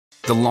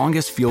The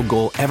longest field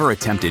goal ever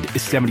attempted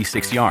is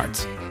 76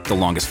 yards. The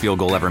longest field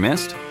goal ever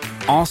missed?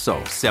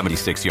 Also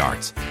 76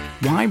 yards.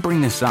 Why bring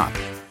this up?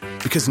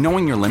 Because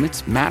knowing your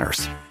limits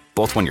matters,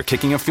 both when you're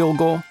kicking a field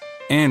goal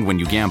and when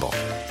you gamble.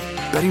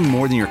 Betting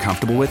more than you're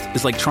comfortable with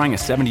is like trying a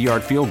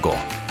 70-yard field goal.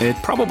 It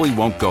probably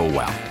won't go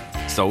well.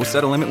 So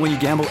set a limit when you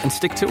gamble and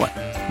stick to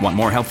it. Want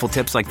more helpful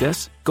tips like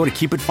this? Go to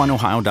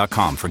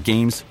keepitfunohio.com for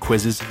games,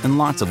 quizzes, and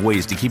lots of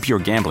ways to keep your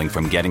gambling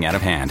from getting out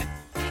of hand.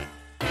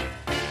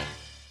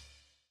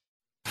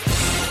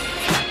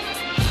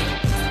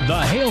 The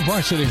Hail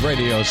Varsity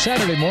Radio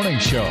Saturday Morning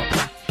Show.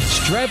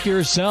 Strap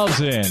yourselves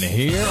in.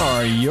 Here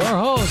are your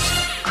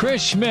hosts,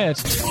 Chris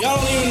Schmidt. Y'all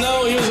don't even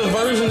know he was a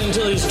virgin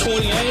until he's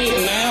 28,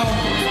 and now,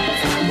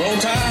 roll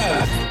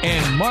tide.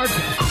 And Mark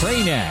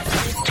Cranack.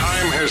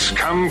 Time has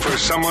come for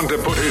someone to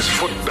put his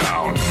foot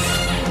down.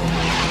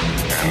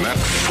 And that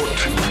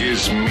foot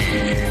is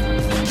me.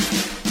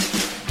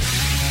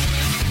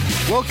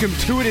 Welcome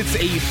to it. It's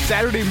a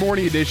Saturday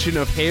morning edition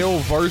of Hail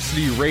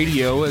Varsity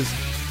Radio. It's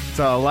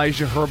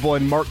Elijah Herbal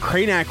and Mark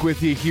Cranack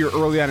with you here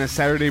early on a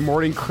Saturday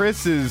morning.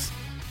 Chris is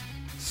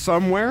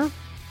somewhere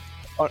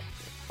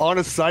on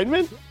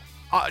assignment.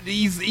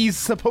 He's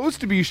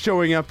supposed to be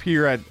showing up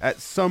here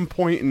at some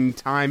point in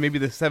time. Maybe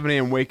the 7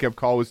 a.m. wake up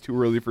call was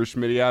too early for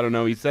Schmitty. I don't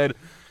know. He said,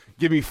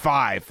 "Give me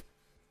 5."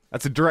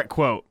 That's a direct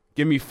quote.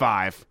 Give me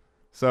 5.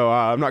 So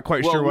I'm not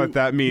quite sure what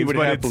that means,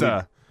 but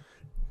it's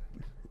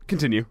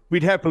continue.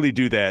 We'd happily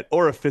do that,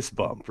 or a fist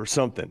bump or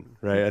something,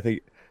 right? I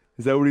think.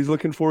 Is that what he's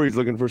looking for? He's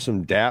looking for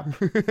some dap?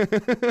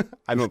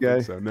 I don't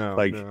think so. No.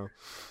 No.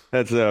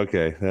 That's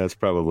okay. That's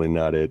probably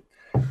not it.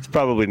 It's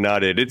probably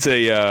not it. It's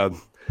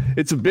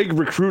a big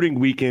recruiting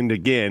weekend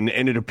again,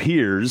 and it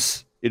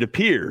appears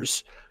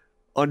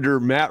under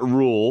Matt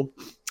Rule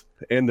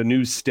and the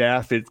new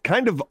staff, it's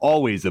kind of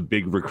always a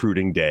big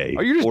recruiting day.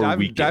 Oh, you're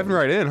just diving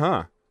right in,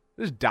 huh?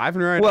 Just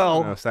diving right in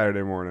on a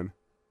Saturday morning.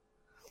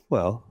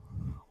 Well,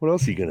 what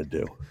else are you gonna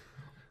do,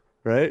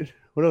 right?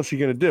 What else are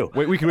you going to do?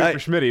 Wait, we can wait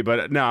for Schmitty,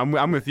 but no,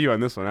 I'm with you on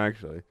this one,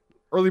 actually.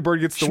 Early bird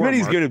gets the worm.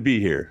 Schmitty's going to be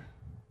here.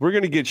 We're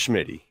going to get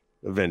Schmitty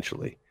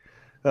eventually.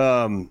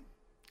 But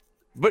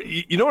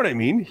you know what I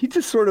mean? He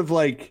just sort of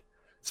like,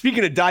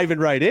 speaking of diving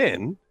right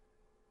in,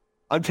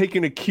 I'm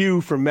taking a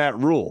cue from Matt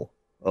Rule,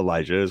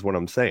 Elijah, is what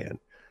I'm saying.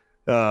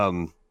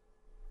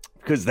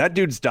 Because that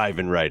dude's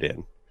diving right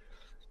in.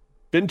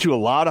 Been to a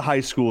lot of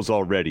high schools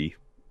already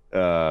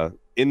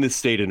in the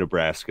state of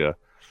Nebraska.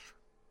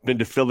 Been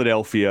to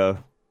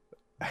Philadelphia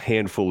a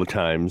handful of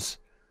times.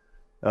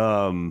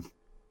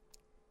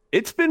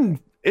 It's been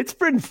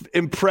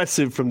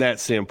impressive from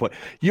that standpoint.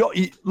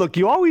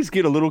 You always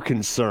get a little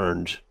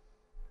concerned.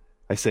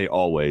 I say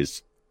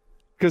always,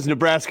 because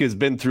Nebraska has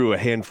been through a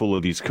handful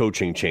of these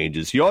coaching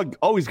changes. You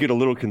always get a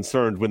little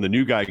concerned when the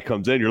new guy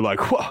comes in. You're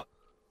like, well,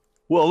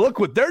 look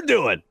what they're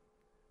doing.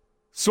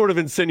 Sort of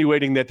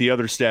insinuating that the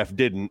other staff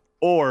didn't,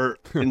 or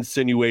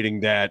insinuating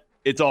that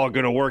it's all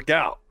going to work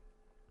out.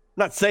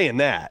 I'm not saying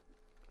that,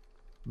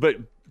 but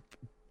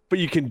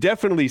you can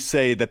definitely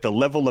say that the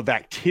level of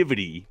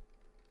activity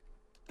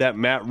that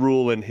Matt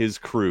Rule and his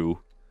crew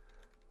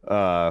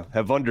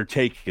have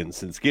undertaken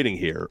since getting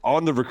here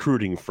on the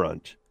recruiting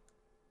front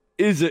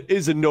is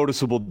a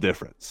noticeable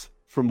difference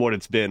from what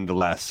it's been the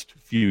last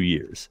few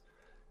years.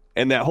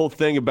 And that whole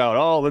thing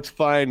about, let's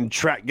find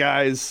track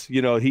guys,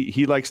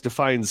 he likes to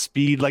find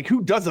speed. Like,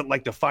 who doesn't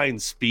like to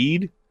find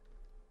speed?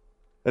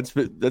 That's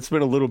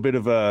been a little bit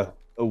of a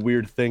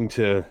weird thing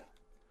to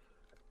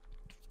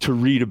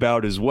read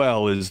about as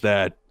well, is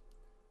that,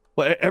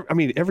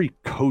 every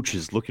coach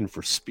is looking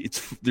for speed.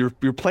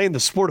 You're playing the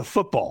sport of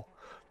football,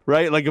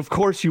 right? Like, of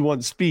course you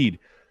want speed.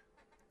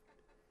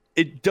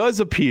 It does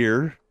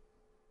appear.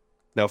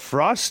 Now,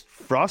 Frost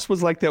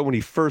was like that when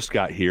he first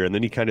got here, and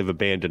then he kind of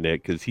abandoned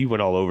it because he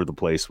went all over the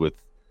place with,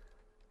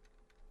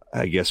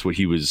 I guess, what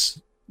he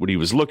was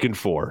looking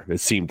for, it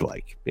seemed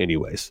like,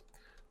 anyways.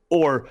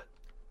 Or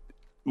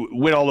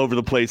went all over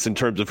the place in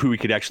terms of who he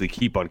could actually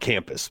keep on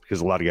campus,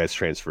 because a lot of guys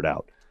transferred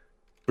out.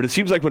 But it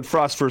seems like when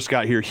Frost first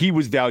got here, he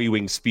was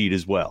valuing speed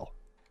as well.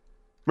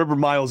 Remember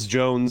Miles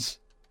Jones,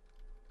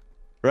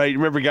 right?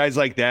 Remember guys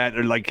like that,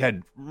 or like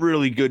had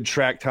really good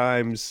track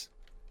times.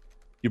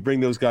 You bring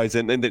those guys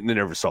in, and they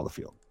never saw the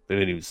field. They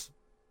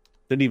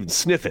didn't even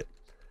sniff it,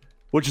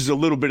 which is a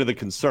little bit of the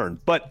concern.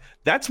 But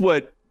that's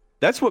what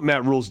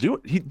Matt Rule's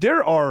doing.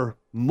 There are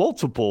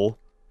multiple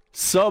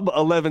sub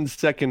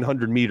 11-second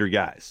 100-meter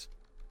guys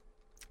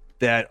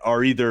that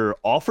are either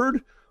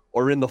offered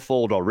or in the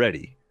fold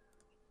already.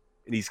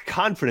 And he's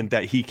confident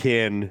that he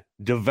can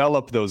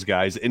develop those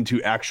guys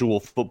into actual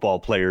football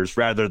players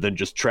rather than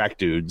just track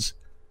dudes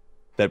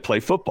that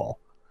play football.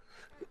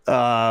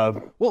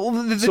 So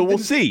we'll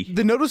see.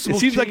 The noticeable it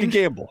seems change, like a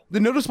gamble. The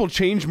noticeable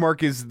change,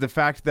 Mark, is the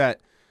fact that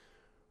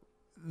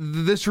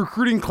this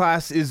recruiting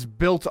class is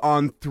built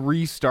on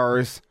 3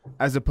 stars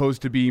as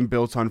opposed to being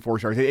built on 4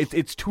 stars.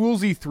 It's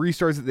toolsy 3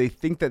 stars that they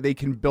think that they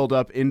can build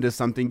up into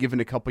something given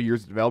a couple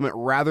years of development,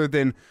 rather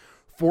than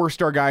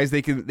 4-star guys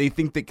they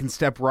think that can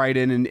step right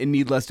in and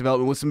need less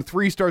development. With some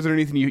 3-stars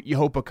underneath, and you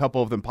hope a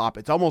couple of them pop.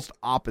 It's almost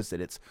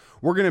opposite.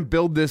 We're going to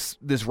build this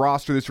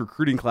roster, this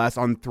recruiting class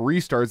on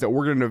 3-stars that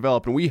we're going to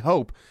develop, and we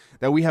hope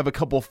that we have a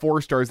couple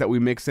 4-stars that we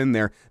mix in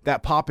there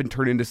that pop and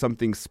turn into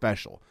something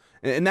special.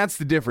 And that's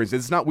the difference.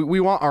 It's not we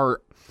want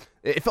our.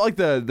 It felt like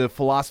the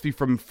philosophy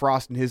from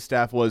Frost and his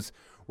staff was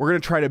we're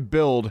going to try to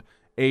build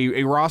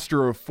a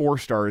roster of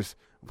 4-stars.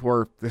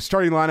 Where the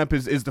starting lineup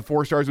is the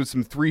 4-stars with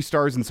some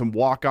 3-stars and some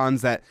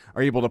walk-ons that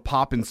are able to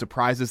pop and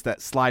surprise us, that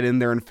slide in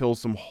there and fill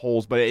some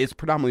holes. But it's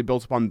predominantly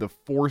built upon the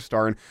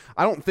 4-star. And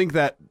I don't think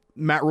that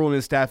Matt Rhule and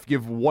his staff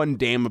give one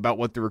damn about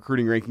what the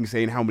recruiting rankings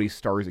say and how many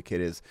stars a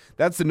kid is.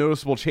 That's the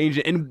noticeable change.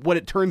 And what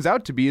it turns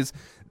out to be is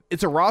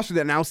it's a roster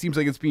that now seems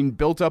like it's being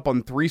built up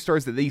on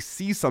 3-stars that they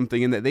see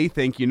something and that they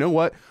think, you know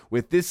what,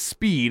 with this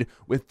speed,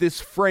 with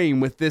this frame,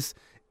 with this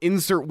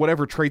insert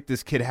whatever trait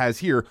this kid has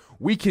here,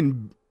 we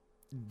can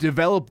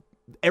develop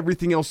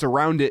everything else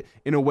around it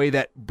in a way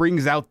that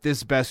brings out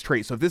this best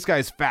trait. So if this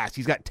guy's fast,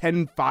 he's got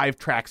 10.5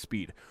 track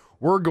speed,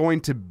 we're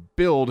going to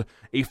build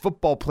a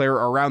football player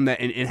around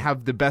that and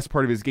have the best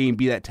part of his game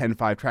be that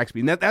 10.5 track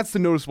speed. And that's the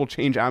noticeable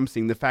change I'm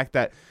seeing. The fact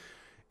that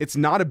it's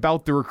not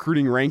about the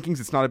recruiting rankings.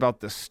 It's not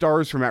about the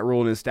stars from Matt Rhule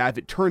and his staff.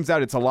 It turns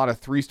out it's a lot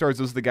of 3-stars.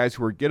 Those are the guys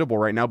who are gettable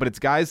right now, but it's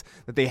guys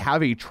that they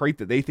have a trait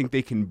that they think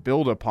they can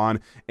build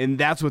upon, and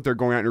that's what they're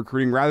going out and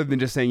recruiting rather than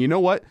just saying, you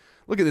know what?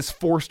 Look at this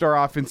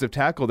 4-star offensive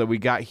tackle that we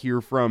got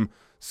here from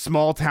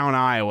small town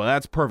Iowa.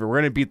 That's perfect. We're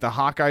going to beat the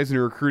Hawkeyes in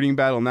a recruiting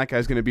battle, and that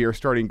guy's going to be our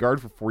starting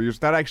guard for 4 years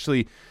without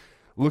actually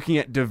looking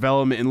at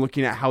development and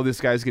looking at how this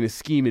guy's going to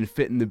scheme and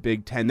fit in the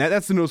Big Ten.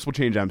 That's the noticeable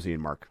change I'm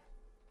seeing, Mark.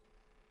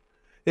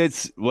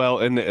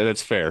 And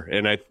that's fair.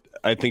 And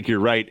I think you're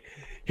right.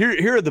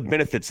 Here are the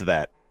benefits of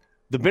that.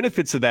 The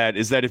benefits of that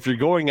is that if you're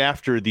going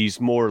after these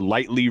more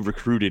lightly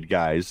recruited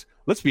guys,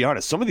 let's be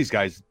honest, some of these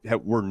guys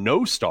were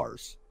no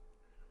stars.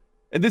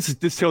 And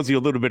this tells you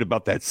a little bit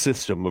about that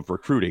system of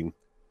recruiting.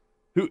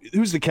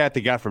 Who's the cat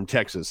they got from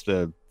Texas?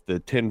 The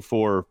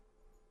 10-4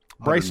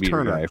 Bryce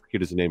Turner. Guy. I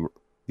forget his name.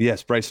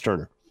 Yes, Bryce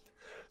Turner.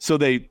 So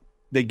they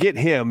get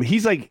him.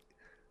 He's like,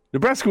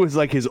 Nebraska was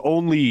like his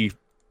only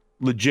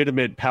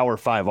legitimate Power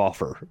 5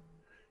 offer.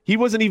 He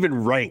wasn't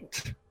even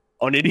ranked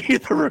on any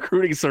of the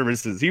recruiting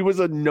services. He was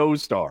a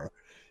no-star.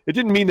 It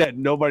didn't mean that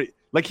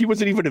he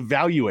wasn't even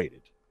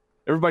evaluated.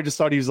 Everybody just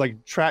thought he was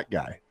like track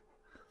guy.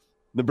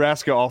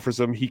 Nebraska offers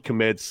him, he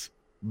commits,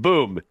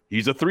 boom,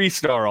 he's a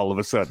 3-star all of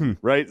a sudden,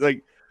 right?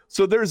 Like,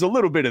 so there's a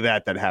little bit of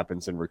that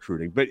happens in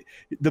recruiting, but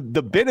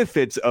the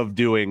benefits of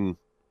doing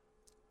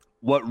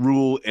what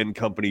Rhule and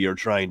company are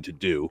trying to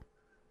do,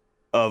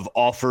 of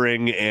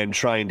offering and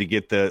trying to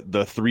get the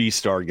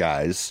 3-star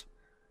guys,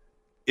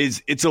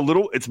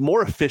 it's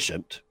more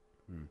efficient.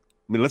 I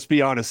mean, let's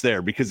be honest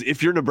there, because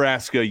if you're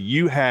Nebraska,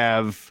 you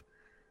have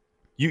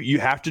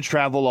to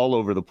travel all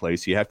over the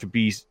place. You have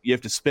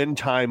to spend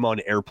time on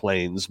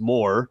airplanes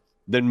more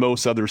than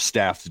most other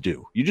staffs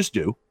do. You just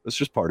do. That's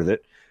just part of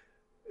it.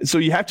 So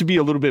you have to be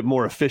a little bit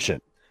more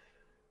efficient.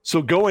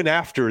 So going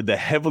after the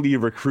heavily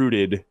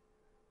recruited,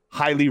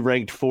 highly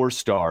ranked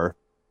 4-star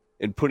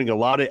and putting a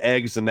lot of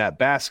eggs in that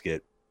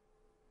basket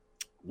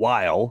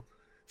while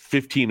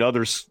 15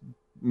 other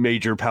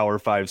major Power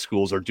 5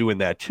 schools are doing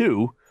that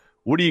too,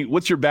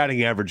 what's your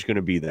batting average going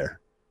to be there?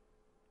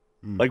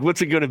 Like,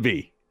 what's it going to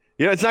be?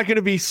 It's not going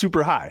to be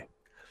super high.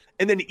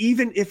 And then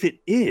even if it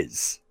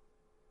is,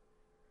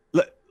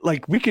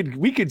 like we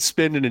could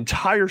spend an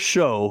entire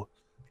show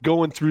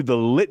going through the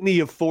litany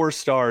of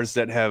 4-stars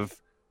that have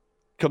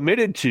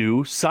committed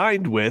to,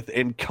 signed with,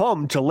 and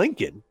come to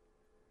Lincoln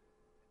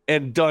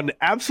and done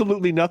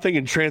absolutely nothing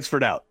and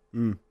transferred out.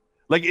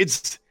 Like,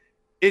 it's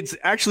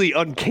actually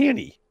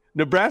uncanny.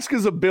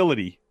 Nebraska's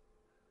ability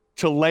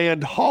to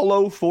land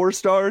hollow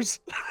 4-stars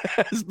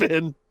has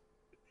been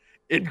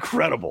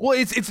incredible. Well,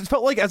 it's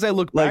felt like as I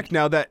look back,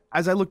 I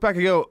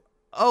go,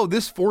 oh,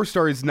 this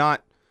 4-star is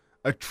not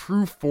a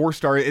true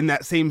 4-star in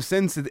that same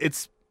sense.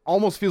 It's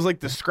almost feels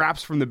like the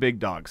scraps from the big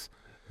dogs.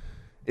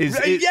 Here's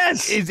the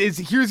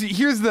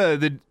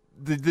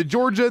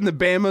Georgia and the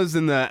Bamas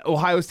and the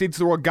Ohio States of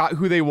the world got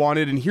who they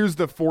wanted, and here's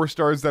the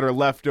 4-stars that are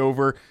left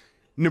over.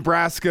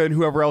 Nebraska and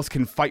whoever else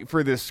can fight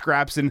for this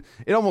scraps, and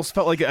it almost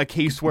felt like a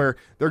case where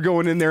they're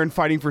going in there and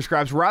fighting for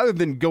scraps rather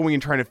than going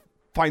and trying to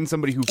find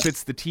somebody who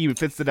fits the team,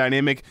 fits the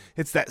dynamic,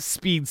 it's that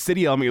speed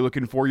city element you're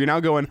looking for. You're now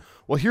going,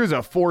 well, here's a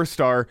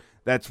 4-star.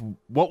 That's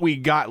what we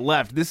got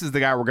left. This is the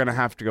guy we're going to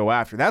have to go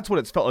after. That's what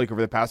it's felt like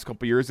over the past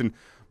couple of years. And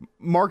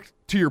Mark,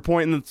 to your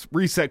point, and let's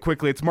reset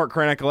quickly. It's Mark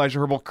Krenak, Elijah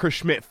Herbal, Chris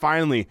Schmidt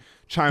finally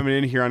chiming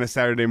in here on a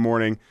Saturday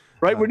morning.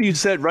 Right when you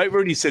said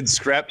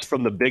scraps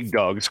from the big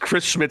dogs,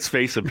 Chris Schmidt's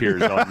face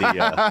appears on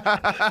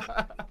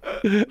the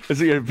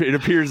it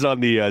appears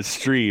on the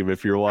stream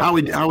if you're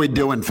watching. How we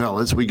doing,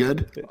 fellas? We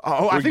good?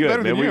 Oh, I think good,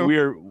 better man. than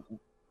you.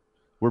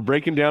 We're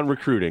breaking down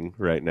recruiting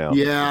right now.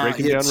 Yeah,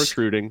 breaking down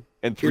recruiting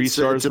and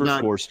 3-stars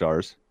versus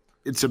 4-stars.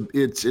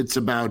 It's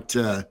about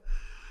the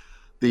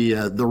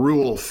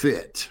Rhule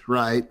fit,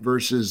 right,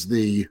 versus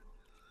the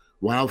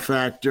wow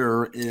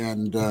factor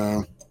and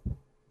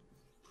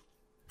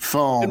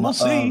foam And we'll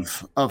see.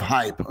 of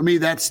hype. I mean,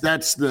 that's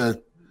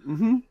the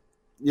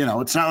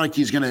it's not like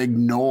he's going to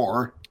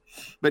ignore.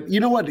 But you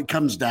know what it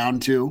comes down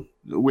to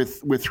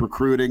with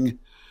recruiting?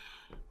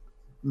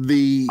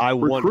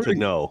 Want to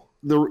know.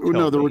 The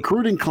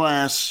recruiting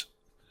class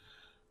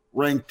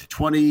ranked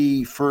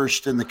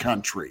 21st in the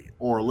country,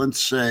 or let's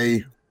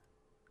say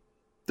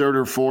 3rd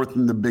or 4th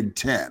in the Big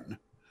Ten.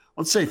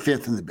 Let's say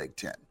 5th in the Big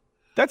Ten.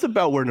 That's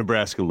about where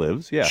Nebraska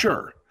lives. Yeah,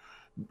 sure.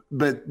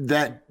 But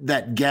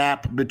that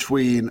gap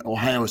between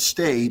Ohio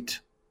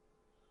State,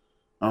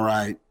 all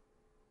right,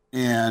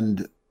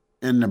 and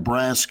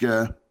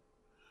Nebraska,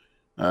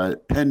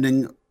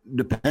 depending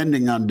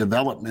on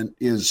development,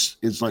 is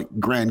like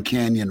Grand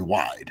Canyon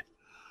wide.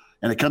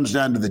 And it comes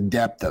down to the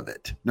depth of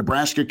it.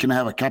 Nebraska can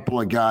have a couple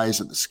of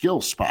guys at the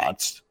skill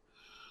spots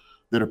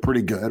that are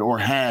pretty good, or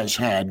has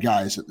had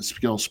guys at the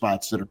skill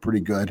spots that are pretty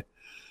good.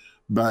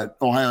 But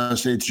Ohio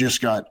State's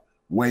just got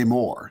way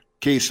more.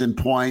 Case in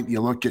point,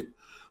 you look at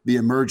the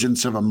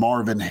emergence of a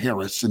Marvin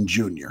Harrison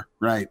Jr.,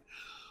 right?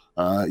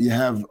 You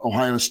have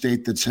Ohio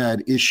State that's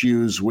had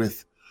issues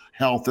with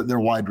health at their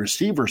wide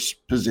receiver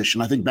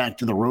position. I think back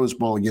to the Rose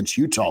Bowl against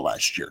Utah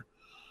last year.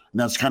 And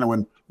that's kind of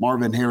when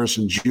Marvin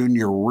Harrison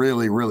Jr.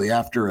 really,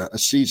 after a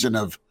season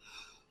of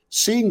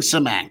seeing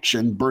some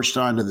action, burst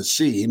onto the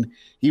scene.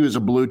 He was a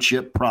blue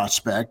chip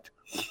prospect,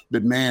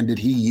 but man, did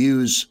he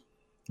use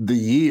the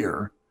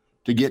year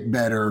to get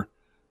better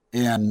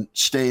and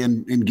stay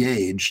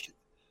engaged.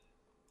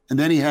 And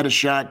then he had a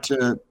shot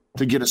to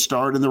get a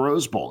start in the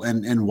Rose Bowl.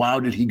 And wow,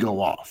 did he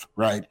go off,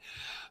 right?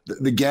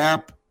 The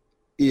gap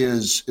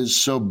is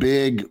so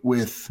big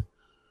with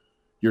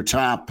your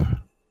top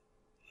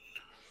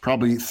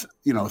probably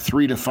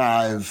 3 to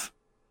 5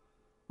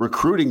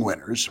 recruiting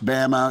winners: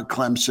 Bama,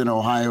 Clemson,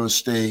 Ohio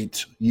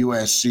State,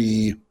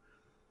 USC,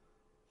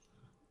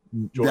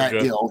 Georgia. that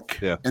ilk.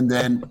 Yeah. And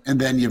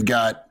then you've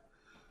got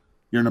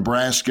your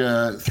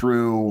Nebraska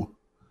through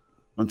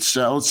let's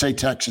say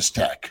Texas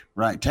Tech,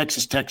 right?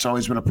 Texas Tech's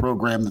always been a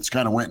program that's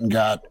kind of went and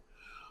got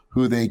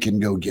who they can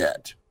go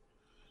get.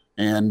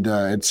 And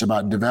it's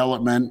about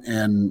development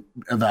and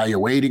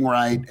evaluating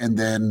right, and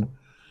then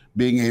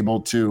being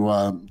able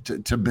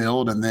to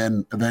build and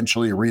then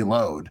eventually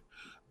reload.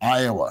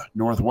 Iowa,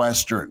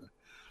 Northwestern,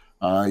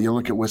 you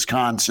look at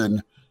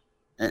Wisconsin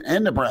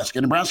and Nebraska.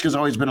 Nebraska's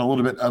always been a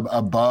little bit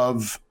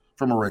above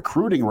from a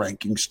recruiting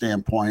ranking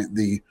standpoint,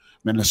 the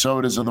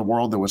Minnesotas of the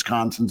world, the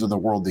Wisconsins of the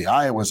world, the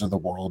Iowas of the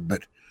world.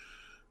 But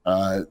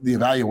the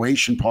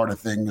evaluation part of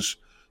things,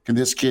 can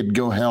this kid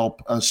go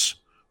help us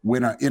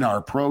win in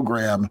our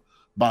program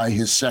by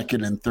his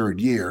second and third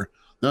year?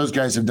 Those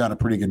guys have done a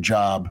pretty good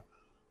job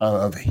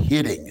of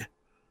hitting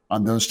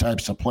on those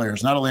types of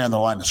players, not only on the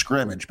line of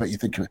scrimmage, but you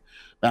think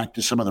back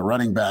to some of the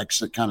running backs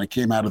that kind of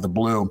came out of the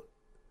blue.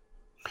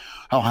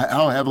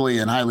 How heavily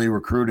and highly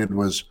recruited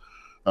was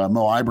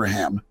Mo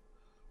Ibrahim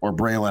or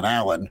Braylon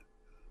Allen?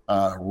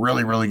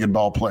 Really good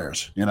ball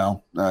players,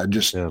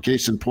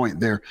 Case in point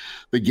there.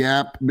 The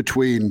gap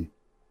between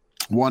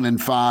 1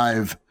 and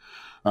 5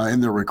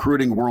 in the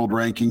recruiting world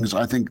rankings,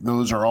 I think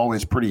those are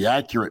always pretty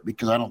accurate,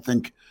 because I don't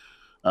think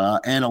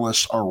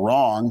analysts are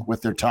wrong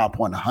with their top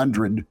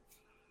 100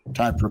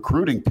 type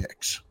recruiting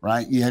picks,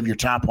 right? You have your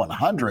top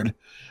 100, and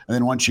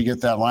then once you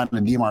get that line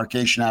of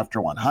demarcation after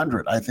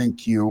 100, I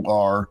think you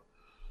are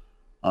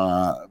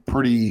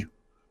pretty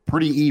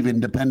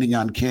even, depending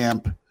on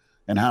camp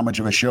and how much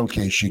of a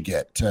showcase you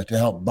get to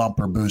help bump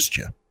or boost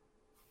you.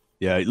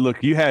 Yeah, look,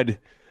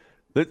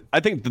 I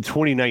think the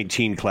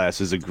 2019 class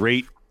is a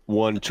great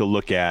one to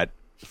look at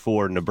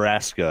for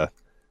Nebraska.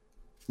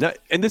 Now,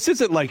 and this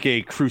isn't like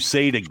a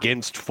crusade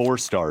against 4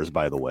 stars,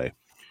 by the way.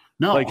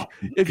 No, like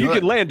if you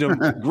can land them,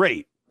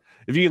 great.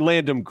 If you can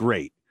land them,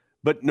 great.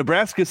 But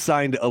Nebraska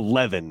signed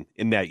 11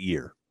 in that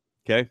year.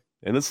 Okay,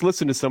 and let's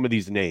listen to some of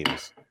these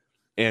names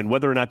and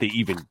whether or not they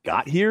even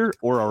got here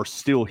or are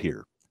still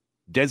here.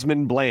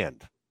 Desmond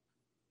Bland,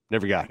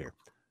 never got here.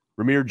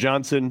 Ramir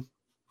Johnson,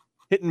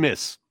 hit and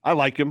miss. I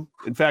like him.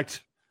 In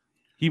fact,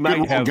 he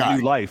might have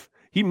new life.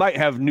 He might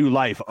have new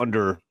life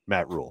under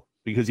Matt Rule,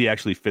 because he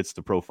actually fits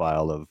the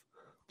profile of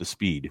the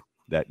speed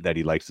that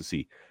he likes to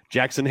see.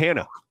 Jackson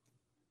Hanna,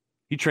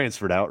 he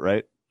transferred out,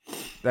 right?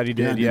 That he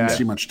did, Didn't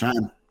see much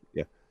time.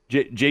 Yeah.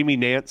 Jamie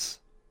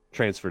Nance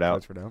transferred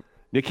out.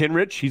 Nick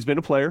Henrich, he's been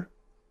a player.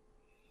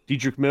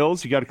 Dedrick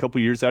Mills, you got a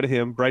couple years out of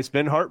him. Bryce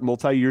Benhart,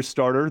 multi-year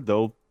starter,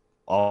 though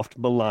oft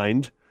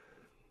maligned.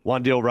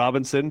 Wan'Dale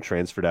Robinson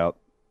transferred out.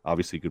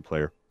 Obviously a good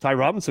player. Ty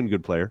Robinson,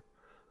 good player.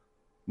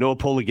 Noah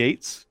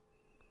Pola-Gates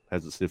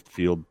hasn't sniffed the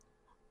field.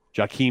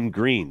 Jakeem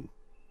Green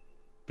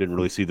didn't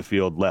really see the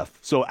field,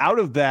 left. So out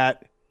of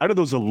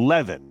those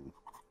 11,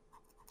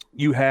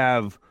 you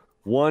have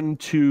 1,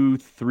 2,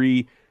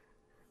 3,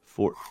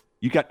 4.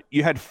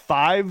 You had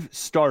 5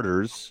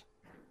 starters.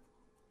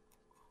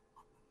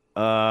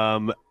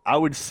 I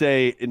would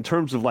say in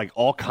terms of like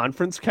all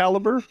conference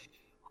caliber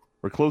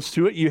or close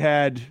to it, you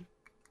had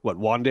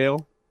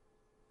Wan'Dale.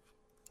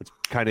 That's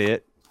kind of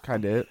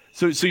it.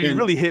 So you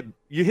really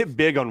hit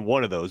big on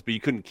one of those, but you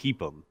couldn't keep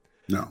them.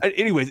 No.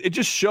 Anyways, it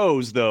just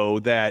shows though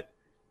that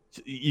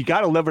You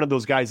got 11 of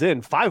those guys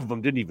in. 5 of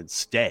them didn't even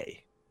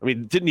stay. I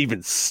mean, didn't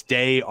even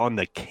stay on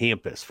the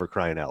campus, for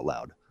crying out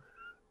loud.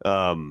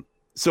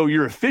 So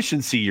your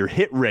efficiency, your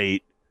hit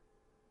rate,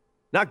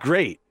 not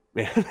great,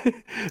 man.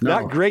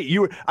 Not great.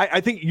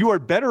 I think you are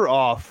better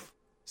off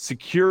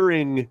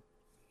securing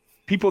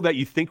people that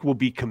you think will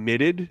be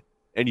committed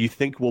and you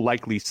think will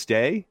likely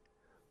stay,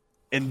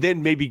 and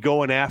then maybe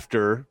going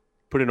after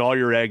putting all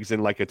your eggs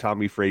in like a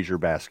Tommy Frazier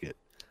basket,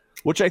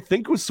 which I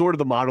think was sort of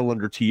the model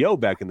under T.O.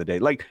 back in the day.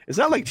 Like, it's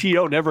not like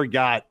T.O. never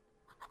got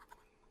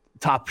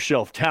top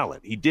shelf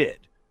talent. He did,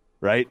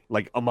 right?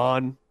 Like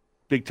Amon,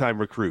 big time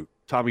recruit.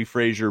 Tommy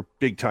Frazier,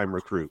 big time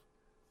recruit.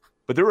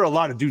 But there were a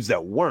lot of dudes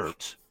that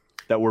weren't,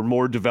 that were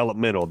more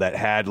developmental, that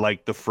had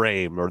like the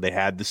frame, or they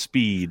had the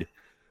speed,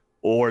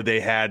 or they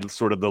had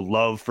sort of the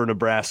love for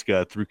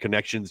Nebraska through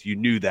connections. You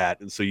knew that.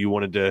 And so you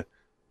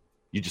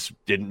just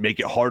didn't make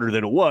it harder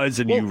than it was.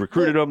 And you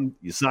recruited them,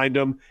 you signed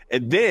them,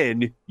 and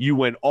then you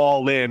went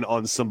all in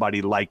on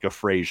somebody like a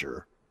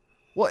Frazier.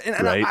 Well,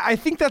 and right? I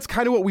think that's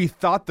kind of what we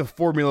thought the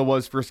formula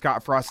was for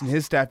Scott Frost and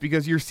his staff,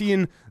 because you're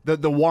seeing the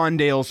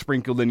Wandale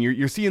sprinkled in,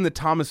 you're seeing the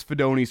Thomas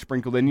Fidone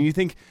sprinkled in, and you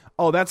think,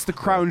 oh, that's the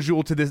crown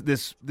jewel to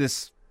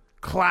this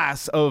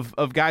class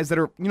of guys that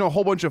are, a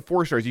whole bunch of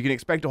 4-stars. You can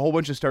expect a whole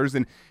bunch of starters,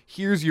 and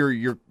here's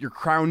your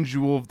crown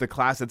jewel of the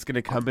class that's going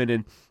to come in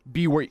and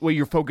be where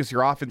you focus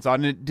your offense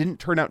on. And it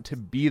didn't turn out to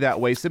be that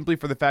way, simply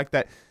for the fact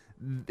that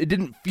it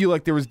didn't feel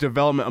like there was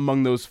development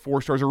among those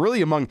 4-stars, or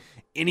really among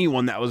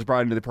anyone that was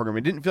brought into the program.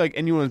 It didn't feel like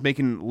anyone was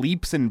making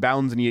leaps and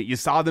bounds, and you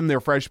saw them their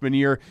freshman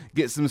year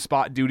get some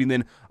spot duty, and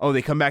then,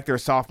 they come back their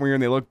sophomore year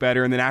and they look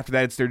better, and then after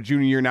that it's their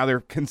junior year, now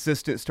they're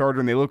consistent starter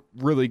and they look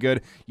really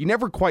good. You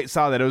never quite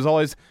saw that. It was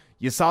always,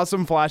 you saw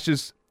some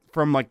flashes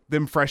from like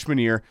them freshman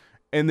year,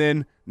 and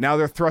then now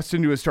they're thrust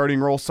into a starting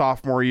role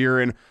sophomore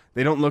year, and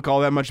they don't look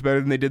all that much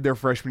better than they did their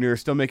freshman year. They're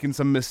still making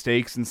some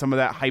mistakes, and some of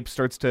that hype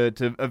starts to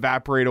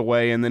evaporate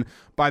away. And then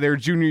by their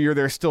junior year,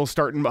 they're still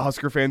starting, but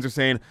Husker fans are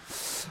saying,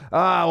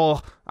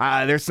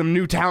 there's some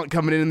new talent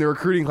coming in the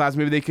recruiting class.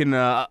 Maybe they can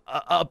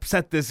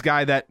upset this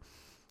guy that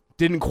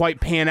didn't quite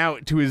pan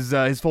out to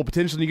his full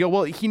potential. And you go,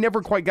 well, he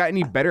never quite got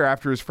any better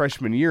after his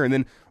freshman year. And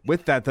then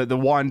with that, the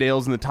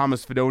Wandales and the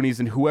Thomas Fidones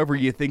and whoever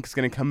you think is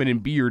going to come in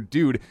and be your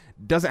dude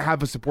doesn't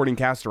have a supporting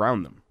cast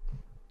around them.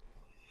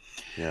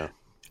 Yeah.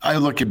 I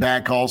look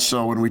back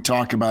also when we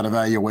talk about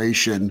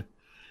evaluation,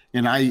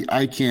 and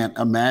I can't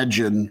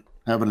imagine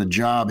having a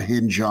job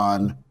hinge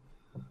on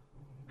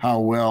how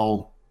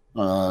well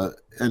an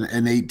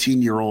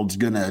 18-year-old's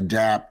going to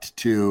adapt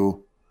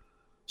to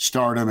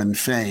stardom and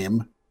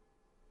fame,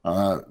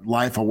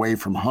 life away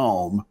from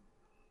home,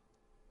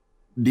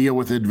 deal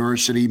with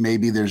adversity.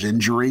 Maybe there's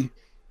injury,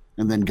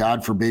 and then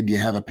God forbid you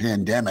have a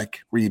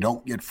pandemic where you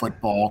don't get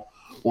football,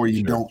 or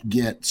you don't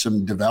get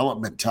some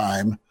development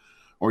time,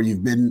 or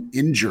you've been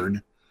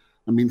injured.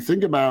 I mean,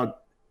 think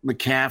about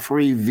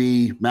McCaffrey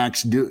v.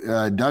 Max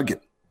Duggan,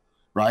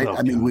 right? Oh,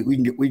 I mean,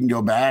 we can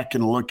go back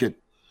and look at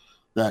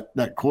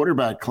that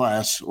quarterback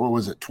class. What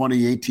was it,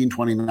 2018,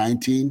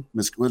 2019?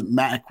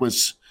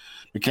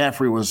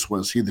 McCaffrey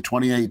was he the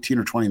 2018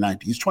 or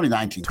 2019? He's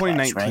 2019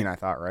 2019, class, right? I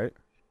thought, right?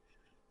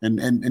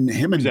 And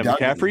him and Duggan.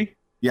 McCaffrey?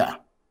 Yeah.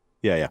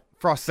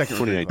 Frost second.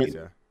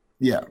 2019.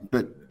 Yeah,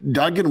 but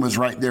Duggan was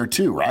right there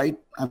too, right?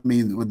 I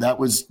mean, that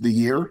was the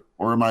year,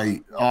 or am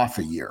I off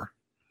a year?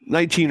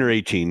 19 or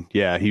 18.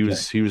 Yeah, he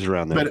was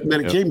around there.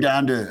 But it came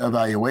down to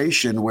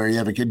evaluation, where you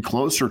have a kid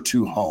closer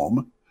to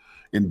home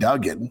in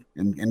Duggan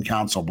in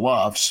Council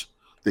Bluffs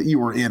that you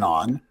were in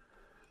on.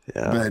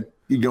 Yeah. But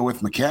you go with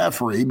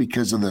McCaffrey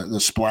because of the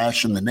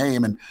splash in the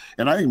name, and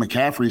I think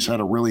McCaffrey's had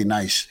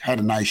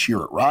a nice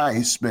year at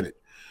Rice, but it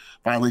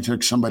finally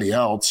took somebody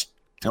else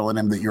telling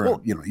him that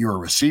you're a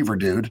receiver,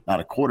 dude,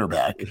 not a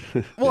quarterback.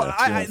 Well,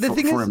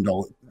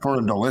 for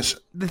him to listen.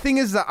 The thing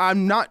is that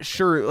I'm not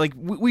sure. Like,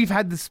 we've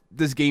had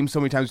this game so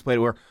many times played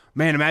where,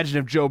 man, imagine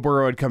if Joe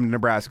Burrow had come to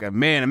Nebraska.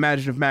 Man,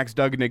 imagine if Max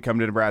Duggan had come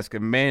to Nebraska.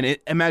 Man,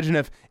 imagine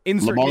if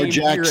insert Lamar name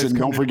here has Jackson. come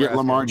Don't to forget Nebraska.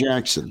 Lamar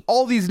Jackson.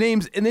 All these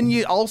names, and then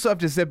you also have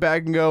to sit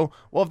back and go,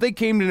 well, if they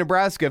came to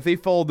Nebraska, if they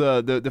followed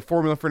the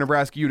formula for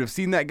Nebraska, you would have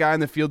seen that guy in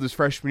the field his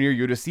freshman year.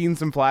 You would have seen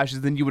some flashes.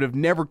 Then you would have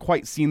never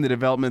quite seen the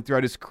development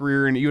throughout his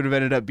career, and you would have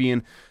ended up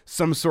being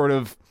some sort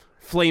of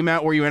flame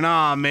out where you went,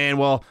 man,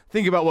 well,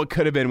 think about what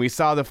could have been. We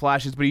saw the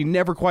flashes, but he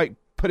never quite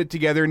put it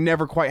together,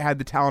 never quite had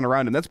the talent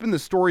around him. That's been the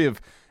story of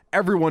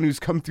everyone who's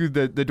come through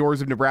the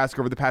doors of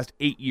Nebraska over the past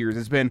 8 years.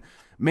 It's been,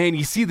 man,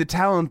 you see the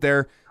talent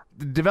there.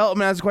 The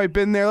development hasn't quite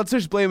been there. Let's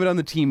just blame it on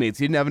the teammates.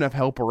 He didn't have enough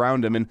help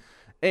around him.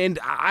 And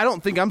I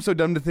don't think I'm so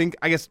dumb to think,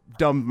 I guess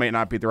dumb might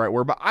not be the right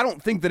word, but I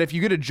don't think that if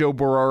you get a Joe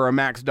Burrow or a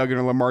Max Duggan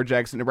or Lamar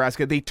Jackson in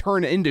Nebraska, they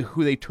turn into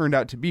who they turned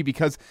out to be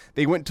because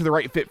they went to the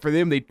right fit for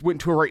them. They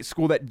went to a right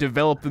school that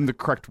developed them the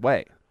correct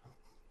way.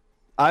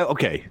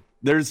 Okay,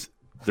 there's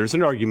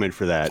an argument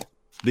for that.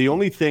 The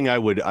only thing I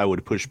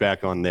would push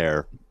back on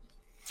there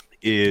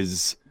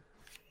is,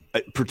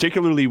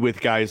 particularly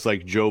with guys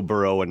like Joe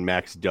Burrow and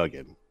Max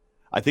Duggan,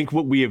 I think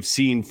what we have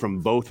seen from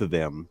both of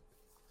them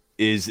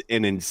is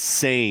an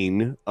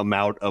insane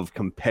amount of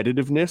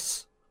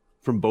competitiveness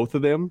from both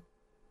of them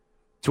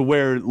to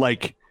where,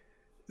 like,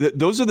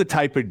 those are the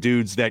type of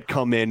dudes that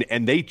come in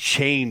and they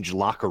change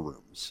locker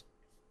rooms,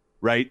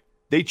 right?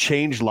 They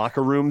change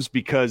locker rooms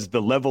because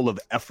the level of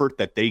effort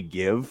that they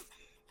give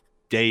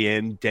day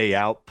in, day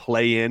out,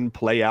 play in,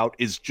 play out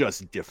is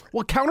just different.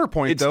 Well,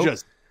 counterpoint,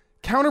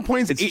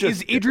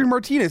 is Adrian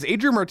Martinez.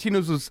 Adrian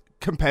Martinez was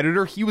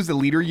competitor. He was a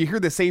leader. You hear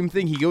the same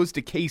thing. He goes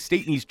to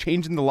K-State and he's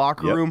changing the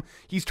locker room.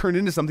 He's turned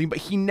into something, but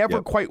he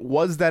never quite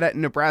was that at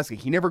Nebraska.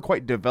 He never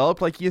quite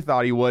developed like you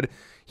thought he would.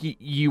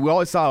 You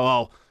always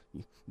saw,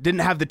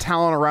 didn't have the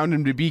talent around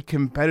him to be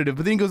competitive,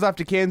 but then he goes off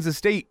to Kansas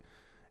State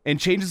and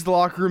changes the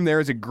locker room there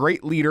as a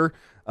great leader.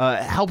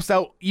 Helps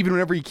out even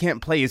whenever he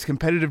can't play. His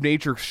competitive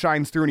nature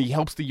shines through, and he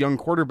helps the young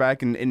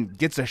quarterback and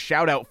gets a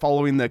shout-out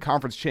following the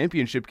conference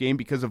championship game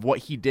because of what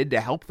he did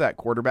to help that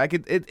quarterback.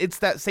 It's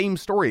that same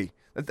story.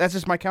 That's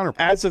just my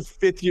counterpoint. As a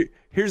fifth year,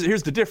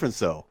 here's the difference,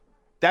 though.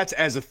 That's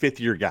as a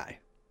fifth-year guy,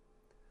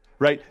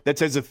 right?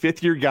 That's as a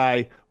fifth-year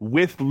guy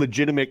with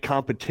legitimate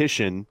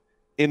competition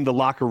in the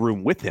locker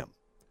room with him.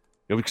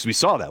 Because we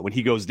saw that. When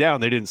he goes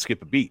down, they didn't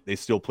skip a beat. They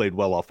still played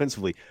well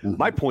offensively. Mm-hmm.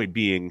 My point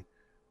being,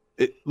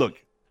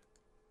 look,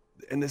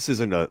 and this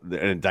isn't an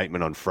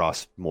indictment on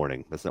Frost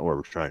Morning. That's not what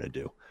we're trying to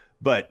do.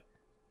 But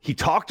he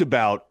talked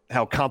about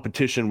how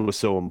competition was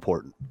so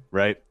important,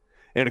 right?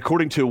 And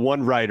according to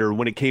one writer,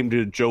 when it came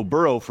to Joe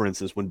Burrow, for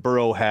instance, when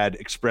Burrow had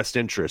expressed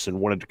interest and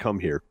wanted to come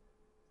here,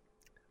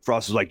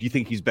 Frost was like, do you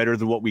think he's better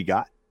than what we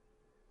got?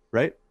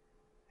 Right?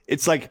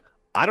 It's like,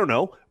 I don't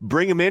know.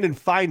 Bring him in and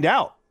find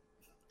out.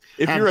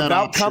 If you're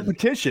about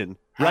competition,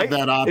 right?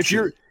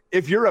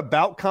 If you're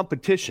about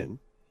competition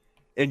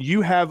and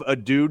you have a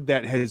dude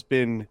that has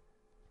been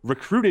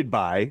recruited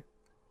by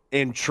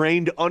and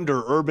trained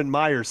under Urban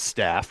Meyer's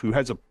staff, who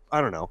has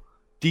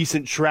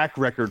decent track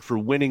record for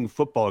winning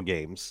football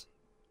games,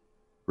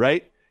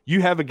 right?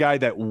 You have a guy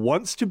that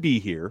wants to be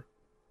here,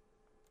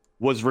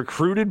 was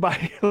recruited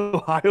by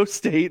Ohio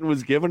State and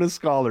was given a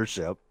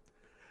scholarship,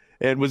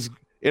 and was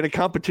in a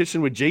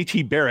competition with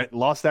JT Barrett and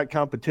lost that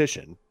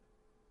competition.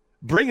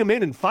 Bring him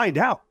in and find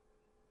out,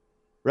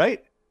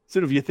 right?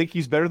 So if you think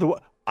he's better than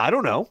what, I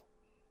don't know.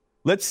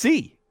 Let's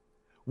see.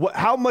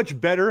 How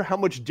much better, how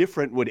much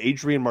different would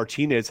Adrian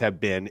Martinez have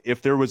been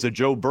if there was a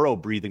Joe Burrow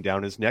breathing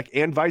down his neck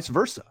and vice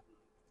versa?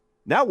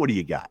 Now what do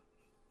you got?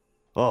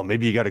 Oh,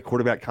 maybe you got a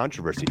quarterback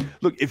controversy.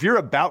 Look, if you're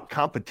about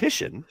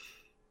competition,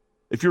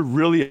 if you're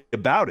really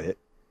about it,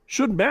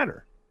 shouldn't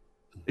matter.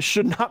 It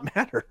should not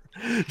matter.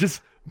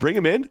 Just bring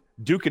him in,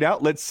 duke it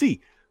out. Let's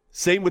see.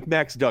 Same with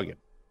Max Duggan.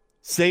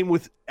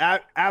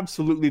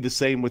 Absolutely the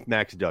same with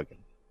Max Duggan.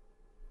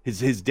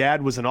 His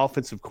dad was an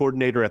offensive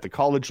coordinator at the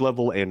college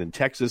level and in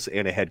Texas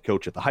and a head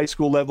coach at the high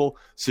school level.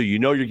 So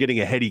you're getting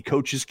a heady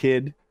coach's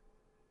kid.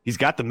 He's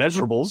got the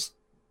measurables,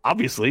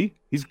 obviously.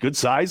 He's good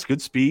size,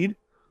 good speed,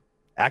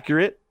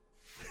 accurate,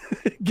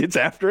 gets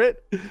after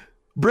it.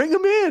 Bring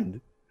him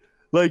in.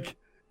 I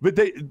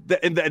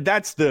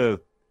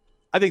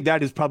think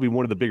that is probably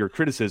one of the bigger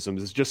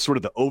criticisms is just sort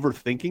of the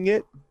overthinking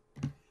it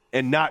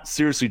and not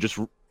seriously just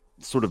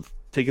sort of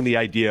taking the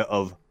idea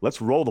of let's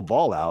roll the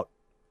ball out.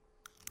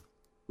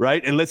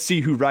 Right? And let's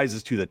see who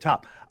rises to the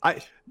top.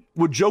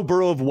 Would Joe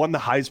Burrow have won the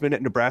Heisman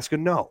at Nebraska?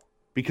 No,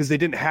 because he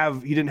didn't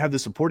have the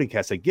supporting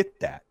cast. I get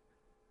that.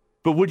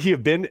 But would he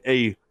have been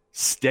a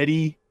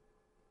steady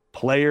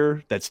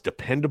player that's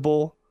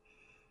dependable,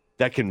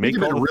 that can make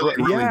all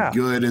really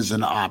good as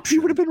an option? He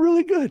would have been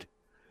really good.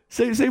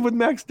 Same with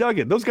Max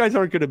Duggan. Those guys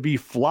aren't going to be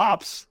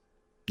flops.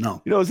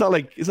 No. It's not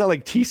like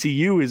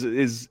TCU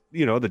is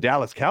the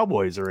Dallas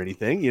Cowboys or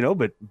anything,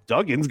 but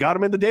Duggan's got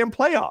him in the damn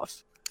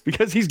playoffs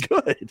because he's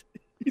good.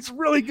 He's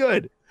really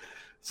good.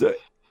 So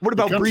what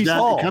about Breece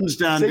Hall? It comes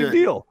down Same to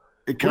deal.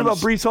 What about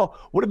Breece Hall?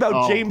 What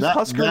about James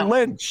Husker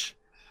Lynch?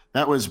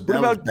 That was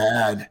bad.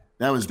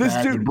 That was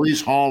bad.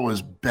 Breece Hall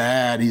was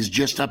bad. He's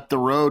just up the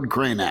road,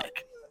 Kranek.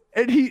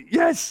 And he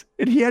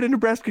had a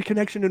Nebraska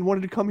connection and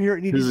wanted to come here,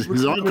 and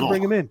his uncle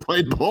bring him in.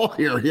 Played ball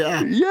here,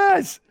 yeah.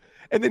 Yes.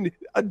 And then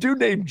a dude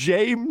named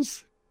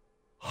James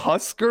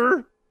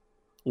Husker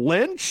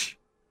Lynch.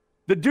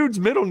 The dude's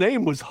middle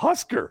name was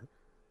Husker.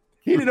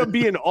 He ended up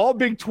being all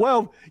Big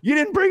 12. You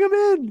didn't bring him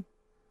in.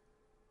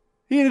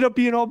 He ended up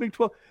being all Big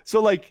 12.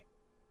 So,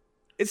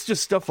 it's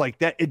just stuff like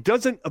that. It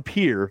doesn't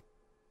appear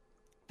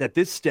that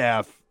this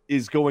staff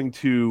is going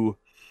to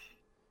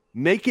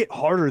make it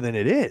harder than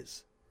it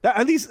is.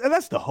 At least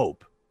that's the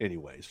hope,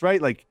 anyways, right?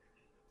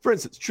 For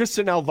instance,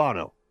 Tristan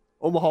Alvano,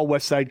 Omaha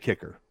West Side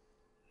kicker,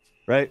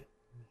 right?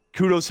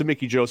 Kudos to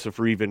Mickey Joseph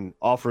for even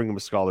offering him a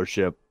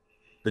scholarship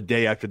the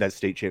day after that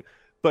state champ.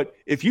 But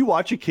if you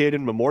watch a kid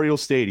in Memorial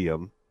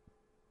Stadium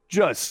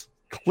just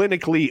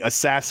clinically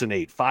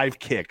assassinate 5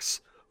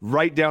 kicks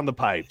right down the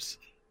pipes,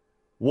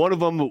 one of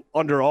them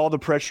under all the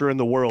pressure in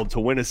the world to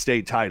win a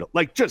state title,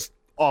 just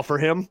offer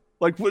him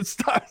Like,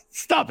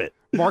 stop it.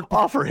 Mark,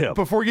 offer him.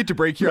 Before we get to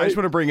break here, I just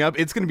want to bring up,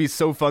 it's going to be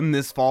so fun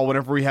this fall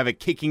whenever we have a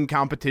kicking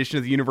competition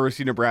at the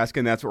University of Nebraska,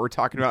 and that's what we're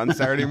talking about on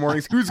Saturday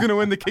mornings. Who's going to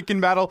win the kicking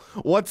battle?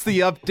 What's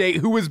the update?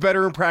 Who was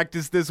better in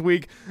practice this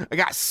week? I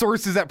got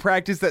sources at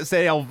practice that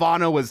say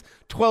Alvano was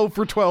 12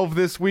 for 12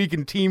 this week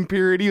in team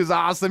period. He was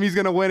awesome. He's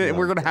going to win it, and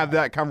we're going to have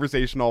that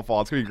conversation all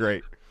fall. It's going to be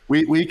great.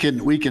 We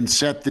can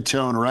set the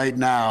tone right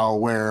now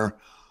where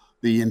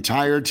the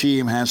entire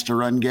team has to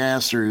run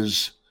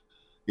gassers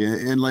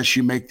unless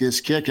you make this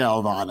kick,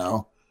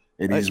 Alvano.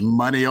 And he's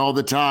money all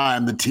the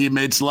time. The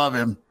teammates love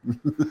him.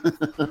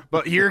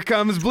 But here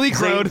comes Bleak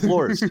Road.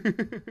 Flores.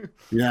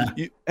 Yeah.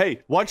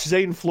 Hey, watch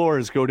Zane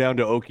Flores go down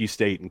to Okie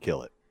State and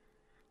kill it.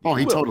 Oh,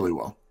 he totally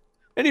will.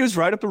 And he was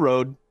right up the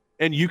road.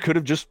 And you could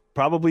have just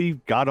probably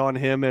got on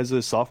him as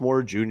a sophomore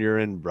or junior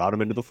and brought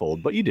him into the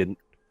fold, but you didn't.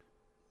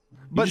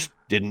 You just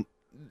didn't.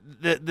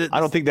 I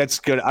don't think that's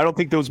good. I don't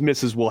think those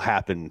misses will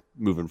happen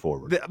moving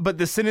forward. But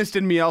the cynic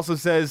in me also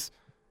says,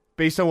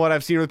 based on what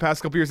I've seen over the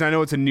past couple years, and I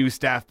know it's a new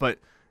staff, but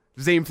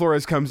Zane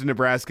Flores comes to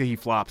Nebraska, he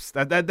flops.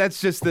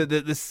 That's just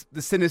the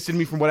cynic in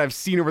me from what I've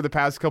seen over the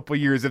past couple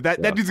of years. If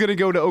that dude's going to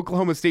go to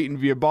Oklahoma State and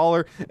be a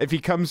baller, if he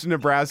comes to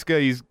Nebraska,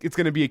 it's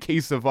going to be a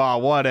case of,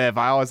 what if?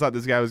 I always thought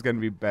this guy was going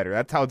to be better.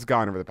 That's how it's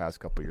gone over the past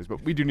couple of years,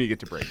 but we do need to get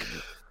to break.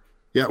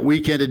 Yeah,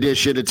 weekend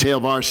edition of Hail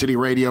Varsity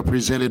Radio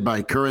presented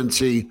by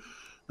Currency.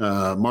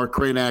 Mark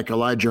Cranack,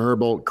 Elijah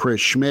Herbold,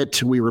 Chris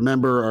Schmidt. We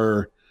remember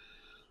our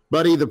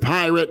buddy, the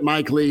Pirate,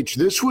 Mike Leach.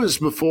 This was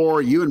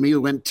before you and me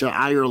went to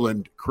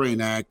Ireland,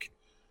 Cranack,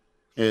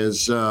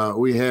 as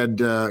we had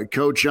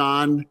Coach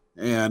on,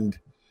 and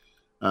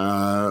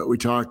we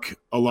talk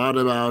a lot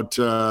about,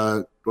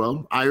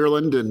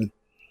 Ireland and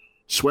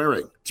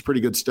swearing. It's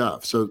pretty good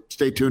stuff. So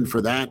stay tuned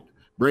for that.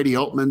 Brady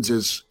Altmans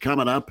is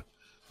coming up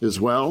as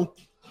well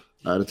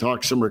to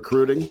talk some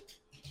recruiting.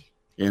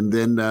 And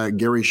then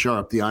Gary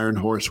Sharp, the Iron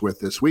Horse,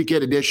 with us.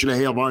 Weekend edition of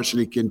Hail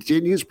Varsity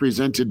continues,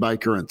 presented by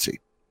Currency.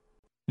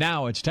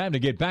 Now it's time to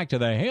get back to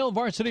the Hail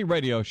Varsity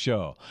Radio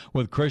Show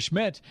with Chris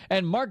Schmidt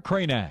and Mark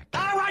Cranack.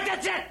 All right,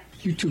 that's it.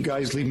 You two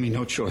guys leave me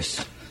no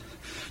choice.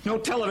 No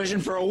television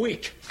for a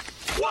week.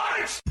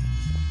 What?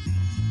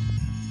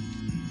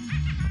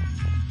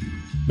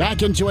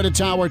 Back into it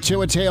at Hour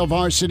 2 at Hail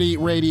Varsity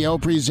Radio,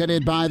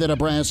 presented by the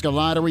Nebraska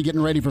Lottery.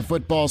 Getting ready for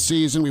football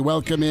season. We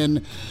welcome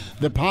in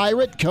the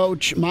Pirate,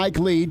 Coach Mike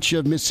Leach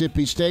of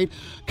Mississippi State.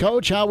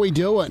 Coach, how we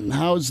doing?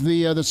 How's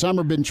the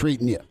summer been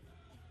treating you?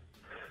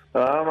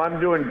 I'm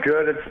doing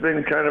good. It's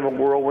been kind of a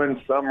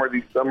whirlwind summer.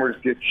 These summers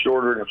get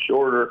shorter and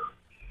shorter.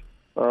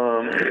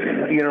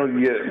 You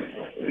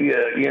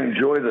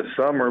enjoy the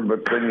summer,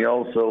 but then you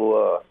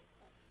also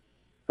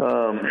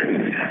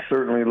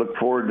certainly look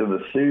forward to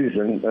the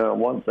season.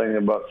 One thing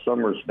about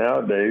summers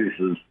nowadays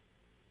is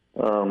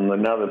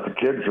now that the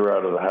kids are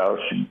out of the house,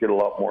 you get a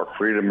lot more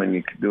freedom and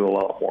you can do a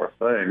lot more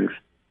things.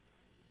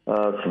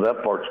 So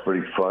that part's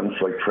pretty fun.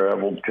 So I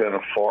traveled kind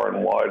of far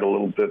and wide a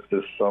little bit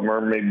this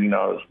summer, maybe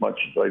not as much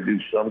as I do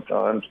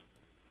sometimes.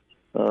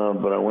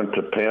 But I went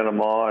to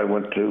Panama, I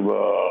went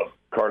to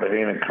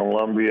Cartagena,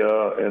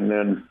 Colombia, and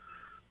then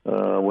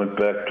went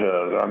back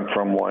to, I'm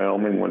from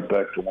Wyoming, went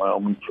back to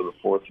Wyoming for the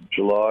 4th of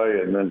July,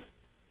 and then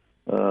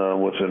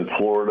was in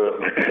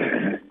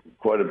Florida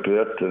quite a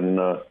bit. And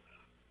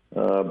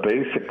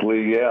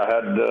basically,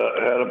 had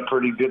a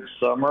pretty good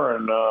summer,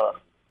 and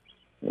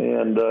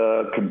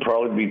could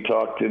probably be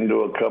talked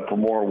into a couple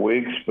more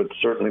weeks, but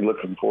certainly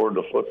looking forward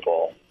to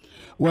football.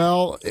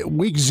 Well,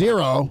 week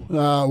 0,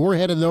 we're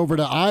headed over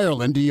to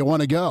Ireland. Do you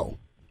want to go?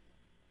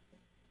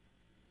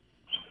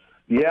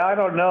 Yeah, I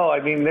don't know. I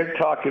mean, they're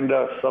talking to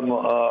us some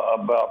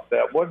about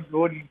that. What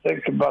do you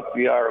think about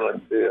the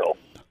Ireland deal?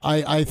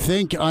 I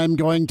think I'm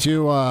going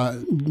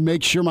to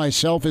make sure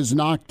myself is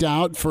knocked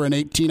out for an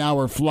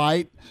 18-hour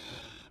flight.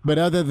 But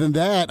other than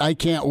that, I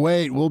can't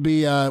wait. We'll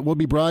be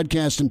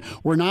broadcasting.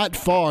 We're not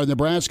far.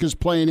 Nebraska's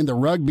playing in the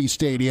rugby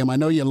stadium. I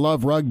know you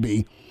love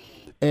rugby,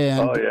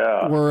 and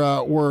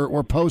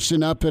we're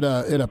posting up at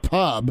a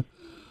pub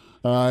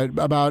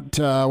about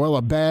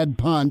a bad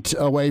punt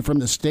away from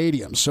the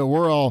stadium. So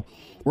we're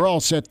all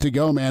set to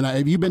go, man.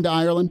 Have you been to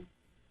Ireland?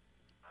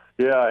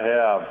 Yeah, I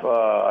have.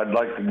 I'd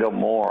like to go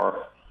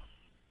more.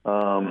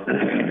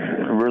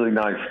 Really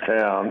nice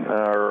town.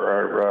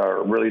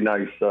 Really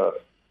nice. A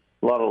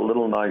lot of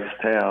little nice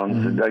towns.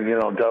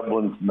 Mm-hmm.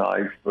 Dublin's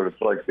nice, but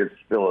it's like it's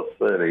still a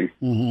city.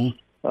 Mm-hmm.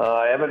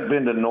 I haven't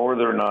been to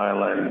Northern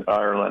Ireland.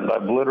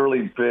 I've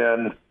literally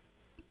been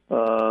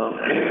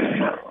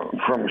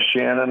from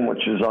Shannon,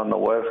 which is on the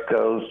west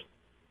coast,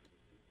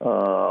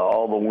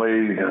 all the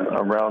way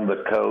around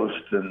the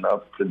coast and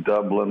up to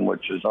Dublin,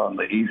 which is on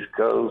the east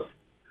coast,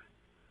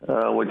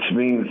 which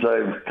means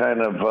I've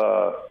kind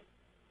of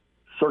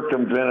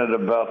circumvented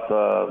about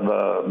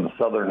the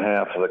southern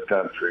half of the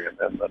country, and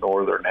then the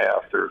northern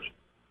half, there's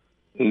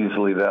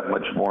easily that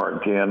much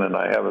more again, and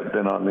I haven't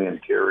been on the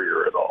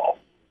interior at all.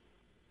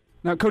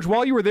 Now, Coach,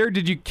 while you were there,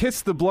 did you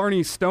kiss the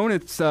Blarney Stone?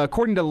 It's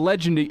according to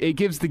legend, it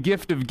gives the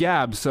gift of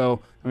gab,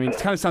 so, I mean, it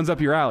kind of sounds up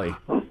your alley.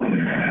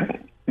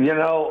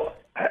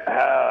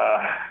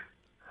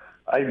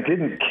 I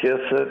didn't kiss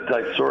it.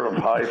 I sort of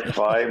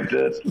high-fived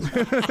it.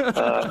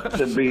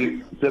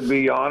 To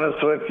be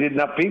honest with you,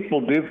 now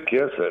people do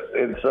kiss it,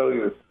 and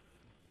so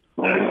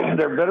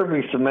there better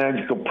be some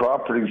magical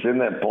properties in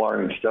that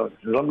Blarney Stone.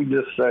 Let me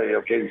just say,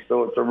 okay,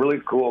 so it's a really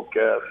cool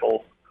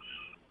castle,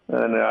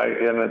 and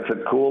it's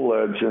a cool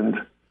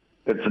legend.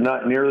 It's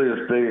not nearly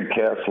as big a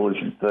castle as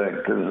you think,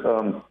 because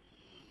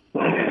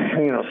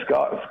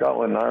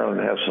Scotland and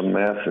Ireland have some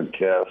massive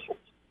castles.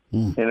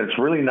 And it's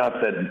really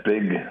not that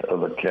big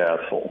of a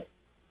castle,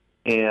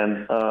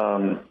 and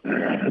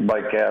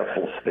by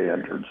castle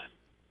standards.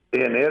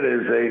 And it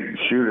is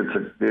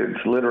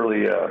it's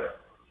literally a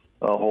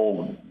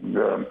whole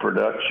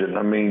production.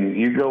 I mean,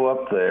 you go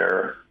up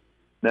there.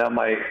 Now,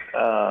 my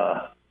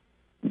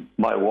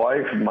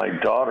wife and my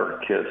daughter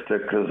kissed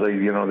it because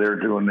they're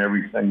doing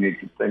everything you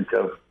could think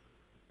of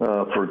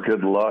for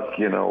good luck,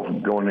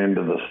 going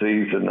into the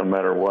season, no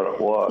matter what it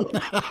was.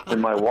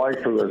 And my wife,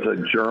 who was a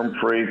germ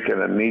freak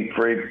and a neat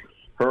freak,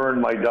 her and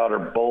my daughter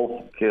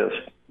both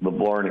kissed the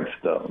Blarney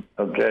Stone.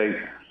 Okay,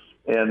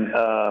 and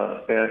I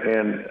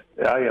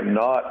am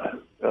not,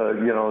 I'll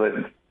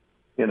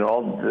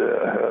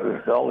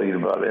eat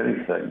about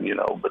anything,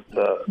 but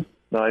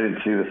no, I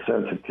didn't see the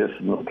sense of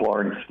kissing the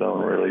Blarney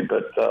Stone really.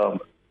 But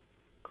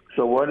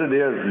so what it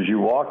is you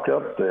walk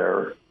up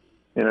there.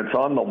 And it's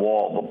on the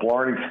wall. The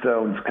Blarney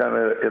Stone's kind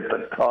of at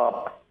the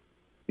top,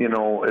 at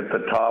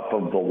the top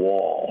of the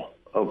wall,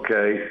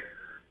 okay?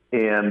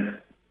 And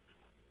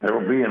there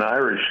will be an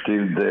Irish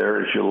dude there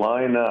as you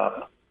line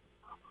up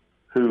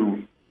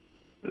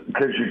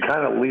because you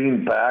kind of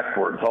lean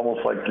backwards,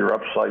 almost like you're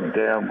upside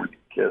down when you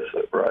kiss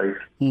it, right?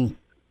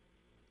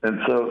 And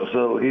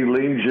so he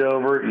leans you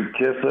over, you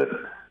kiss it,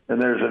 and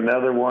there's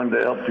another one to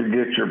help you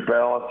get your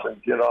balance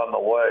and get on the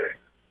way.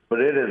 But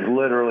it is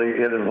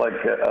like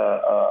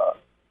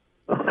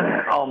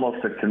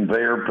almost a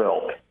conveyor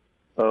belt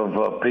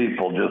of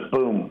people, just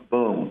boom,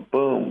 boom,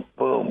 boom,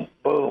 boom,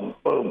 boom,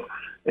 boom.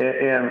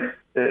 And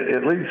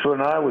at least when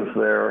I was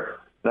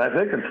there, and I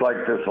think it's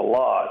like this a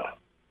lot.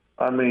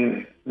 I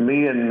mean,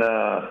 me and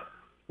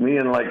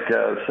like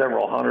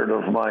several hundred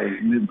of my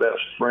new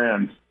best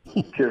friends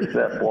kissed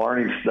that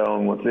Blarney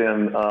Stone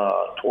within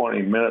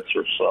 20 minutes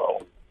or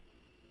so.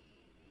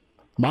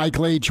 Mike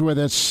Leach with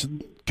us,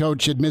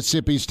 coach at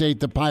Mississippi State,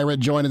 the Pirate,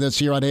 joining us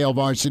here on Hail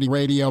Varsity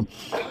Radio.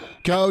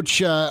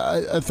 Coach,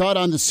 a thought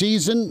on the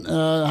season?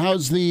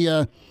 How's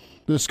the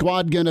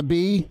squad going to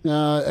be?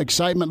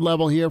 Excitement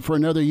level here for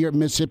another year at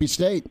Mississippi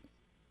State?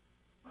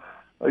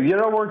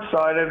 We're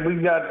excited.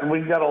 We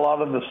got a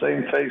lot of the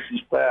same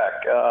faces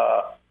back.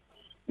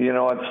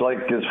 It's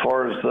like as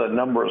far as the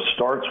number of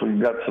starts,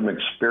 we've got some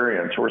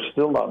experience. We're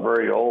still not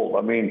very old.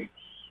 I mean,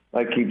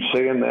 I keep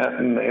saying that,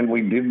 and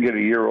we did get a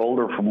year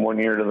older from one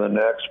year to the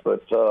next,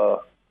 but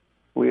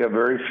we have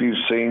very few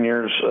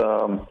seniors.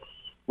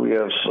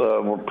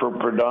 We're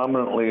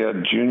predominantly a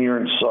junior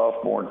and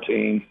sophomore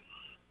team,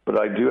 but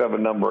I do have a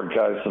number of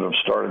guys that have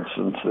started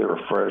since they were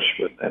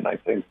freshmen, and I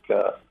think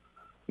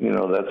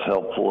that's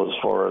helpful as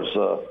far as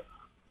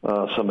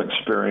some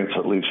experience,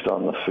 at least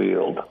on the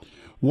field.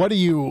 What do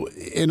you,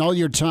 in all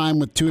your time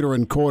with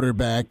tutoring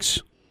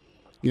quarterbacks,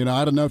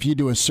 I don't know if you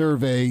do a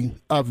survey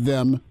of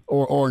them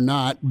or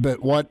not,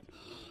 but what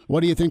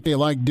do you think they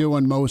like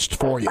doing most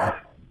for you?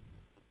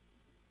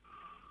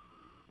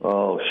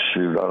 Oh,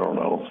 shoot, I don't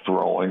know,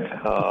 throwing.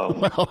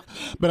 Well,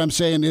 but I'm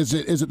saying, is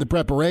it the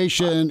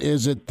preparation?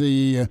 Is it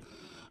the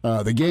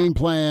game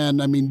plan?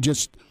 I mean,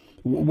 just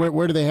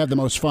where do they have the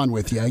most fun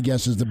with you, I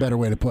guess is the better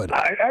way to put it.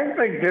 I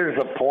think there's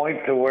a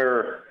point to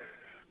where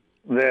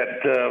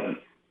that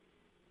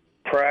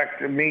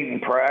meet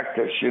and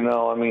practice,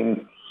 I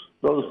mean,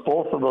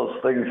 both of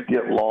those things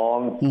get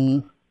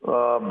long,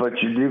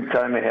 but you do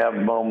kind of have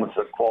moments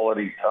of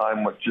quality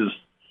time with just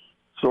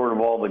sort of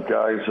all the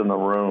guys in the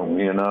room,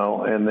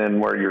 and then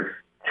where you're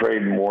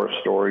trading war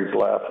stories,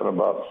 laughing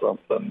about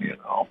something,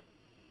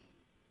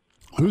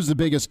 Who's the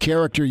biggest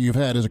character you've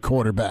had as a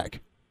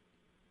quarterback?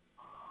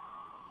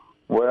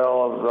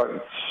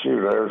 Well,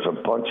 shoot, there's a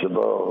bunch of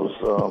those.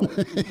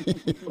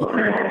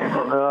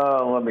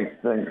 Let me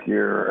think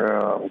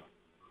here.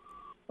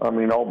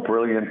 All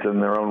brilliant in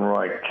their own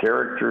right.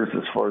 Characters,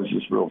 as far as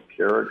just real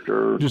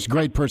characters. Just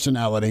great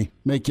personality,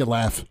 make you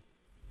laugh.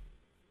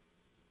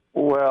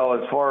 Well,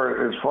 as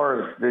far as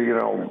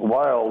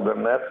wild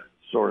in that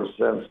sort of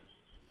sense,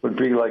 would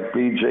be like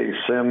B.J.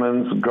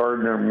 Simmons,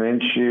 Gardner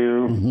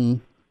Minshew.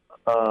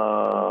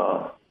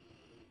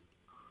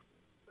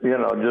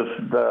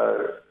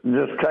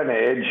 Just kind of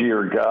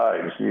edgier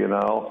guys,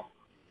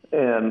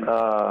 and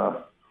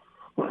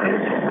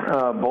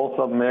both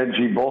of them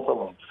edgy, both of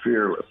them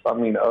fearless. I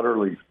mean,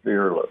 utterly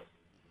fearless.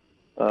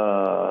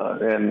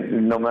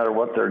 And no matter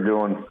what they're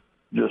doing,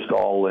 just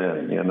all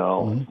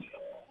in,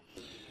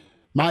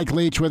 Mike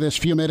Leach with us,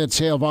 few minutes,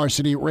 Hail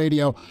Varsity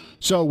Radio.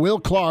 So Will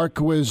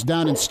Clark was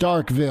down in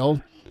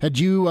Starkville. Had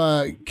you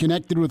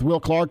connected with Will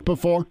Clark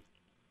before?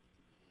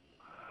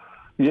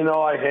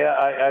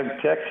 I've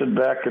texted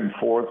back and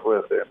forth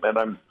with him,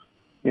 and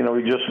he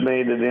just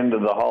made it into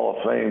the Hall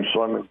of Fame,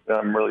 so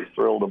I'm really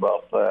thrilled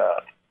about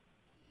that.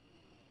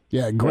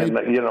 Yeah, great.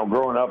 And,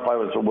 growing up, I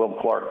was a Will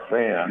Clark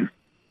fan.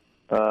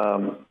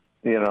 I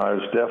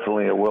was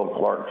definitely a Will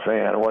Clark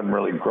fan. I wasn't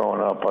really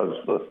growing up. I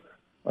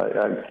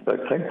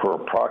think we're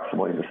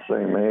approximately the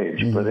same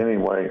age. But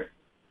anyway,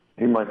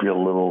 he might be a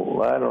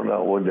little, I don't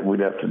know.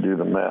 We'd have to do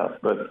the math.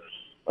 But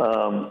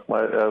I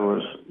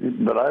was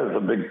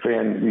a big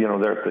fan,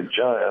 there at the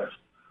Giants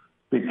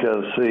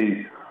because,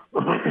 see,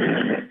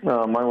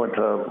 I went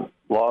to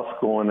law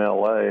school in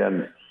L.A.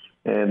 and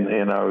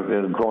I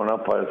was growing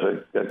up. I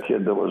was a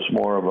kid that was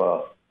more of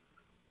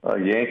a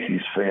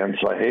Yankees fan,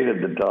 so I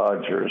hated the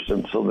Dodgers.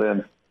 And so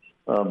then,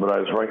 but I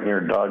was right near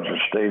Dodger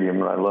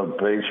Stadium, and I loved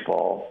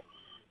baseball.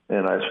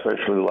 And I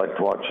especially liked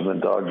watching the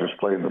Dodgers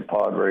play the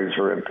Padres,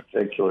 or in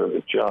particular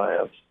the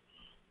Giants.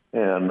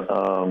 And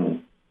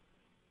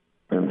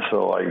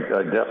so I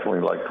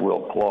definitely liked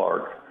Will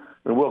Clark.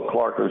 And Will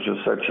Clark was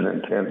just such an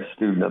intense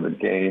student of the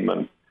game.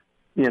 And,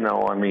 you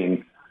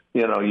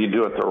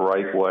do it the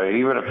right way.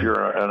 Even if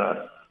you're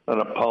an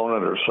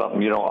opponent or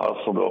something, you don't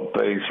hustle to a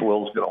base,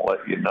 Will's going to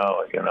let you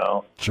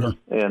know. Sure.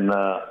 And,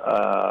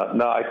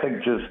 no, I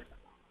think just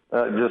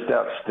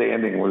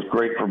outstanding. Was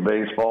great for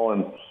baseball,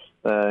 and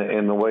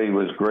the way he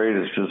was great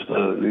is just,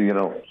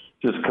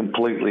 just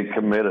completely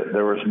committed.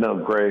 There was no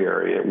gray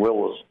area.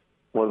 Will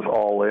was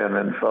all in,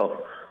 and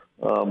so,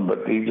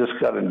 but he just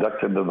got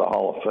inducted into the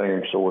Hall of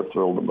Fame, so we're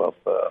thrilled about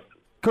that.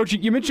 Coach,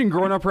 you mentioned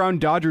growing up around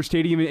Dodger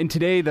Stadium, and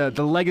today the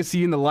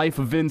legacy and the life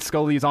of Vin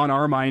Scully is on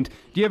our mind.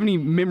 Do you have any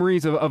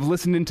memories of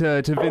listening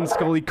to Vin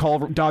Scully call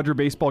Dodger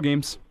baseball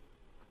games?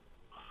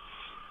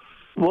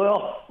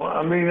 Well,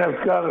 I mean,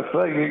 I've got to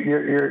say,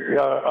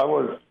 I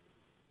was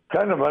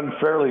kind of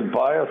unfairly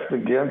biased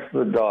against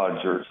the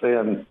Dodgers,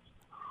 and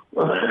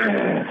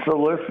so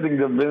listening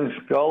to Vin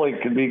Scully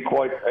can be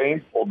quite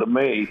painful to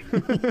me.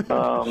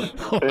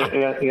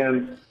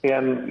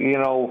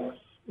 And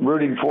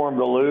rooting for them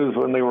to lose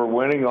when they were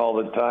winning all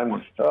the time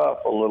was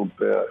tough a little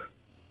bit.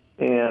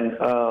 And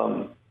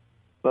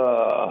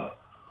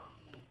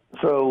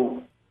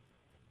so,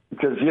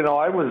 because,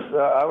 I was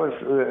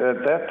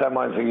at that time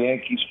I was a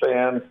Yankees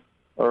fan,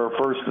 or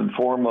first and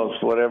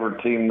foremost, whatever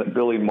team that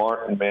Billy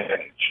Martin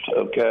managed,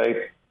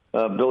 okay?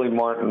 Billy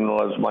Martin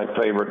was my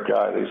favorite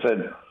guy. They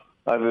said,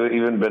 I've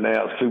even been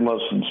asked who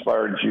most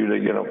inspired you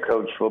to,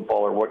 coach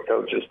football, or what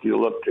coaches do you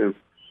look to?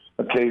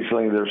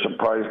 Occasionally they're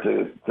surprised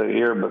to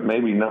hear, but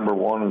maybe number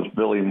one is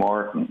Billy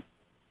Martin.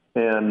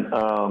 And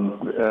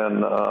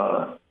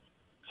I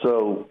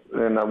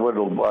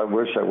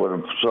wish I would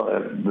have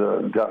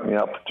gotten the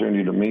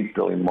opportunity to meet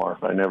Billy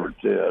Martin. I never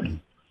did.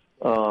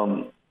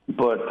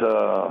 But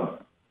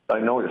I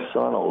know his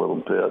son a little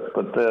bit,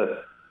 but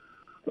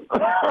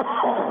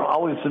I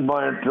always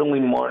admired Billy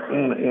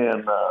Martin,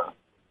 and,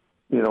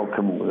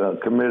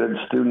 committed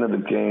student of the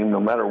game, no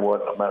matter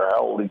what, no matter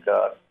how old he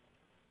got.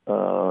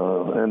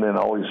 And then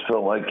always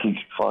felt like he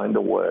could find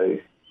a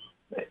way.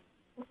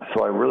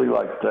 So I really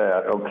liked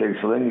that. Okay,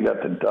 so then you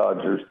got the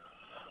Dodgers.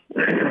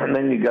 And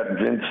then you got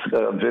Vin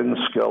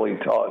Scully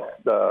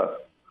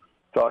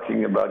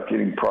talking about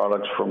getting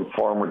products from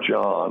Farmer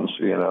John's,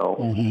 In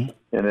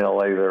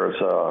L.A.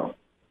 there's, I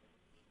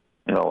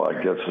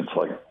guess it's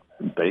like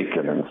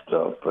bacon and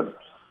stuff, but,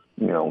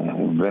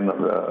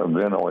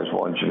 Vin always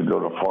wants you to go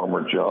to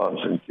Farmer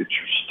John's and get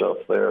your stuff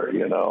there,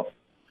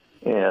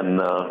 And,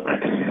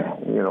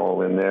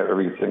 and there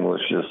everything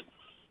was just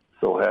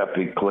so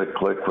happy, click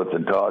with the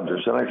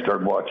Dodgers. And I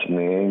started watching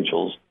the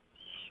Angels.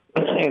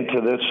 And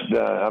to this,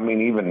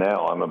 even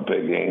now I'm a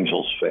big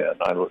Angels fan.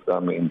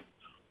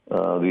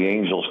 The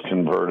Angels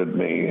converted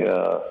me,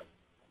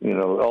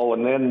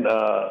 and then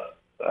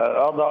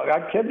I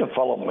tend to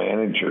follow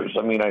managers.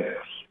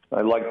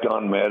 I like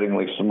Don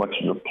Mattingly so much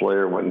as a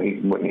player when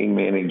he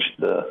managed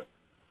the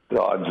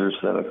Dodgers.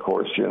 Then, of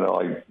course,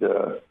 I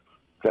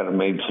kind of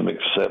made some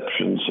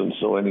exceptions. And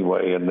so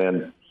anyway, and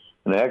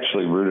I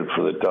actually rooted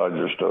for the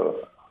Dodgers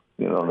to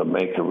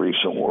make a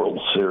recent World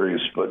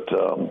Series. But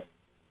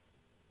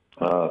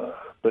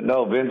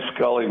no, Vin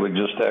Scully would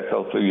just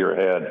echo through your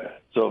head.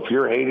 So if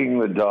you're hating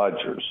the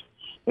Dodgers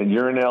and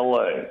you're in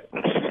L.A.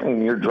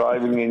 and you're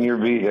driving in your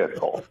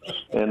vehicle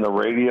and the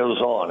radio's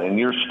on and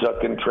you're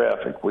stuck in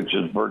traffic, which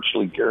is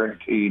virtually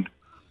guaranteed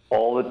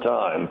all the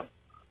time,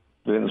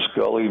 Vin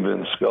Scully,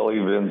 Vin Scully,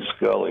 Vin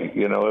Scully.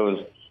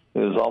 It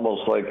was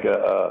almost like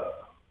a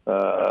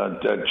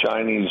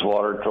Chinese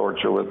water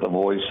torture with the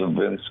voice of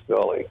Vin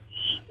Scully.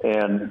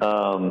 And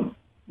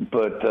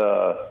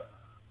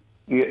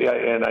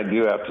and I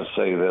do have to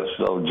say this,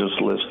 though,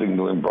 just listening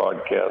to him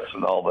broadcast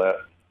and all that,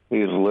 he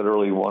is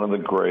literally one of the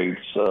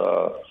greats,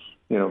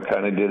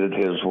 kind of did it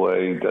his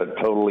way,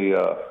 totally,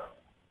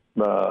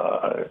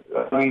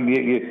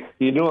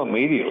 you knew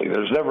immediately.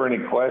 There's never any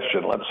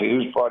question. Let's see,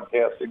 who's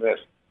broadcasting this?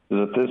 Is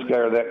it this guy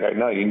or that guy?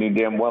 No, you knew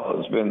damn well it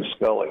was Vin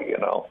Scully,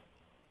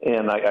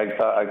 And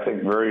I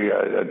think very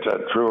a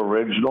true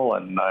original,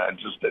 and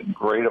just did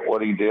great at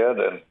what he did,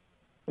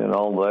 and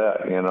all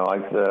that.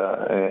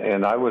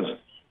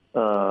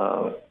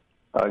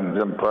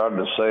 I'm proud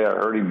to say I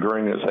heard him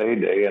during his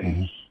heyday,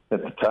 and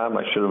at the time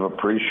I should have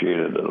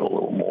appreciated it a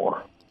little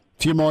more.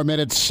 Few more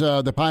minutes.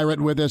 The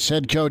Pirate with us,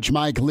 head coach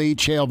Mike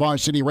Leach, Hail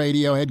Varsity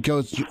Radio, head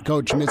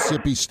coach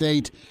Mississippi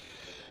State.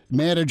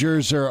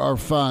 Managers are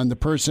fun. The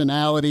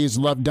personalities,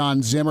 love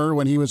Don Zimmer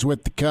when he was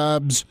with the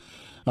Cubs.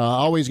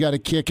 Always got a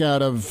kick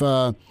out of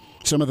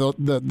some of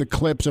the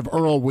clips of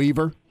Earl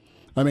Weaver.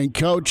 I mean,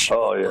 Coach,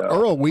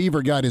 Earl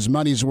Weaver got his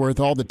money's worth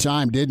all the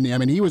time, didn't he? I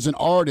mean, he was an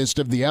artist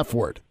of the F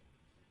word.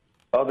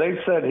 Oh, they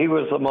said he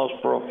was the most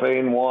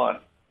profane one.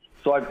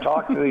 So I've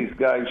talked to these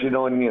guys,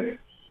 and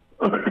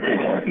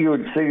you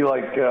would see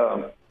like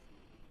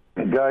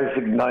guys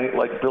ignite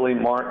like Billy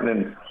Martin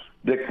and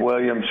Dick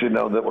Williams,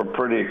 that were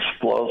pretty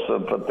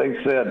explosive. But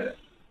they said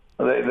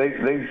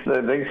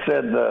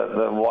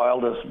the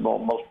wildest,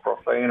 most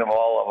profane of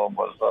all of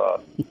them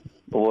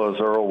was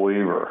Earl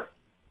Weaver.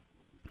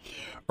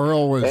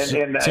 Earl was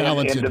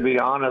talented. And to be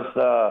honest,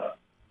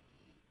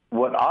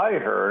 what I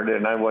heard,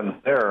 and I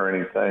wasn't there or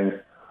anything,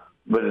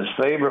 but his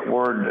favorite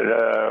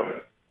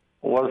word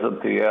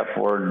wasn't the F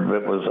word.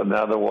 It was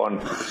another one.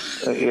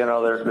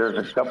 There's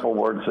a couple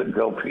words that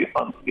go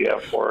beyond the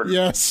F word.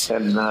 Yes.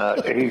 And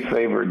he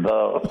favored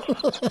those.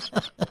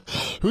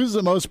 Who's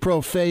the most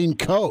profane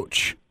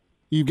coach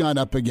you've gone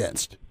up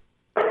against?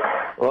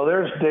 Well,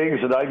 there's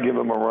days that I give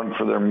them a run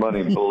for their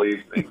money,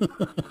 believe me.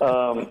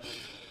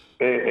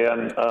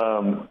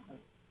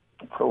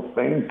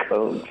 Profane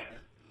coach.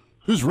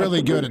 Who's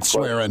really good at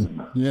swearing,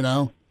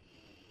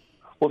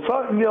 Well,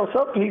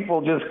 some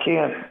people just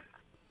can't.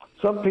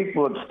 Some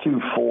people, it's too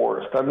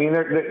forced. I mean,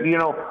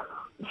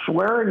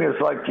 swearing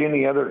is like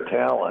any other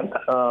talent.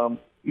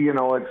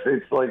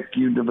 It's like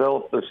you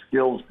develop the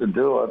skills to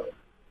do it,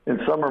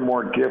 and some are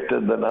more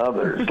gifted than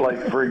others.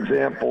 Like, for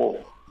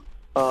example,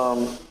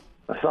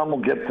 some will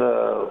get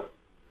the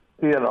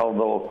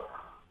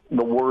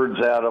words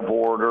out of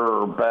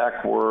order or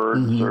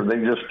backwards, or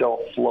they just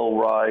don't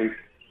flow right,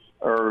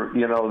 or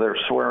their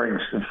swearing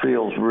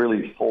feels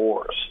really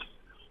forced.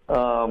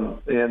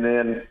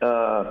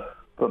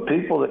 But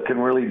people that can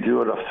really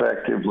do it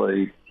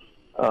effectively,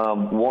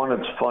 one,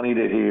 it's funny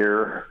to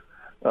hear,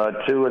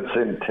 two, it's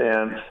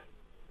intense,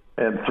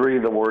 and three,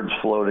 the words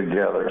flow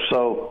together.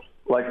 So,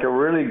 like a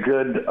really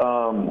good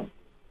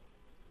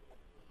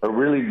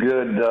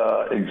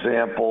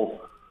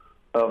example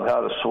of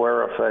how to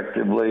swear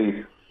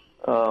effectively,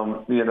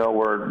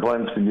 where it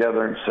blends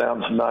together and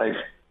sounds nice.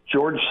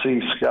 George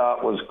C.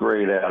 Scott was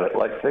great at it.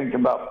 Like, think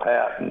about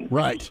Patton.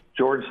 Right.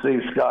 George C.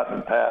 Scott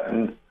and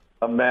Patton,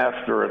 a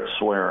master at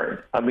swearing.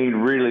 I mean,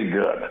 really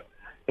good.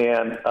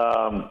 And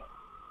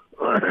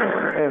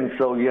and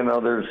so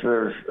there's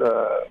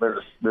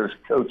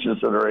coaches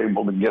that are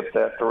able to get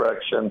that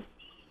direction,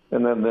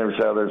 and then there's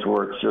others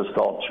where it's just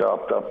all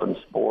chopped up in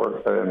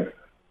sport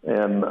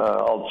and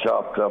all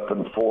chopped up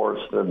and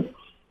forced, and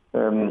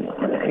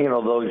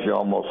those you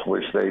almost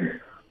wish they'd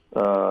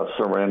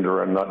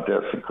surrender and not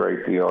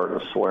desecrate the art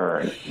of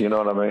swearing. You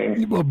know what I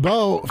mean? Well,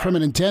 Bo, from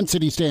an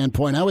intensity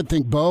standpoint, I would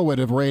think Bo would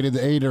have rated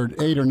 8 or 9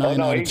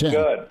 out of 10. He's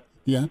good.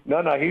 Yeah.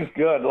 No, he's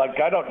good.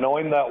 Like, I don't know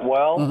him that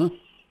well,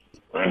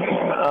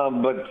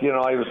 but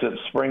I was at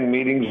spring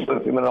meetings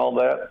with him and all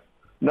that.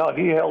 No,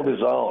 he held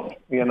his own.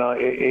 He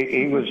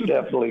was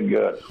definitely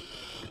good.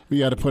 We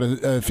got to put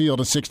a field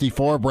of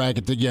 64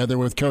 bracket together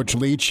with Coach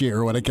Leach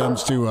here when it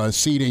comes to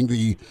seeding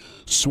the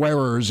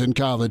swearers in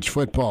college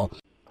football.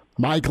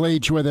 Mike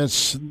Leach with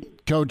us,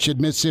 coach at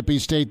Mississippi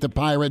State, the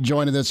Pirate,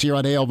 joining us here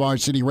on Hail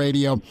Varsity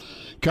Radio.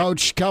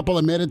 Coach, couple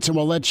of minutes and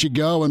we'll let you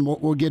go, and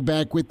we'll get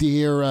back with you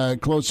here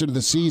closer to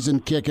the season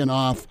kicking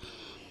off.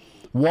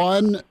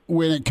 One,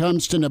 when it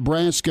comes to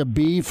Nebraska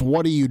beef,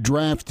 what are you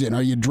drafting?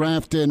 Are you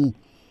drafting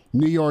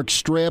New York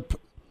strip,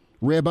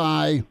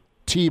 ribeye,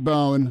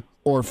 T-bone,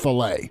 or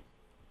filet?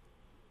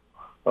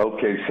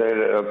 Okay, say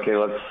that. Okay,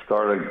 let's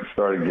start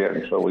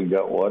again. So we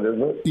got, what is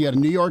it? You got a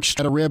New York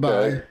strip, a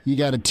ribeye, you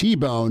got a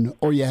T-bone,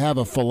 or you have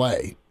a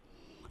filet.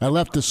 I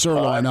left the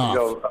sirloin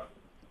off.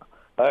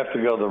 I have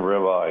to go the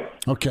ribeye.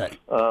 Okay.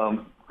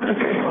 The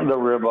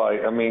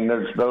ribeye. I mean,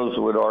 there's those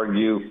who would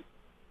argue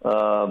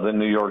the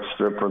New York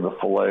strip or the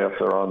filet if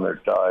they're on their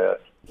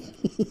diet.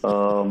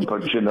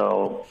 But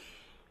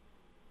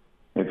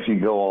if you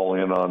go all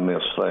in on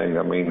this thing,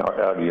 I mean,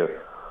 how do you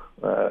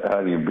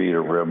beat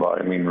a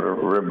ribeye? I mean,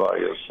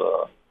 ribeye is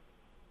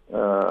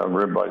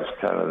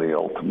kind of the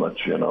ultimate,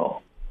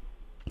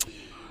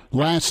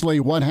 Lastly,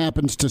 what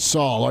happens to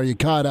Saul? Are you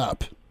caught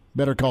up?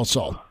 Better Call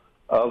Saul.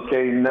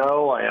 Okay,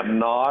 no, I am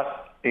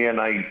not. And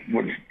I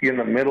was in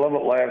the middle of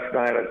it last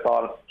night. I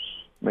thought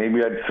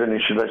maybe I'd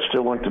finish it. I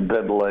still went to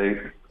bed late,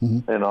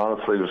 and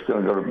honestly was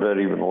going to go to bed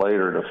even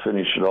later to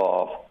finish it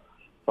off.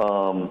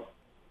 I'm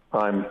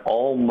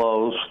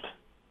almost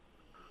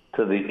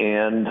to the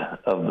end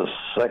of the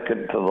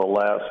second to the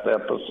last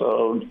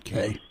episode.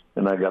 Okay.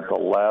 And I got the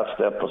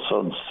last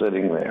episode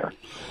sitting there.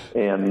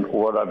 And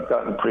what I've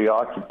gotten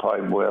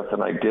preoccupied with,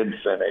 and I did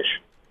finish,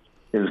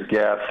 is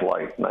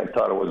Gaslight. And I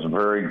thought it was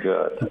very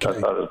good. Okay. I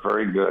thought it was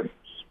very good.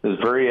 It was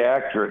very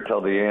accurate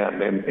till the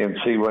end. And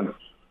see, when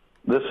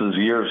this is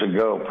years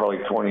ago,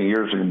 probably 20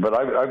 years ago, but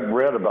I've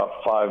read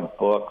about 5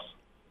 books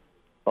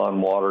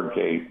on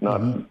Watergate,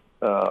 not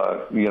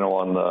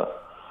on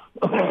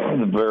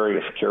the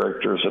various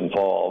characters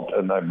involved,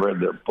 and I've read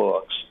their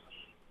books.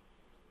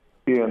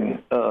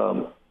 And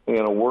a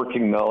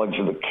working knowledge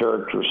of the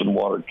characters in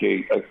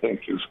Watergate, I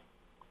think, is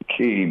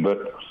key.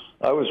 But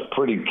I was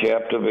pretty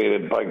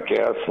captivated by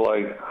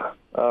Gaslight.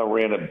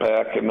 Ran it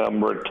back a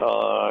number of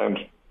times.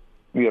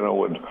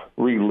 Would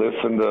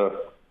re-listen to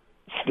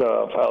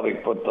stuff, how they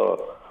put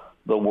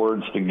the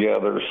words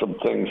together, some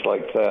things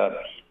like that.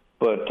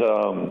 But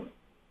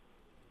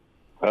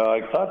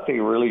I thought they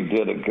really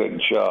did a good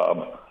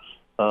job.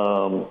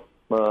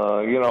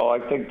 I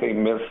think they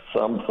missed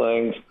some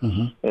things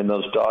in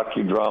those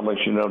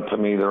docudramas. To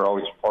me, they're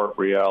always part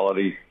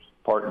reality,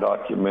 part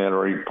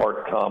documentary,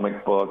 part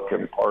comic book,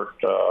 and part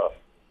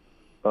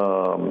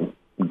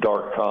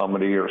dark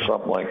comedy or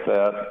something like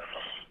that.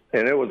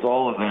 And it was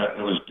all of that.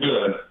 It was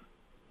good.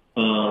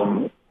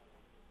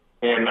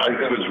 And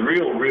it was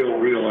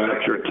real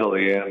accurate till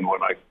the end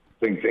when I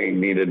think they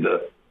needed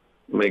to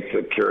make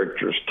the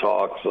characters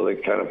talk, so they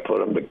kind of put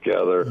them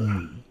together.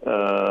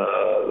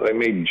 They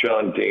made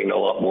John Dean a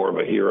lot more of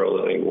a hero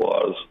than he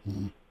was.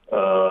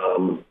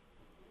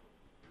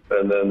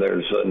 And then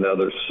there's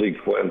another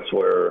sequence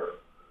where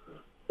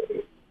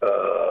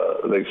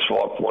they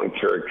swapped one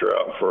character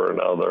out for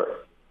another,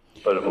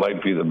 but it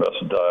might be the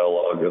best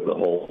dialogue of the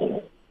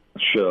whole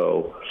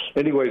show.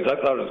 Anyways, I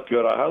thought it was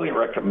good. I highly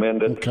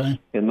recommend it. Okay.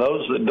 And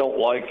those that don't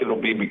like it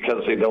will be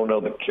because they don't know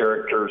the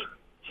characters.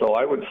 So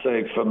I would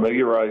say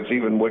familiarize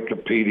even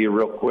Wikipedia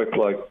real quick,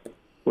 like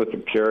with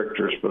the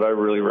characters. But I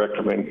really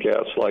recommend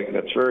Gaslight, and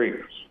it's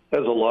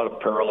has a lot of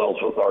parallels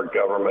with our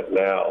government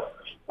now.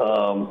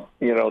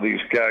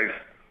 These guys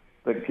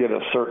that get a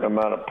certain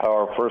amount of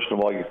power. First of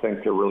all, you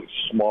think they're really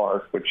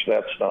smart, which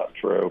that's not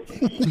true.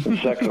 And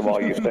second of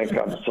all, you think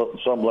on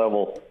some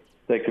level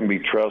they can be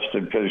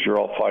trusted because you're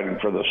all fighting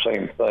for the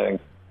same thing,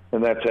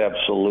 and that's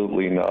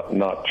absolutely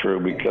not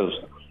true because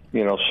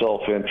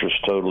self-interest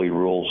totally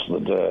rules the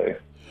day.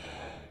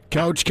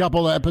 Coach,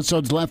 couple of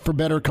episodes left for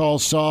Better Call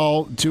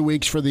Saul. 2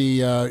 weeks for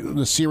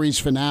the series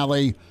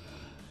finale,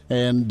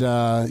 and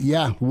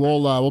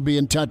we'll be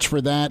in touch for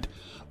that.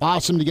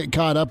 Awesome to get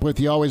caught up with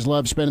you. Always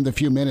love spending the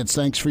few minutes.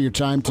 Thanks for your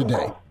time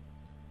today.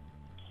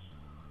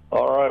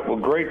 All right. Well,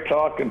 great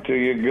talking to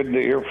you. Good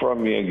to hear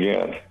from you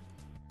again.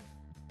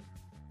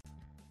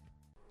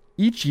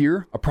 Each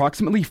year,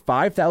 approximately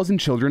 5,000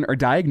 children are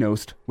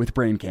diagnosed with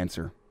brain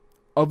cancer.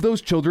 Of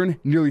those children,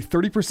 nearly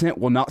 30%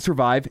 will not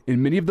survive,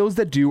 and many of those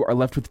that do are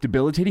left with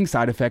debilitating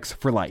side effects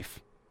for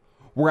life.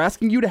 We're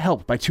asking you to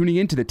help by tuning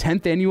in to the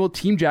 10th annual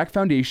Team Jack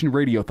Foundation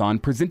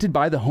Radiothon presented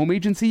by the Home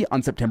Agency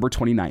on September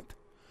 29th.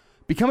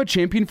 Become a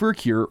champion for a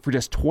cure for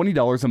just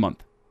 $20 a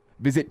month.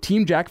 Visit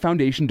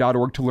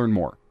teamjackfoundation.org to learn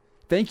more.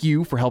 Thank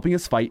you for helping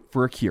us fight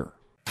for a cure.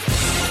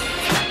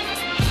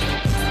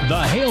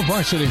 The Hail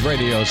Varsity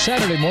Radio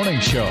Saturday Morning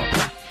Show.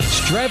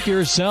 Strap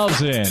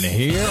yourselves in.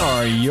 Here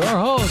are your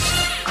hosts,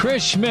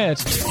 Chris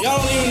Schmidt. Y'all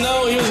don't even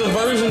know he was a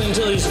virgin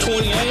until he's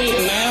 28,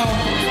 and now,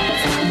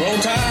 roll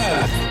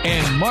tide.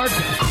 And Mark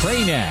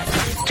Cranack.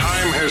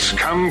 Time has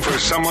come for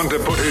someone to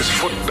put his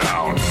foot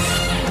down.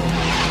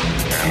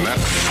 And that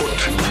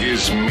foot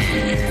is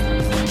me.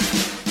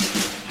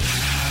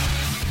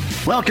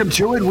 Welcome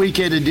to it,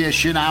 Weekend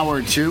Edition,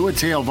 Hour 2 at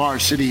Hail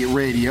Varsity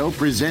Radio,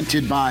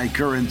 presented by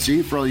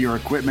Currency for all your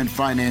equipment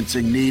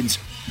financing needs.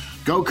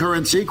 Go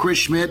Currency, Chris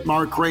Schmidt,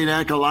 Mark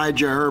Cranack,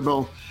 Elijah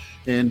Herbel,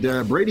 and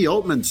Brady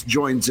Oltmans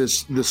joins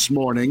us this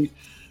morning.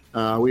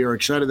 We are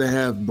excited to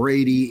have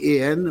Brady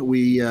in.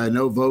 We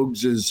know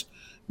Vogues is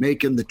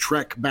making the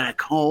trek back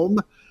home,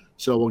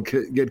 so we'll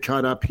get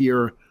caught up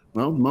here,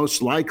 well,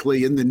 most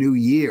likely in the new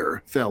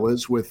year,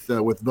 fellas, with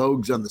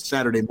Vogues on the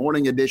Saturday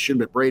morning edition,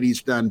 but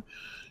Brady's done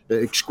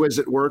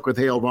exquisite work with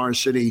Hail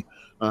Varsity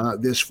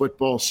this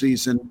football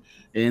season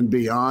and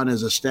beyond.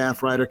 As a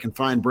staff writer, can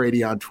find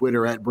Brady on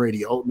Twitter at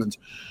Brady Oltmans.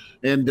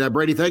 And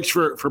Brady, thanks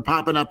for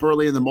popping up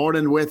early in the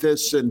morning with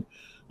us, and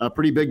a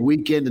pretty big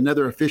weekend,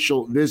 another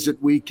official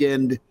visit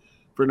weekend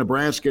for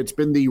Nebraska. It's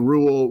been the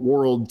Rural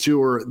World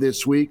Tour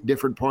this week,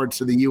 different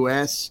parts of the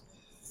U.S.,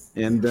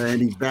 and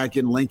he's back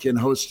in Lincoln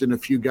hosting a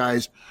few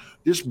guys.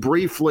 Just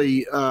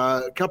briefly,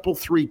 a couple,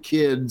 3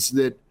 kids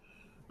that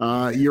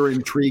you're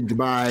intrigued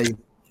by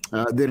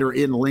that are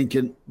in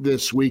Lincoln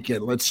this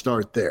weekend. Let's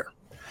start there.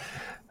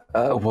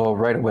 Well,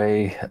 right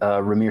away,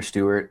 Ramir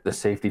Stewart, the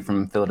safety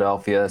from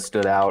Philadelphia,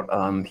 stood out.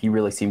 He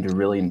really seemed to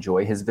really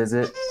enjoy his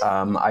visit.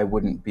 I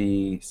wouldn't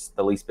be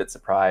the least bit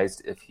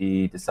surprised if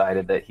he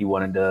decided that he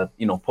wanted to,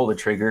 pull the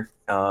trigger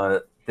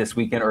this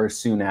weekend or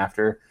soon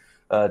after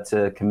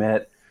to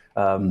commit.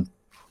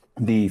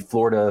 The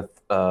Florida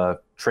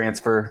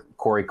transfer,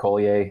 Corey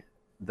Collier,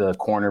 the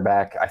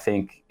cornerback, I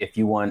think if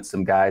you want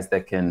some guys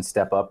that can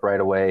step up right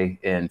away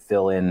and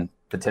fill in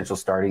potential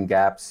starting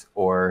gaps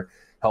or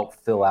help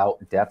fill out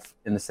depth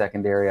in the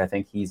secondary, I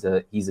think he's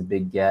a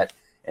big get.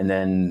 And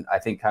then I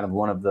think kind of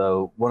one of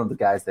the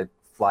guys that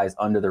flies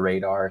under the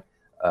radar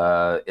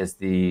is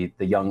the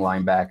young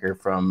linebacker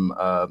from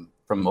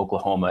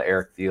Oklahoma,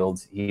 Eric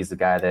Fields. He's the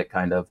guy that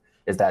kind of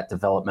is that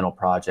developmental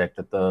project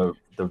that the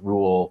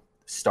Rural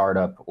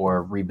startup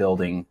or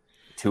rebuilding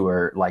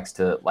tour likes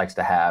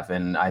to have,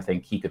 and I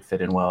think he could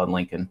fit in well in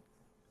Lincoln.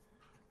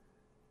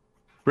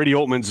 Brady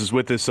Oltmans is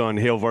with us on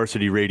Hail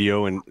Varsity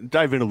Radio, and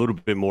dive in a little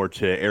bit more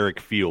to Eric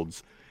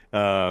Fields.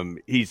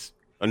 He's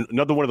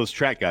another one of those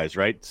track guys,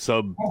 right?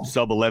 Sub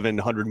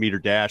 1100 meter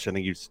dash. I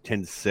think he's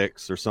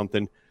 10.6 or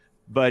something.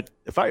 But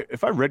if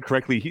I read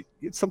correctly, he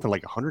had something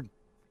like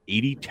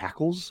 180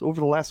 tackles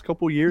over the last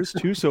couple of years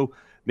too. So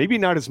maybe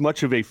not as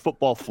much of a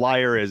football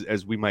flyer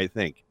as we might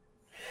think.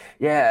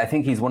 Yeah, I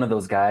think he's one of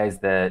those guys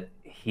that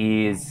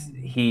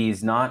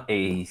he's not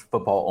a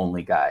football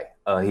only guy.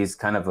 He's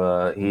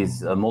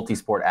a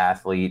multi-sport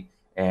athlete,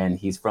 and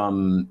he's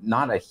from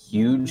not a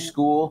huge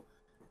school.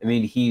 I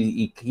mean,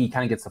 he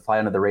kind of gets to fly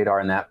under the radar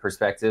in that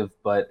perspective.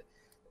 But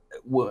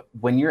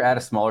when you're at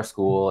a smaller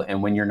school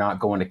and when you're not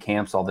going to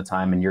camps all the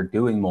time and you're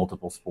doing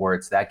multiple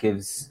sports,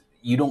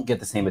 you don't get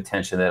the same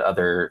attention that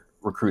other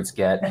recruits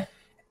get.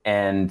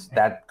 And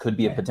that could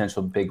be a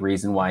potential big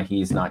reason why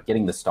he's not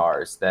getting the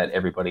stars that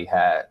everybody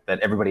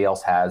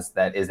else has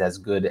that is as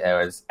good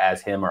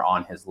as him or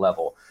on his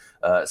level.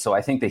 So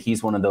I think that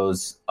he's one of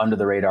those under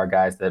the radar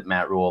guys that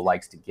Matt Rhule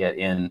likes to get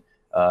in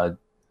at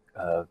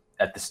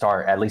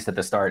least at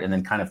the start, and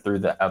then kind of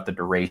throughout the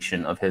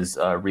duration of his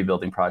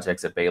rebuilding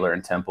projects at Baylor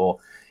and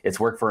Temple. It's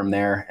worked for him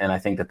there, and I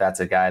think that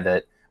that's a guy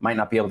that might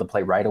not be able to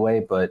play right away,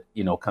 but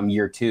come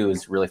year 2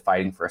 is really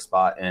fighting for a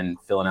spot and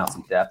filling out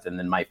some depth, and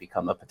then might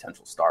become a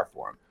potential star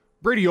for him.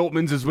 Brady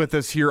Oltmans is with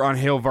us here on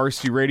Hail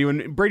Varsity Radio.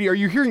 And Brady, are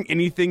you hearing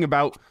anything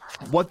about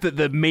what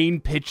the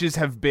main pitches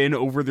have been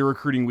over the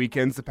recruiting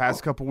weekends the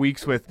past couple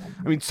weeks with,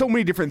 so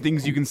many different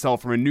things you can sell,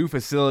 from a new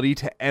facility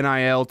to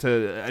NIL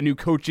to a new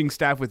coaching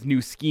staff with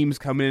new schemes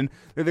coming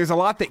in. There's a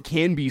lot that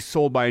can be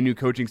sold by a new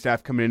coaching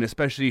staff coming in,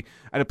 especially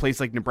at a place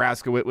like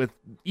Nebraska with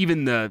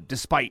even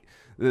despite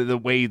the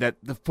way that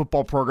the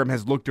football program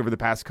has looked over the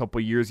past couple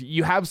of years.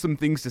 You have some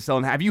things to sell.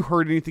 And have you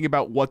heard anything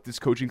about what this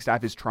coaching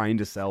staff is trying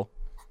to sell?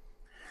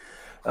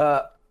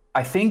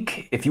 I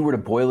think if you were to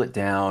boil it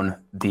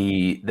down,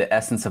 the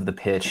essence of the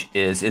pitch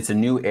is it's a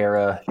new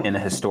era in a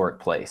historic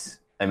place.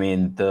 I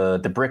mean,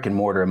 the brick and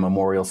mortar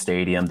Memorial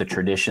Stadium, the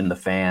tradition, the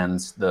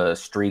fans, the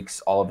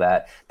streaks, all of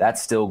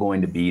that's still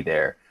going to be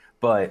there.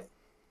 But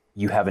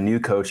you have a new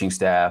coaching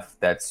staff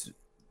that's,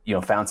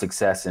 found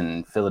success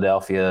in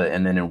Philadelphia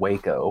and then in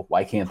Waco.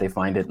 Why can't they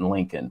find it in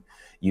Lincoln?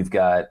 You've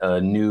got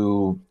a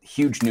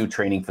huge new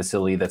training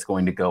facility that's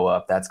going to go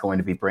up. That's going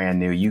to be brand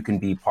new. You can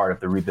be part of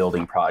the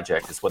rebuilding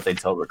project, is what they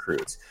tell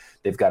recruits.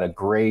 They've got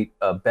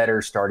a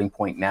better starting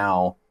point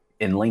now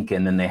in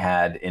Lincoln than they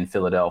had in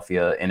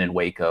Philadelphia and in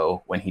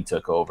Waco when he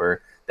took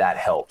over. That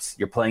helps.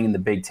 You're playing in the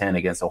Big Ten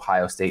against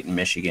Ohio State and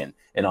Michigan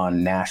and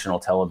on national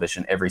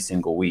television every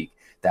single week.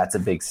 That's a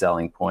big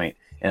selling point.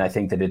 And I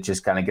think that it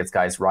just kind of gets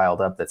guys riled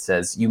up that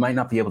says you might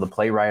not be able to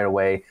play right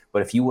away,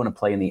 but if you want to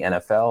play in the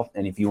NFL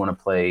and if you want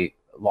to play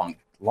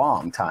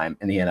long time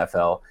in the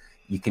NFL,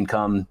 you can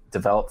come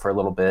develop for a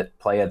little bit,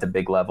 play at the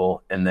big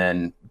level, and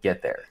then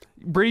get there.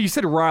 Brady, you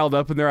said riled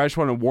up in there. I just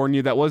want to warn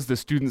you, that was the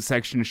student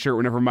section shirt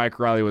whenever Mike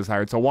Riley was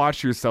hired. So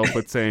watch yourself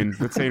with saying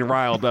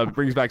riled up. It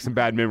brings back some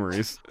bad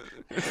memories.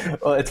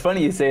 Well, it's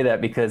funny you say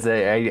that because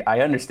I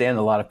understand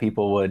a lot of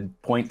people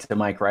would point to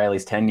Mike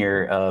Riley's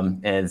tenure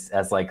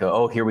as like,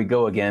 oh, here we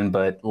go again.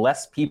 But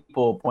less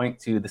people point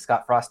to the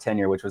Scott Frost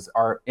tenure, which was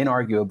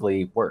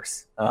inarguably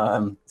worse.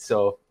 But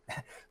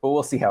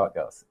we'll see how it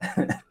goes.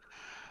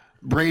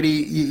 Brady,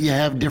 you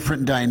have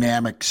different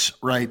dynamics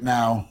right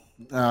now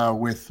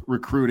with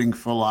recruiting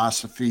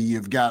philosophy.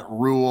 You've got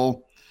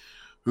Rhule,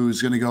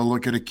 who's going to go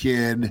look at a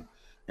kid,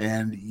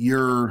 and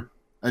you're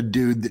a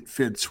dude that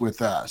fits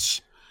with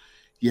us.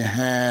 You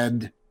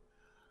had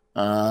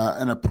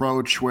an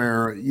approach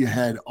where you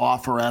had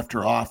offer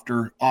after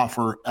offer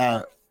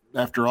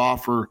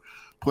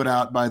put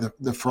out by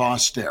the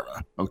Frost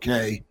era,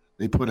 okay?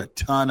 They put a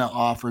ton of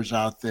offers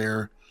out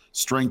there,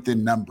 strength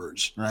in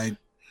numbers, right?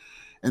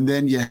 And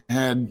then you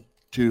had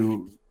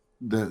to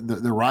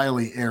the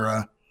Riley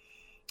era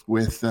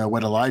with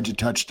what Elijah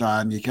touched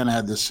on. You kind of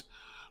had this,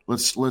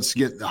 let's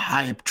get the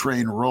hype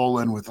train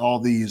rolling with all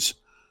these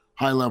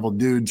high-level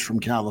dudes from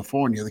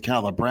California, the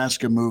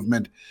Cal-Nebraska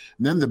movement,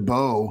 and then the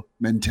Bo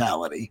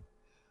mentality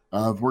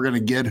of we're going to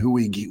get who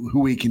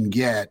we can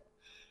get.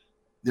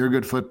 They're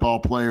good football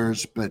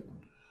players, but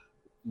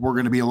we're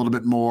going to be a little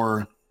bit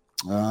more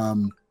a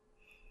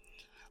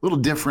little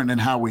different in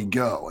how we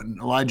go. And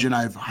Elijah and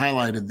I have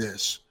highlighted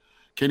this.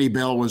 Kenny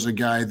Bell was a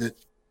guy that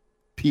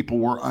people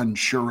were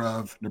unsure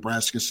of.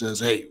 Nebraska says,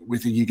 hey, we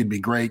think you can be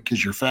great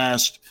because you're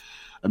fast.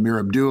 Amir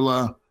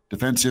Abdullah,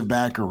 defensive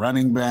back or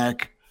running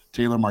back.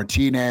 Taylor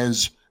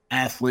Martinez,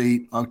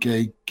 athlete.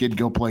 Okay, kid,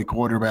 go play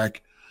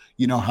quarterback.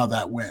 You know how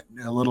that went.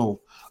 A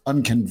little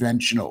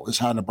unconventional is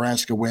how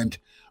Nebraska went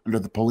under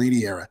the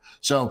Pelini era.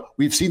 So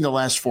we've seen the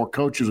last four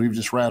coaches we've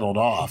just rattled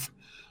off.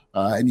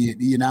 And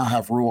you now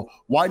have Rhule.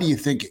 Why do you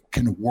think it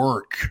can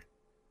work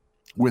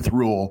with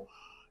Rhule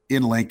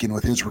in Lincoln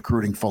with his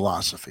recruiting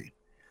philosophy?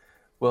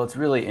 Well, it's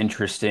really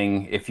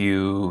interesting if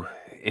you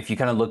if you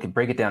kind of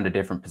break it down to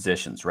different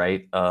positions,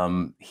 right?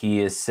 He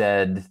has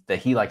said that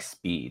he likes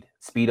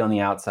speed on the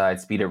outside,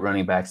 speed at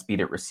running back,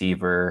 speed at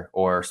receiver,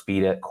 or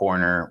speed at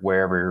corner,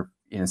 wherever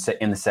in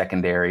the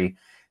secondary,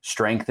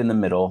 strength in the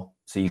middle.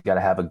 So you've got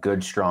to have a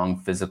good, strong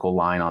physical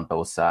line on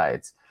both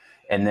sides.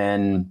 And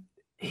then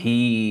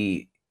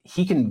he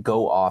can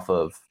go off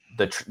of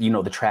the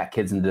track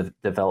kids and the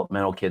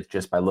developmental kids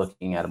just by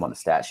looking at them on the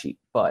stat sheet.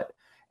 But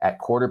at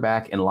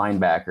quarterback and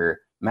linebacker,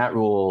 Matt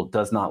Rule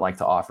does not like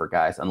to offer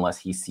guys unless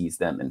he sees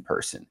them in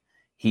person.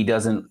 He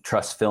doesn't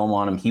trust film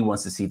on them. He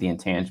wants to see the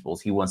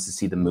intangibles. He wants to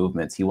see the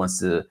movements. He wants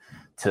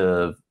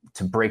to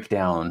break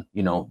down,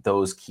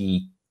 those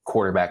key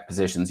quarterback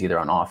positions, either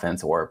on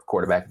offense or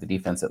quarterback at the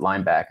defense at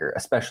linebacker,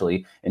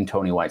 especially in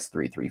Tony White's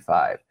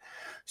 3-3-5.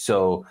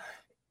 So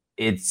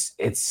it's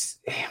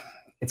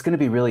going to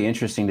be really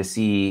interesting to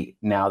see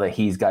now that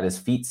he's got his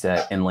feet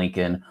set in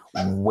Lincoln,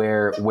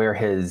 where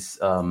his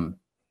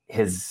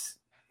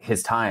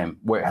time,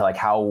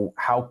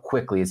 how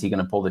quickly is he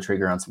going to pull the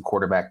trigger on some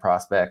quarterback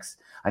prospects?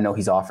 I know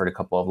he's offered a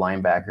couple of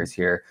linebackers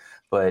here,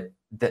 but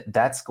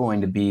that's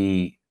going to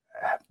be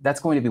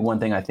one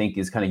thing I think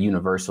is kind of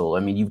universal. I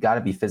mean, you've got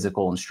to be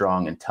physical and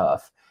strong and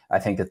tough. I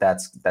think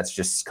that's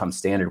just come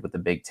standard with the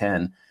Big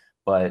Ten.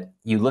 But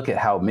you look at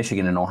how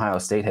Michigan and Ohio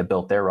State have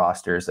built their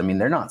rosters. I mean,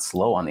 they're not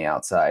slow on the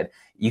outside.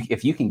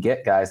 If you can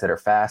get guys that are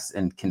fast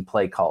and can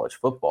play college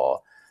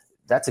football,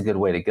 that's a good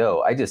way to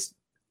go.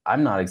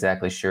 I'm not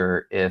exactly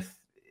sure if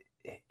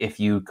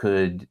you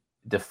could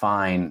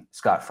define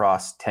Scott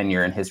Frost's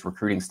tenure and his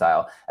recruiting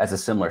style as a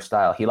similar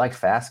style. He liked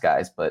fast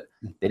guys, but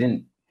they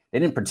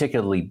didn't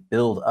particularly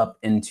build up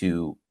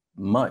into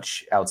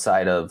much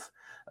outside of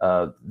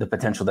the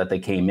potential that they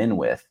came in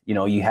with.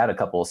 You had a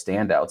couple of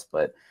standouts,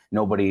 but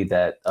nobody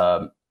that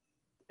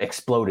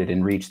exploded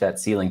and reached that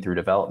ceiling through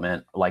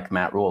development like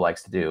Matt Rule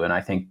likes to do. And I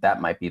think that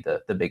might be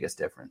the biggest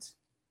difference.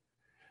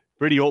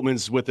 Brady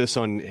Oltman's with us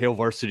on Hail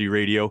Varsity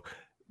Radio.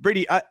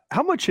 Brady,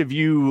 how much have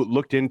you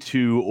looked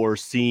into or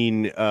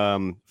seen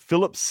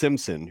Philip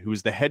Simpson,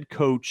 who's the head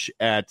coach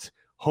at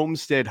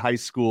Homestead High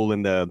School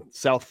in the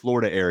South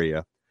Florida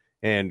area,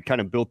 and kind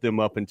of built them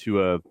up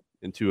into a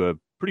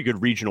pretty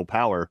good regional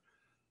power?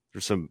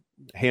 There's some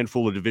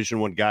handful of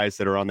Division I guys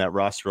that are on that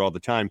roster all the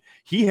time.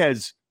 He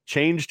has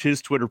changed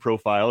his Twitter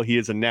profile. He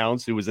has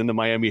announced, it was in the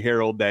Miami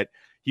Herald, that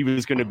he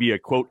was going to be a,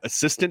 quote,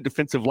 assistant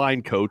defensive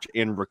line coach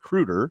and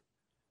recruiter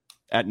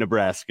at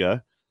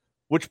Nebraska,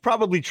 which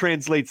probably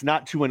translates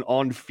not to an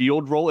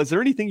on-field role. Is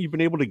there anything you've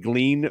been able to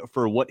glean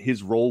for what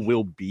his role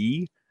will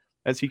be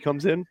as he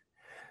comes in?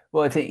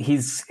 Well, I think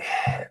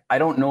I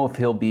don't know if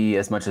he'll be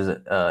as much as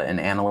an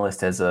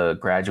analyst as a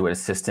graduate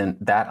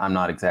assistant. That I'm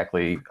not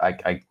exactly,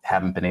 I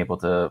haven't been able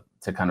to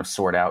kind of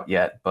sort out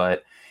yet,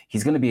 but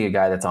he's going to be a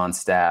guy that's on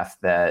staff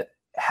that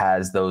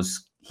has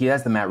he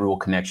has the Matt Rule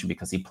connection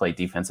because he played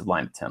defensive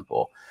line at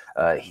Temple.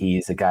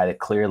 He's a guy that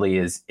clearly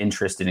is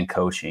interested in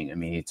coaching. I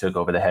mean, he took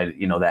over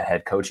that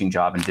head coaching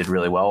job and did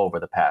really well over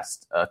the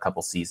past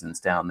couple seasons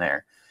down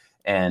there.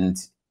 And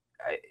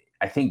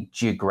I think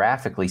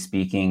geographically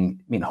speaking,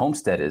 I mean,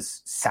 Homestead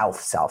is South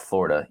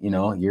Florida. You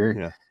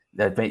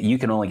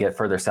can only get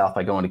further south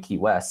by going to Key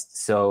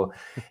West. So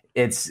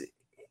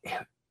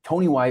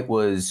Tony White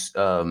was,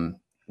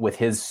 with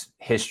his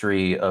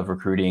history of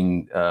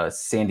recruiting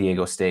San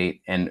Diego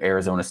State and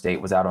Arizona State,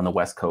 was out on the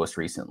West Coast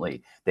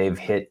recently. They've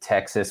hit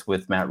Texas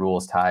with Matt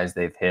Rule's ties.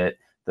 They've hit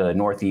the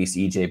Northeast.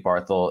 EJ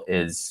Barthel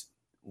is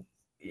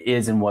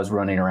and was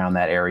running around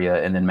that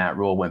area. And then Matt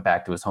Rule went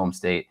back to his home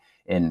state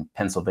in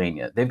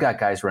Pennsylvania. They've got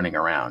guys running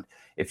around.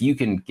 If you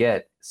can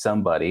get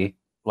somebody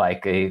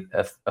like a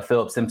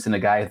Philip Simpson, a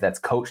guy that's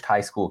coached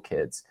high school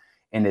kids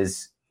and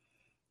is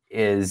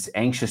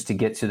anxious to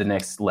get to the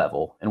next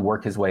level and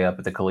work his way up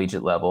at the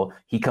collegiate level,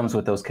 he comes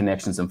with those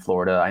connections in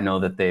Florida. I know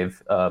that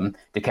they've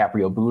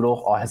DiCaprio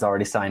Boodle has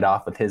already signed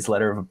off with his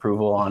letter of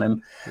approval on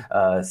him.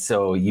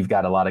 So you've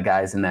got a lot of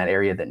guys in that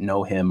area that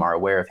know him, are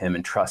aware of him,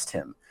 and trust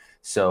him.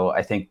 So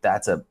I think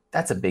that's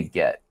a big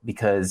get,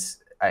 because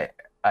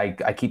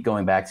I keep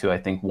going back to, I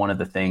think one of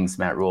the things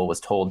Matt Rule was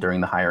told during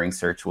the hiring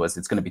search was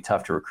it's going to be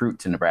tough to recruit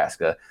to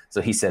Nebraska.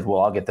 So he said, well,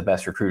 I'll get the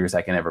best recruiters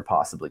I can ever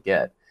possibly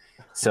get.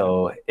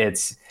 So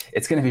it's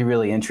going to be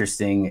really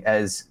interesting.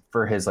 As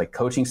for his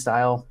coaching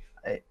style,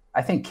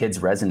 I think kids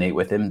resonate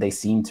with him. They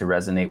seem to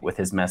resonate with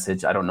his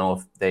message. I don't know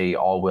if they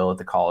all will at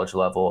the college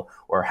level,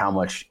 or how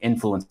much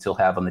influence he'll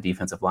have on the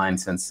defensive line,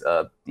 since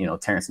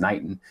Terrence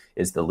Knighton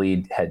is the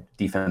lead head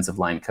defensive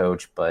line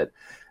coach. But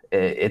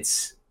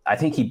I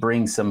think he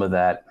brings some of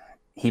that.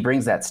 He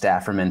brings that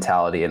staffer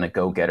mentality and a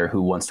go-getter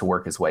who wants to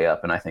work his way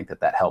up, and I think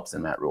that helps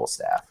in Matt Rule's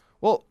staff.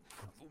 Well,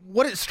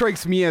 what it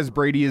strikes me as,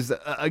 Brady, is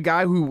a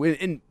guy who,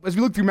 and as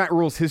we look through Matt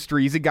Rule's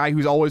history, he's a guy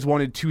who's always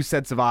wanted two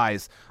sets of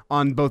eyes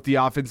on both the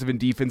offensive and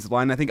defensive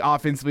line. I think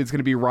offensively it's going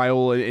to be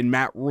Raiola and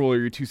Matt Rule are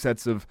your two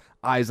sets of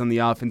eyes on the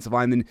offensive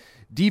line. Then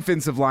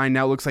defensive line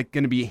now looks like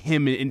going to be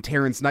him and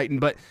Terrence Knighton.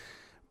 But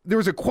there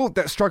was a quote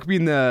that struck me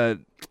in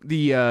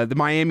the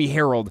Miami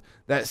Herald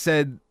that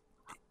said,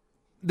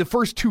 the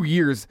first 2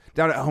 years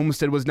down at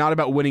Homestead was not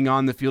about winning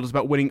on the field. It was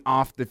about winning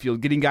off the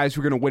field, getting guys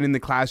who were going to win in the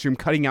classroom,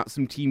 cutting out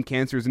some team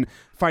cancers, and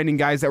finding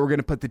guys that were going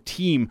to put the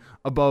team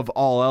above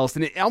all else.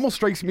 And it almost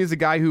strikes me as a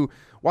guy who,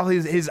 while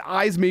his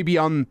eyes may be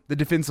on the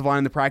defensive line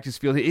in the practice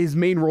field, his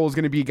main role is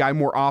going to be a guy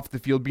more off the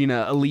field, being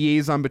a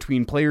liaison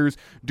between players,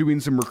 doing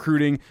some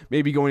recruiting,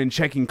 maybe going and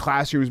checking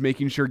classrooms,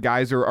 making sure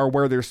guys are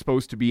where they're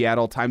supposed to be at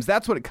all times.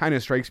 That's what it kind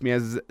of strikes me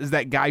as, is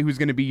that guy who's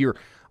going to be your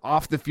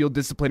off-the-field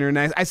discipliner. And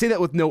I say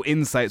that with no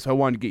insight, so I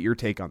wanted to get your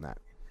take on that.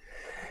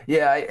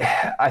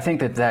 Yeah, I think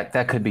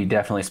that could be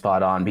definitely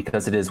spot on,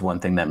 because it is one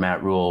thing that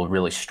Matt Rule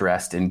really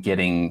stressed in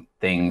getting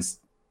things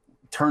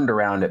turned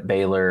around at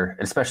Baylor,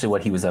 especially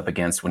what he was up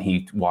against when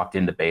he walked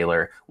into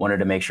Baylor. Wanted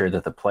to make sure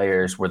that the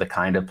players were the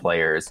kind of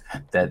players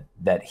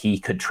that he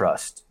could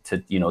trust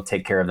to,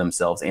 take care of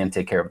themselves and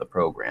take care of the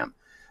program.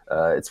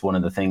 It's one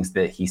of the things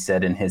that he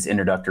said in his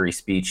introductory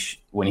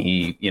speech when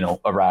he,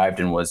 arrived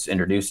and was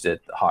introduced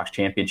at the Hawks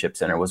Championship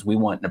Center, was, we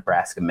want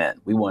Nebraska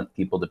men. We want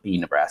people to be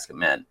Nebraska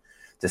men,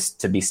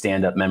 to be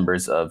stand-up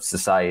members of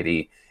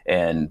society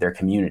and their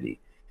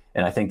community.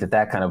 And I think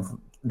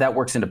that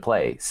works into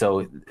play.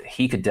 So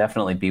he could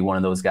definitely be one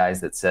of those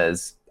guys that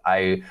says,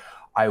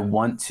 I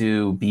want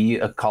to be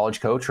a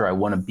college coach, or I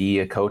want to be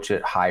a coach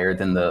at higher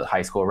than the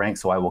high school rank.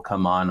 So I will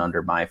come on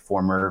under my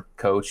former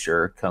coach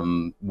or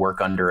come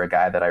work under a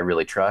guy that I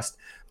really trust.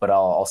 But I'll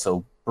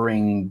also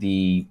bring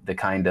the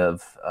kind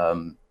of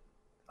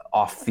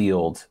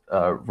off-field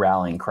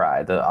rallying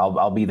cry.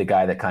 I'll be the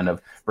guy that kind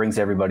of brings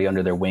everybody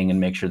under their wing and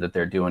make sure that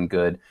they're doing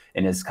good,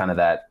 and is kind of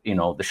that,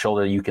 the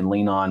shoulder you can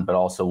lean on, but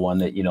also one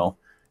that,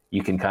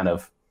 you can kind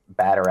of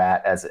batter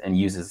at and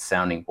use as a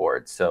sounding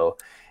board. So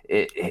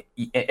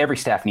every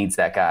staff needs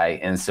that guy,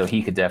 and so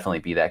he could definitely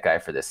be that guy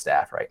for this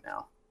staff right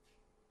now.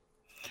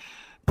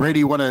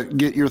 Brady, want to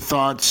get your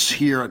thoughts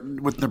here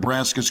with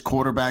Nebraska's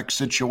quarterback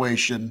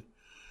situation.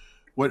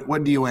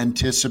 What do you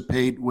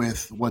anticipate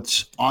with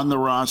what's on the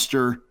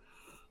roster?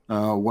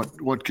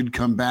 What could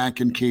come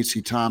back in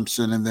Casey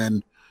Thompson, and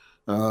then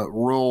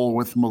roll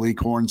with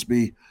Malik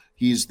Hornsby?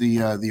 He's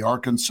the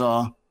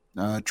Arkansas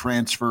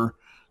transfer,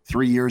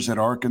 3 years at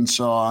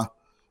Arkansas,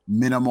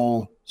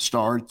 minimal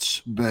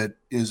starts, but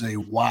is a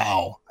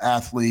wow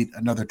athlete,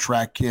 another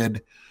track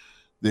kid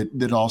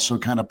that also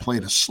kind of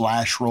played a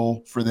slash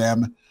role for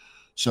them.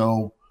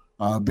 So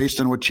based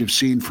on what you've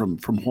seen from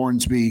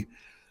Hornsby,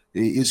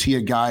 is he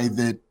a guy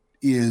that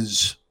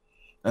is,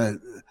 on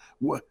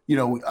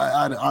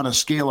a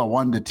scale of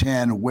 1 to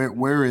 10,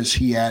 where is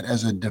he at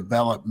as a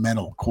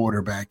developmental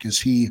quarterback?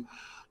 Is he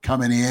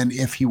coming in,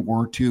 if he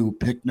were to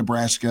pick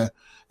Nebraska,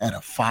 at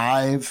a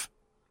 5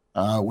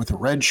 with a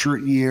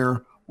redshirt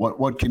year?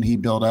 What can he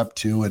build up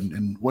to,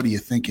 and what do you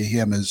think of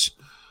him as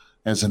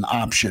an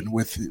option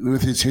with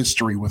his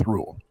history with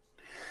Rule?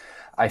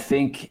 I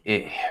think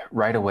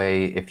right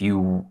away,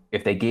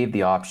 if they gave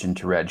the option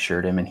to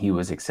redshirt him and he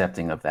was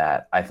accepting of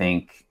that, I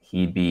think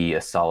he'd be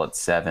a solid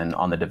 7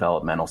 on the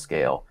developmental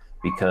scale,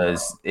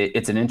 because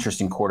it's an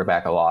interesting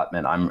quarterback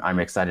allotment. I'm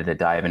excited to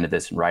dive into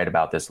this and write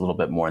about this a little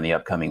bit more in the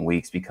upcoming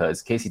weeks,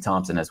 because Casey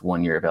Thompson has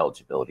 1 year of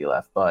eligibility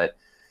left, but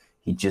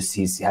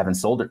he's having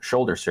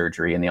shoulder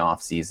surgery in the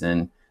off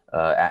season.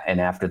 And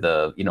after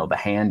the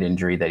hand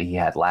injury that he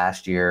had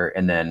last year,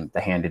 and then the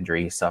hand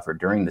injury he suffered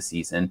during the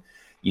season,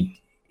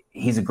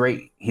 he's a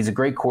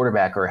great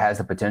quarterback, or has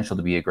the potential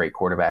to be a great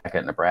quarterback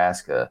at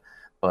Nebraska.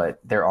 But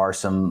there are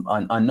some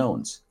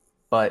unknowns.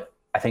 But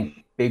I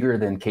think bigger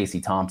than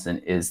Casey Thompson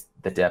is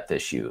the depth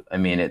issue. I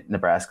mean,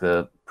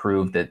 Nebraska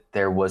proved that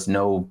there was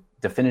no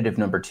definitive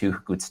number 2 who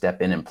could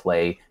step in and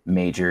play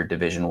major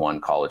Division I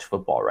college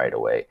football right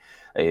away.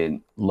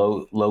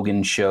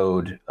 Logan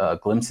showed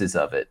glimpses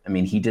of it. I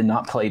mean, he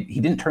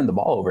didn't turn the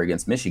ball over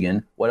against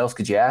Michigan. What else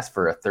could you ask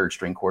for a third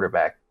string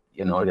quarterback,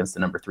 against the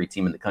number 3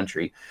 team in the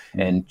country?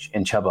 And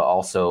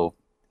Chubba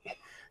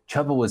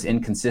was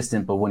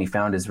inconsistent, but when he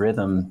found his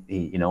rhythm,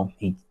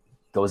 he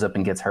goes up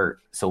and gets hurt.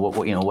 So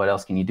what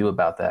else can you do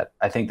about that?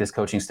 I think this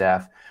coaching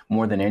staff,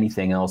 more than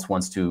anything else,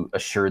 wants to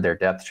assure their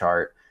depth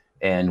chart.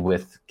 And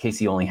with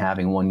Casey only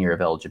having 1 year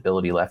of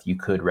eligibility left, you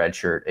could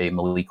redshirt a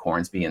Malik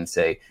Hornsby and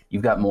say,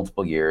 you've got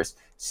multiple years,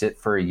 sit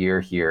for a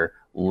year here,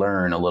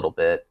 learn a little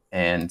bit.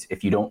 And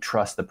if you don't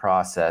trust the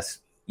process,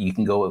 you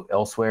can go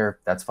elsewhere.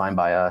 That's fine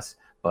by us.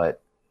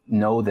 But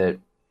know that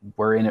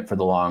we're in it for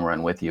the long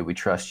run with you. We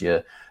trust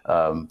you.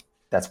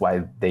 That's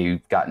why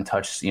they got in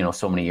touch,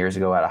 so many years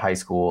ago out of high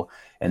school.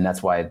 And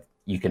that's why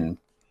you can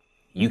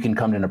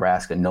come to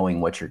Nebraska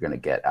knowing what you're going to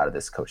get out of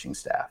this coaching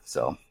staff.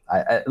 So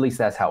at least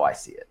that's how I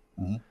see it.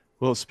 Mm-hmm.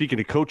 Well,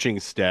 speaking of coaching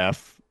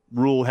staff,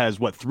 Rule has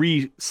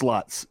 3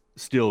 slots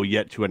still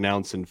yet to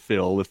announce and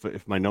fill,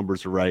 if my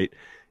numbers are right,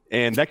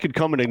 and that could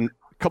come in a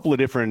couple of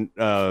different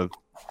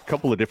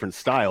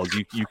styles.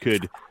 You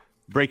could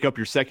break up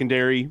your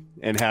secondary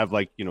and have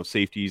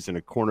safeties and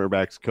a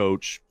cornerbacks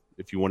coach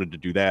if you wanted to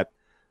do that.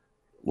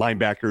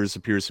 Linebackers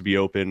appears to be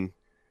open.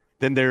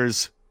 Then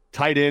there's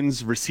tight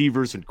ends,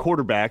 receivers, and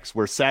quarterbacks,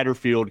 where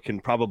Satterfield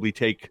can probably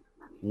take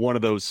one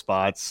of those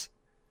spots.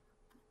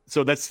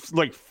 So that's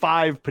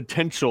 5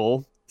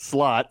 potential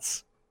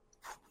slots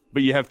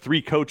but you have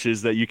 3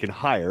 coaches that you can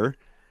hire.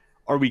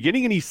 Are we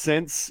getting any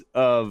sense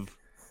of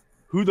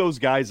who those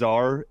guys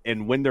are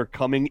and when they're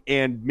coming?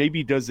 And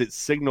maybe does it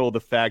signal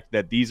the fact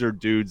that these are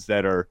dudes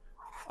that are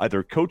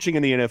either coaching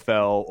in the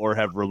NFL or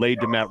have relayed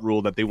to Matt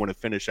Rule that they want to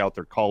finish out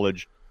their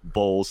college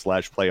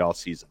bowl/playoff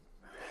season?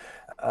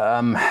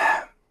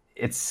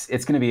 It's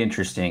going to be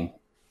interesting.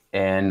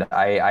 And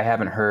I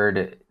haven't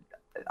heard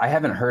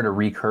a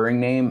recurring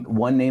name.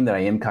 One name that I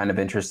am kind of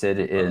interested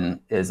in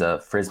is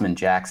Frisman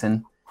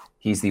Jackson.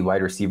 He's the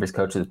wide receivers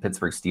coach of the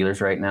Pittsburgh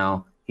Steelers right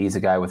now. He's a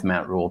guy with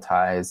Matt Rule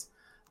ties.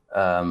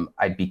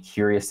 I'd be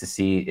curious to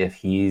see if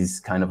he's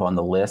kind of on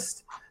the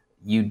list.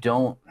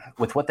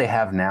 With what they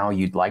have now,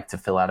 you'd like to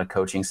fill out a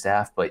coaching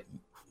staff, but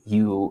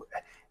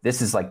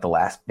this is like the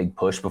last big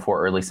push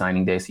before early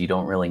signing day, so you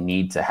don't really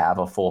need to have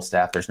a full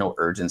staff. There's no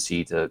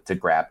urgency to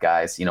grab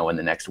guys, in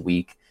the next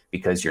week,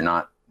 because you're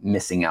not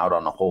missing out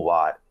on a whole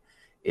lot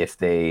if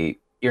they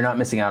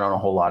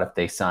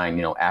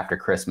sign, after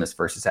Christmas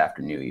versus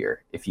after New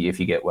Year, if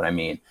you get what I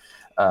mean.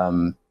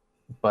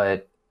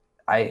 But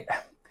I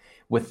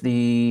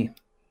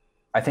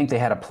think they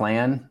had a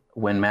plan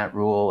when Matt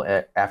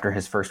Rule, after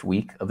his first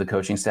week of the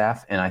coaching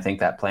staff, and I think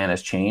that plan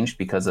has changed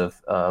because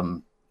of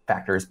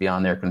factors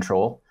beyond their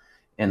control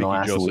in the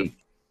last week.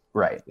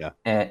 Right. Yeah.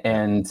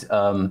 And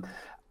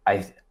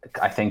I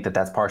think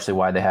that's partially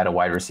why they had a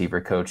wide receiver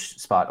coach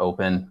spot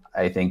open.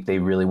 I think they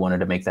really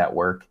wanted to make that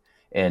work.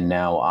 And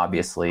now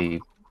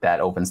obviously that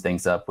opens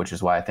things up, which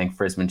is why I think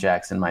Frisman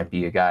Jackson might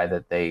be a guy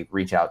that they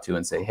reach out to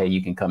and say, hey,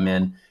 you can come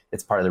in.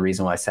 It's part of the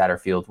reason why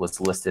Satterfield was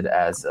listed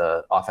as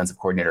offensive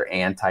coordinator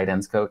and tight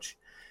ends coach.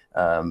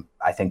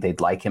 I think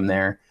they'd like him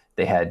there.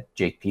 They had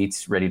Jake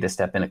Peetz ready to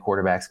step in at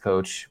quarterbacks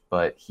coach,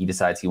 but he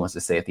decides he wants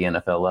to stay at the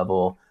NFL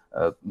level.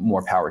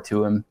 More power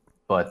to him,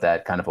 but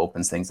that kind of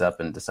opens things up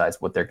and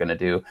decides what they're going to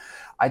do.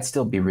 I'd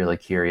still be really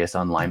curious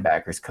on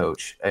linebackers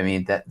coach. I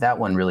mean, that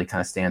one really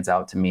kind of stands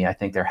out to me. I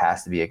think there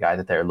has to be a guy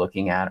that they're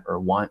looking at or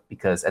want,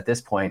 because at this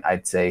point,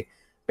 I'd say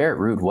Barrett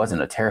Ruud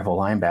wasn't a terrible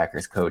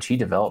linebackers coach. He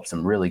developed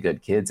some really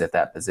good kids at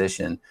that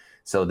position.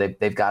 So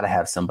they've got to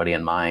have somebody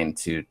in mind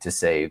to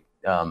say,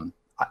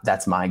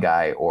 that's my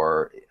guy,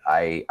 or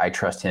I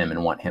trust him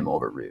and want him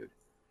over Ruud.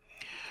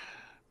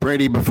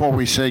 Brady, before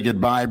we say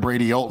goodbye,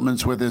 Brady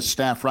Oltmans with his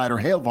staff writer,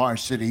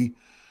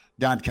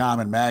 HailVarsity.com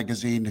and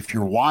magazine. If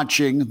you're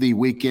watching the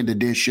weekend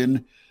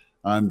edition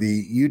on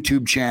the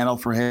YouTube channel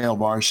for Hail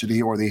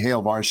Varsity or the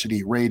Hail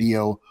Varsity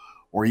Radio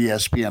or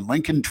ESPN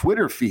Lincoln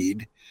Twitter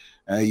feed,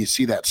 you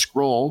see that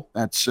scroll.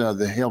 That's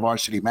the Hail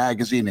Varsity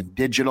magazine and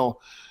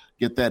digital.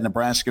 Get that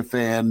Nebraska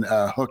fan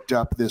hooked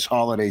up this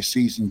holiday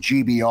season.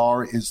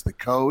 GBR is the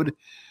code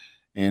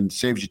and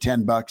saves you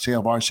 $10.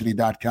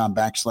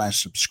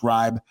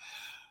 HailVarsity.com/subscribe.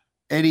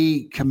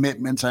 Any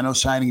commitments? I know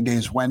signing day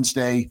is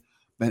Wednesday,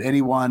 but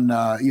anyone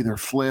either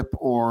flip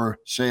or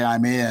say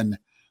I'm in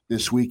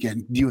this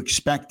weekend? Do you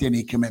expect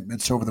any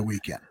commitments over the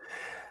weekend?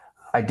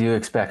 I do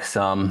expect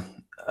some.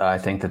 I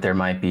think that there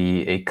might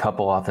be a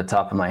couple off the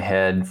top of my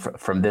head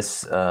from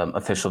this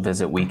official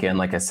visit weekend.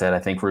 Like I said, I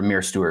think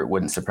Ramir Stewart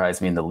wouldn't surprise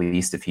me in the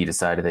least if he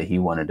decided that he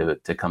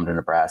wanted to come to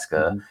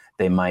Nebraska. Mm-hmm.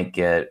 They might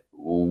get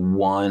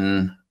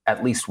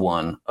at least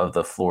one of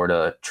the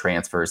Florida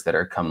transfers that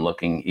are come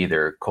looking,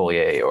 either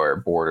Collier or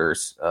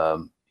Borders,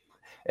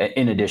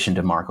 in addition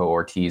to Marco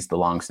Ortiz, the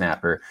long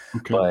snapper.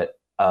 Okay. But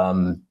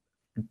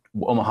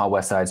Omaha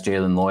West Side's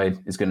Jalen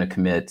Lloyd is going to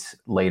commit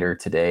later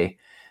today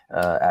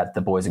at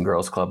the Boys and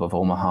Girls Club of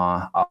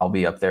Omaha. I'll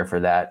be up there for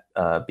that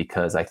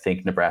because I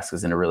think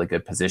Nebraska's in a really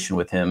good position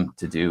with him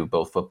to do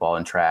both football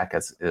and track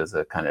as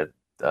a kind of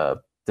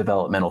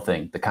developmental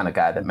thing, the kind of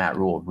guy that Matt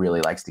Rule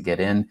really likes to get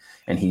in,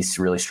 and he's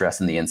really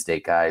stressing the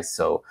in-state guys.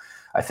 So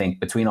I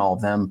think between all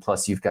of them,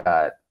 plus you've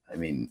got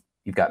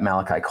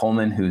Malachi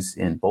Coleman, who's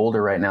in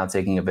Boulder right now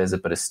taking a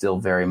visit, but is still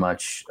very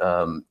much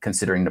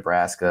considering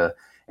Nebraska.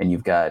 And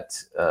you've got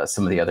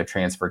some of the other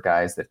transfer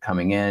guys that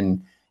coming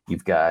in.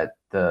 You've got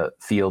the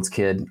Fields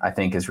kid, I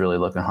think, is really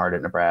looking hard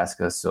at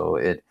Nebraska.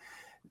 So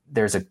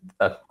there's a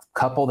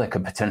couple that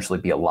could potentially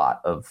be a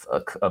lot of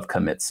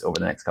commits over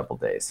the next couple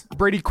of days.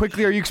 Brady,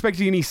 quickly, are you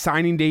expecting any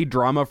signing day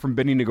drama from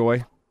Benny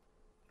Nagoy?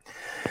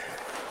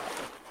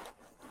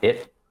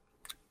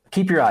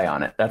 Keep your eye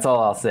on it. That's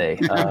all I'll say.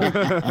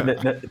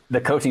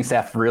 The coaching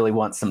staff really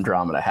wants some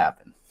drama to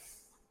happen.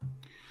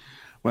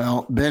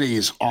 Well, Benny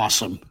is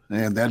awesome,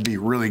 and that'd be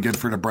really good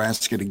for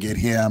Nebraska to get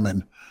him.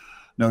 And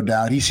no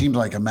doubt, he seems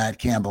like a Matt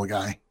Campbell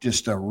guy,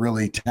 just a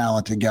really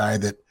talented guy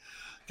that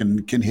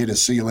can hit a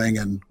ceiling,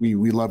 and we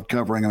love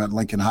covering him at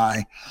Lincoln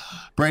High.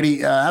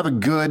 Brady, have a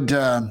good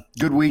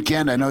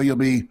weekend. I know you'll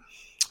be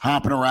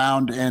hopping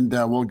around, and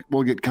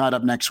we'll get caught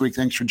up next week.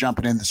 Thanks for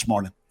jumping in this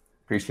morning.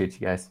 Appreciate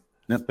you guys.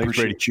 Yep,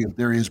 appreciate you.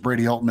 There he is,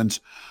 Brady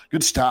Oltmans.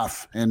 Good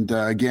stuff. And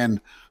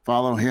again,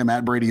 follow him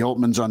at Brady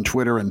Oltmans on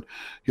Twitter, and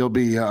he'll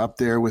be up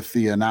there with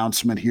the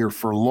announcement here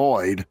for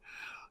Lloyd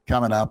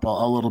coming up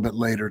a little bit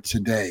later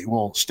today.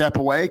 We'll step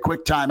away,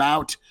 quick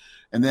timeout,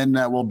 and then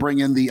we'll bring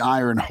in the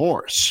Iron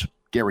Horse.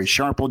 Gary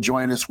Sharp will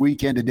join us.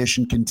 Weekend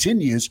edition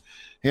continues.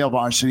 Hail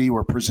Varsity,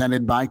 we're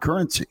presented by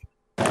Currency.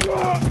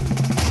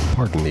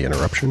 Pardon the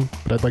interruption,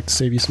 but I'd like to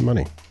save you some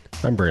money.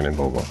 I'm Brandon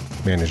Vogel,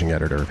 managing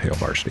editor of Hail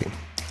Varsity,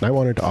 and I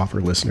wanted to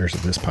offer listeners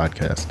of this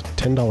podcast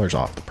 $10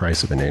 off the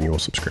price of an annual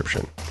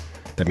subscription.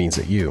 That means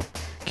that you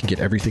can get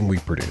everything we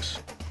produce,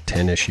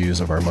 10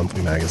 issues of our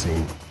monthly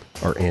magazine,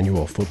 our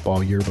annual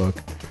football yearbook,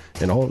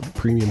 and all of the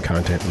premium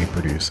content we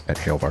produce at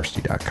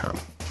hailvarsity.com.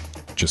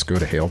 Just go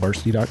to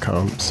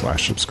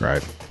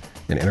hailvarsity.com/subscribe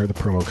and enter the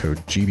promo code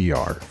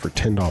GBR for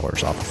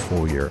 $10 off a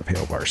full year of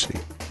Hail Varsity.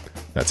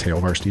 That's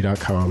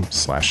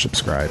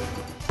hailvarsity.com/subscribe,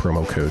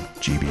 promo code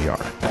GBR.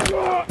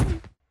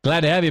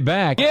 Glad to have you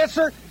back. Yes,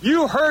 sir.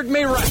 You heard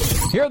me right.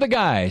 Here are the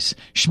guys,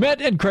 Schmidt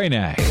and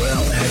Kranak.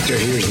 Well, Hector,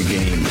 here's the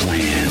game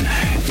plan.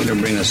 You're going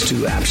to bring us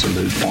 2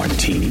 absolute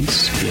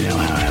martinis. You know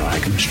how I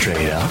like them,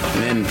 straight up.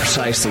 And then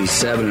precisely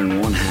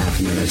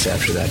 7.5 minutes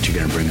after that, you're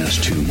going to bring us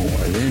 2 more.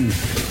 Then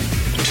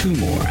 2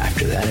 more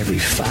after that every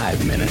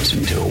 5 minutes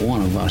until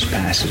one of us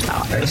passes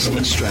out.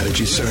 Excellent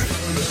strategy, sir.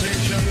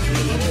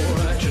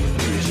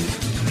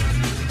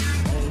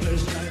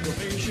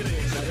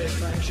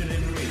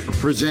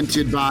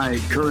 Presented by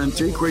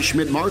Currency, Chris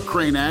Schmidt, Mark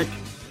Kranak,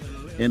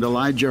 and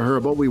Elijah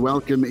Herbal. We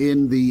welcome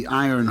in the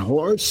Iron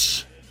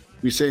Horse.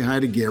 We say hi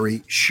to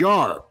Gary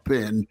Sharp.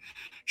 And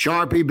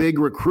Sharpie, big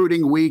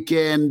recruiting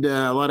weekend,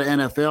 a lot of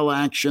NFL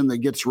action that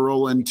gets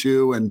rolling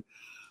too. And,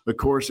 of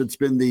course, it's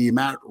been the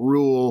Matt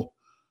Rule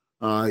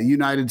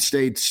United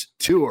States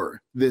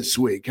tour this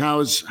week.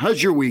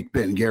 How's your week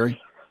been, Gary?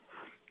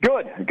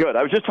 Good.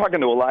 I was just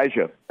talking to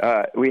Elijah.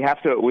 We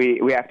have to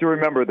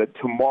remember that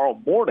tomorrow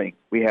morning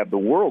we have the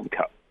World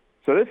Cup.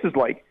 So this is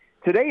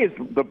today is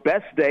the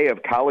best day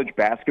of college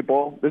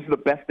basketball. This is the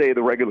best day of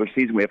the regular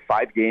season. We have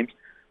 5 games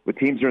with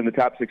teams that are in the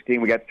top 16.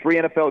 We got 3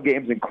 NFL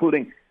games,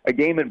 including a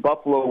game in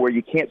Buffalo where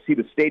you can't see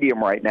the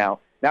stadium right now,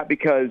 not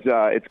because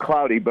it's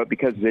cloudy, but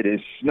because it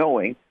is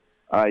snowing.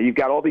 You've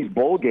got all these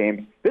bowl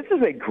games. This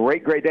is a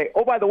great day.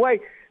 Oh, by the way,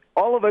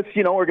 all of us,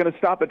 are going to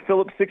stop at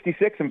Phillips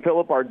 66 and fill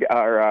up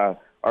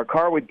our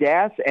car with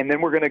gas, and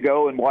then we're going to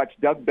go and watch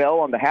Doug Bell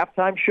on the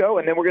halftime show,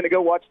 and then we're going to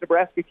go watch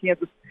Nebraska,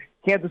 Kansas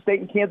State,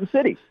 and Kansas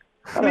City.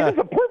 I mean, this is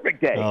a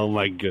perfect day. Oh,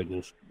 my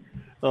goodness.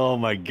 Oh,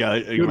 my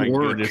God.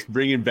 Goodness.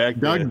 Bringing back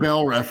Doug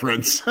Bell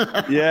reference.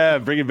 Yeah,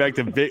 bringing back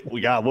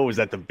what was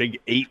that, the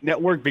Big 8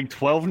 network, Big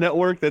 12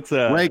 network? That's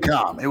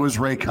Raycom. It was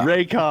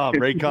Raycom.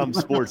 Raycom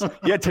Sports.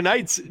 Yeah,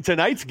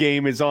 tonight's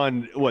game is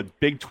on,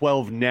 Big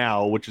 12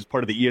 Now, which is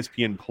part of the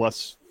ESPN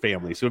Plus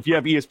family. So if you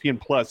have ESPN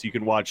Plus, you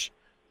can watch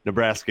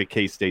Nebraska,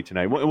 K-State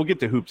tonight. We'll get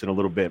to hoops in a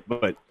little bit,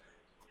 but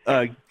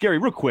Gary,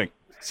 real quick,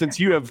 since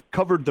you have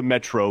covered the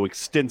Metro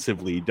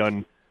extensively,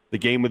 done the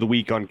game of the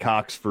week on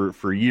Cox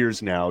for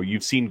years now,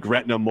 you've seen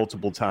Gretna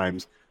multiple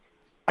times.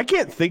 I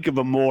can't think of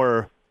a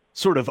more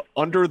sort of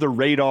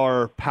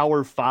under-the-radar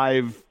Power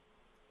 5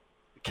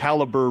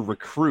 caliber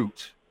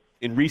recruit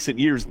in recent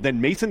years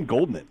than Mason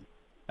Goldman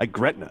at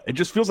Gretna. It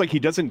just feels like he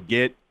doesn't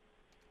get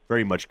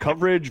very much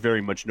coverage,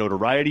 very much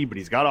notoriety, but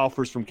he's got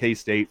offers from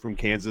K-State, from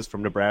Kansas,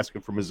 from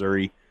Nebraska, from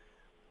Missouri.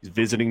 He's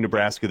visiting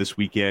Nebraska this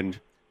weekend.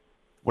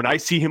 When I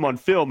see him on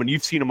film, and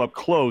you've seen him up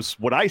close,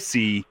 what I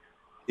see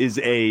is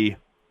a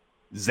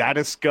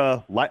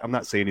Zadiska, I'm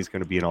not saying he's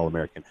going to be an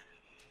All-American,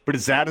 but a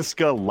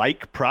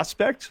Zadiska-like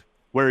prospect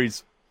where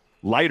he's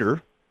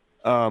lighter,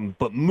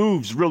 but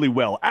moves really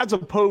well, as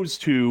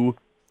opposed to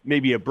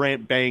maybe a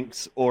Brant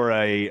Banks or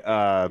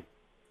a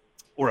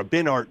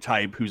Ben Art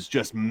type who's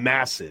just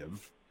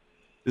massive.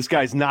 This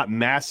guy's not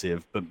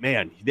massive, but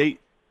man, they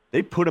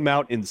put him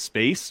out in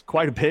space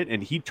quite a bit,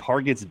 and he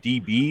targets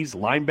DBs,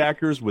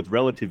 linebackers with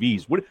relative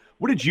ease. What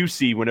did you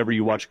see whenever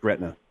you watched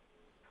Gretna?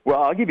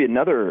 Well, I'll give you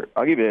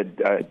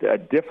a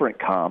different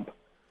comp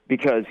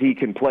because he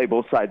can play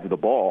both sides of the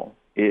ball.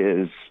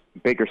 Is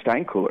Baker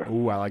Steinkuhler?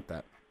 Ooh, I like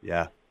that.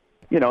 Yeah.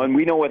 And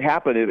we know what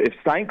happened if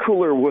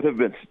Steinkuhler would have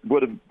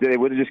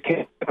just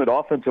kept an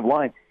offensive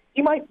line.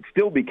 He might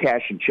still be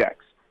cashing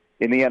checks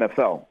in the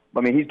NFL. I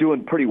mean, he's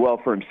doing pretty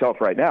well for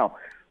himself right now.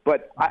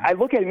 But I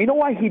look at him. You know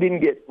why he didn't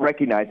get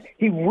recognized?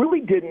 He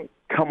really didn't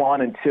come on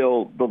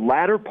until the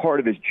latter part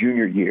of his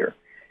junior year.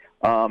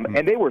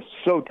 And they were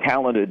so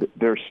talented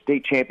their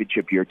state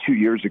championship year 2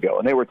 years ago,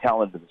 and they were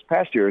talented this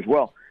past year as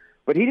well.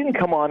 But he didn't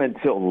come on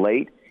until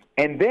late.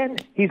 And then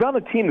he's on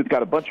a team that's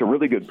got a bunch of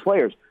really good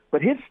players,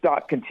 but his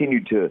stock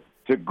continued to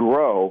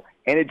grow,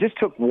 and it just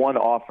took one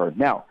offer.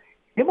 Now,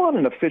 him on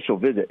an official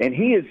visit, and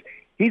he's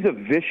a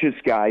vicious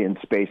guy in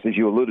space, as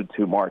you alluded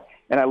to, Mark.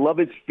 And I love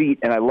his feet,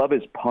 and I love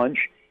his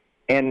punch.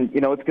 And,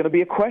 it's going to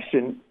be a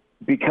question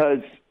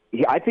because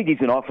I think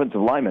he's an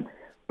offensive lineman,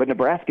 but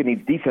Nebraska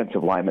needs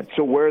defensive linemen.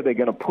 So where are they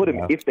going to put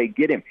him if they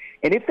get him?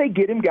 And if they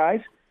get him,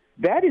 guys,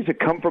 that is a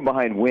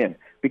come-from-behind win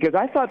because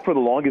I thought for the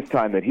longest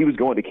time that he was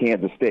going to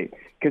Kansas State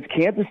because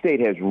Kansas State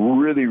has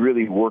really,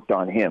 really worked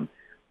on him.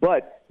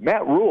 But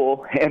Matt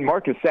Rule and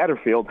Marcus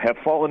Satterfield have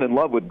fallen in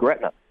love with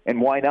Gretna,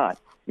 and why not?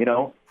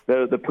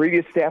 The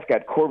previous staff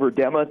got Corver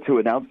Dema to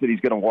announce that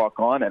he's going to walk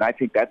on, and I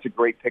think that's a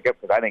great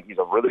pickup because I think he's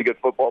a really good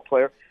football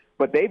player.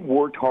 But they've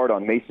worked hard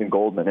on Mason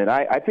Goldman, and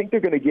I think they're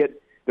going to get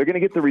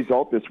the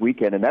result this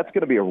weekend, and that's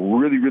going to be a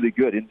really, really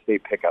good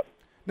in-state pickup.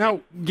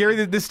 Now,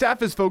 Gary, the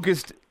staff is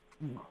focused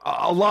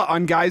a lot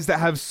on guys that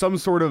have some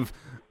sort of,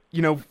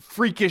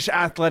 freakish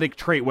athletic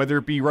trait, whether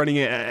it be running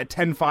a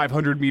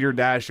 10-500 meter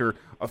dash or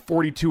a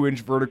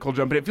 42-inch vertical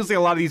jump. And it feels like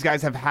a lot of these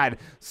guys have had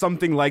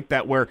something like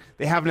that where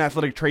they have an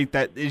athletic trait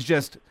that is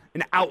just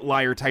an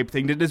outlier type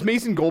thing. Does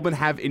Mason Goldman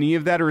have any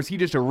of that, or is he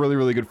just a really,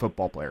 really good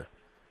football player?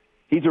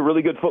 He's a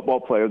really good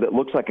football player that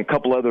looks like a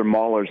couple other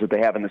maulers that they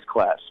have in this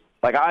class.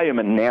 Like, I am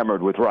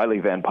enamored with Riley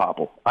Van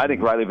Poppel. I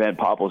think Riley Van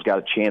Poppel's got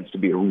a chance to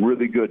be a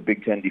really good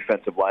Big Ten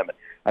defensive lineman.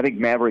 I think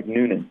Maverick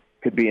Noonan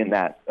could be in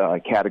that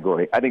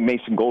category. I think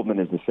Mason Goldman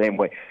is the same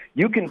way.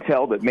 You can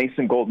tell that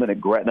Mason Goldman at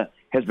Gretna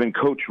has been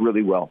coached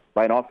really well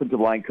by an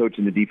offensive line coach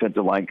and the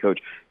defensive line coach,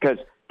 because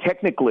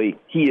technically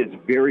he is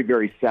very,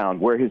 very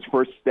sound. Where his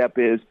first step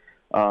is,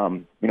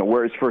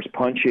 where his first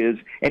punch is,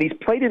 and he's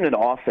played in an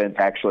offense,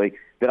 actually,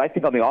 that I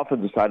think on the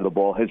offensive side of the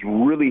ball has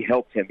really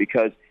helped him,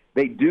 because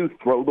they do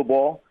throw the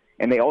ball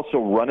and they also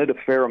run it a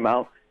fair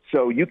amount.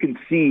 So you can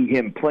see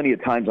him plenty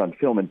of times on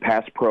film in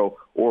pass pro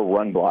or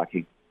run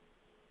blocking.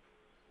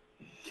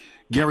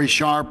 Gary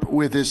Sharp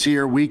with us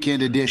here,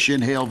 weekend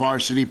edition, Hail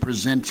Varsity,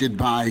 presented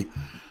by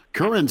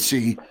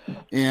Currency.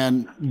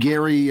 And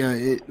Gary,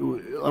 I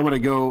want to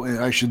go,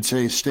 I should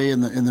say, stay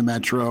in the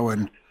Metro,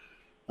 and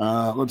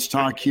let's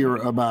talk here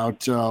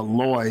about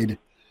Lloyd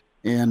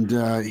and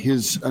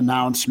his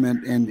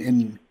announcement,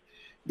 and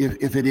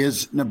if it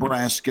is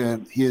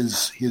Nebraska,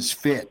 his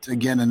fit.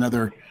 Again,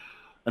 another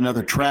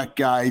track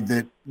guy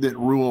that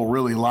Rule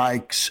really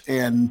likes,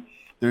 and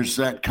there's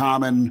that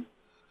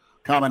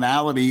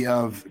commonality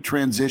of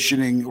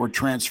transitioning or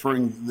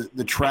transferring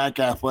the track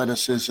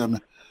athleticism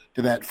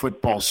to that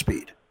football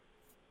speed.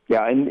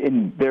 Yeah,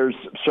 and there's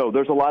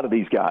a lot of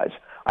these guys.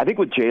 I think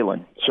with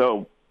Jalen,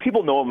 so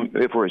people know him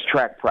for his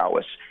track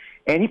prowess,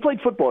 and he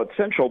played football at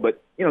Central,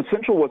 but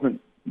Central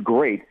wasn't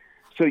great,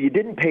 so you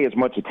didn't pay as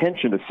much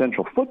attention to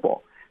Central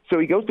football. So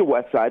he goes to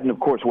Westside, and of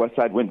course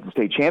Westside wins the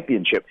state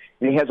championship,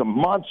 and he has a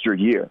monster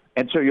year.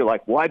 And so you're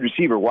like, wide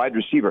receiver.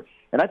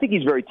 And I think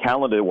he's very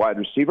talented at wide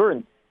receiver,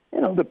 and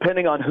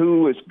depending on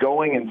who is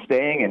going and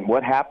staying and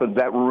what happens,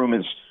 that room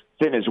is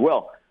thin as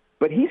well.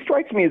 But he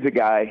strikes me as a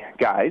guy,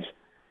 guys,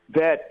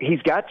 that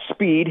he's got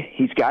speed,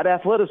 he's got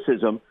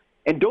athleticism,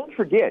 and don't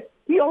forget,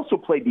 he also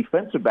played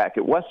defensive back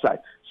at Westside.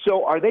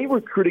 So are they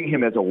recruiting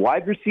him as a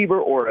wide receiver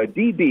or a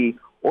DB,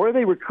 or are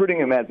they recruiting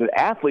him as an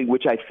athlete,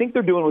 which I think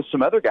they're doing with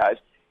some other guys,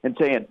 and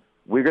saying,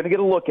 we're going to get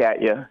a look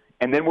at you,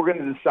 and then we're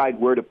going to decide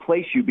where to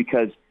place you,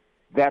 because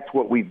that's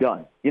what we've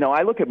done.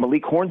 I look at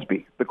Malik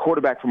Hornsby, the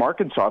quarterback from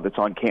Arkansas that's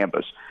on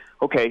campus.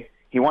 Okay,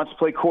 he wants to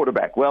play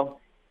quarterback. Well,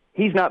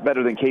 he's not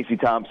better than Casey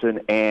Thompson,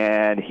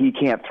 and he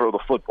can't throw the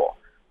football.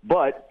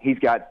 But he's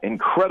got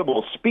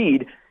incredible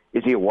speed.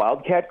 Is he a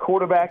wildcat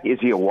quarterback? Is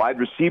he a wide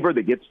receiver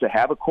that gets to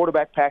have a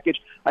quarterback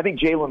package? I think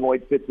Jalen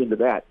Lloyd fits into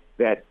that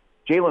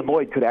Jalen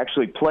Lloyd could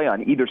actually play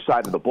on either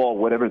side of the ball,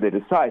 whatever they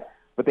decide.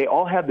 But they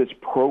all have this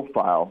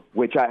profile,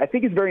 which I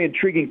think is very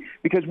intriguing,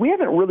 because we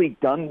haven't really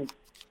done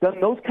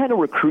those kind of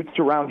recruits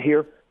around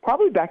here,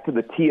 probably back to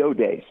the TO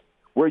days,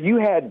 where you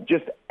had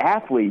just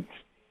athletes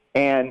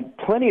and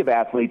plenty of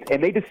athletes,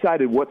 and they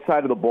decided what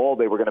side of the ball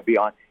they were going to be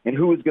on and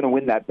who was going to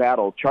win that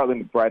battle,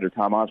 Charlie McBride or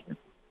Tom Osborne.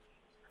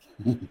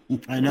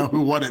 I know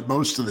who won it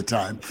most of the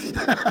time.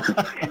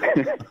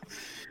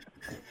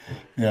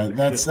 Yeah,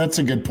 that's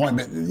a good point.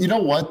 But you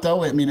know what,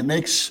 though? I mean, it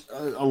makes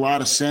a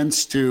lot of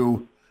sense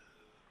to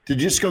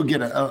just go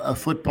get a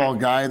football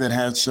guy that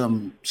has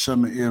some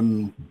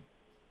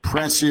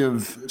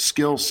impressive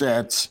skill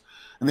sets,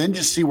 and then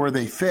just see where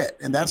they fit.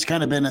 And that's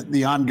kind of been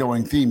the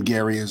ongoing theme,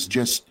 Gary, is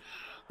just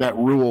that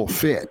Rule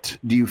fit.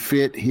 Do you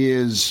fit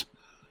his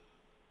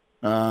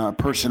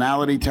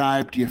personality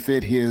type? Do you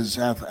fit his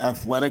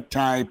athletic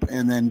type?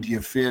 And then do you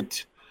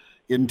fit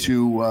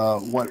into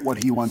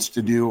what he wants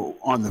to do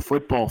on the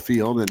football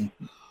field?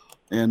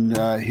 And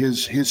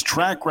his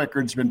track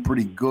record's been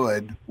pretty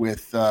good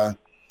with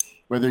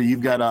whether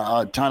you've got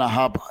a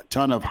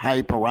ton of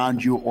hype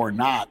around you or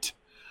not.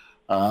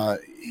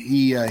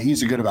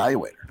 He's a good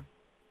evaluator.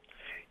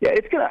 Yeah,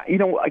 it's gonna,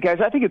 guys,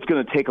 I think it's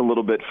gonna take a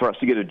little bit for us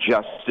to get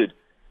adjusted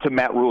to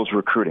Matt Rule's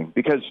recruiting,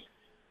 because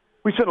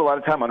we spend a lot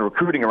of time on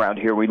recruiting around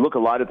here. We look a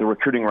lot at the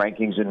recruiting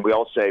rankings, and we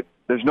all say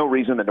there's no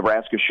reason that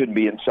Nebraska shouldn't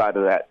be inside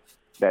of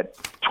that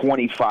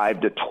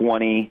 25 to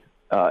 20,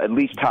 at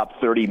least top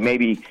 30,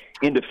 maybe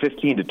into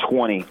 15 to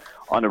 20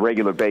 on a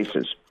regular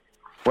basis.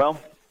 Well,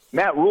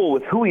 Matt Rule,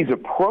 with who he's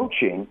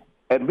approaching,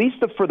 at least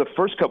for the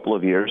first couple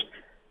of years,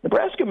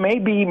 Nebraska may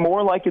be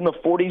more like in the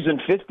 40s and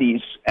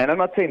 50s, and I'm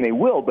not saying they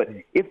will, but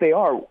if they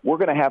are, we're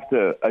going to have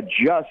to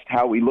adjust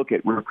how we look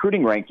at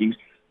recruiting rankings,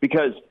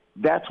 because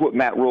that's what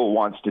Matt Rule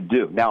wants to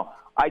do. Now,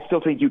 I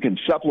still think you can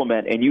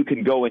supplement and you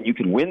can go and you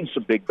can win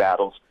some big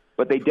battles,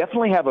 but they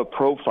definitely have a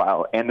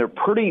profile, and they're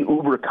pretty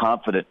uber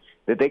confident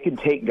that they can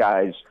take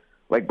guys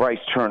like Bryce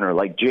Turner,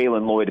 like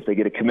Jalen Lloyd, if they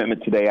get a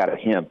commitment today out of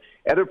him,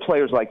 other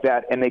players like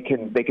that, and they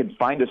can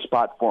find a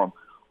spot for them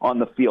on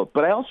the field.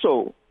 But I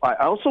also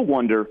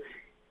wonder,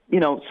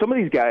 some of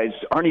these guys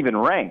aren't even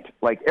ranked,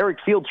 like Eric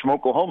Fields from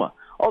Oklahoma.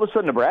 All of a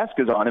sudden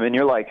Nebraska's on him, and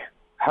you're like,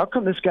 how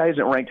come this guy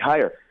isn't ranked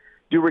higher?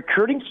 Do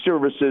recruiting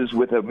services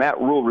with a Matt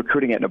Rule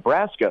recruiting at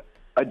Nebraska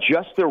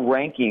adjust their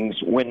rankings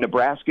when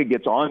Nebraska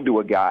gets onto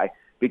a guy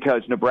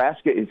because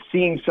Nebraska is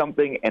seeing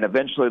something and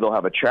eventually they'll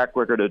have a track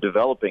record of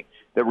developing?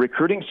 The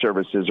recruiting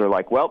services are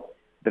like, well,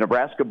 the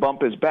Nebraska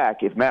bump is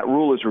back. If Matt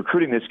Rule is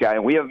recruiting this guy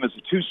and we have him as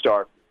a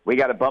 2-star, we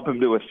got to bump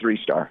him to a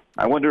 3-star.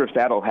 I wonder if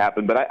that'll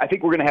happen. But I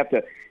think we're going to have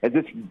to, as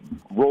this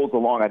rolls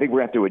along, I think we're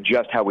going to have to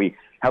adjust how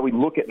we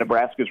look at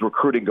Nebraska's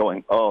recruiting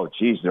going, oh,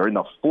 geez, they're in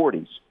the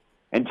 40s,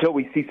 until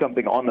we see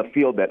something on the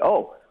field that,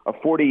 oh, a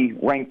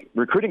 40-ranked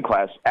recruiting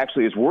class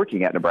actually is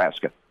working at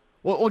Nebraska.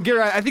 Well, Gary,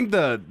 I think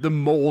the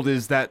mold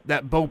is that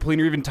Bo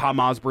Pelini or even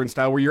Tom Osborne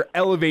style, where you're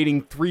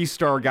elevating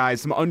 3-star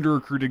guys, some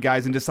under-recruited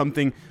guys, into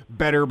something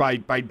better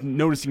by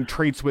noticing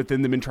traits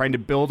within them and trying to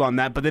build on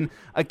that, but then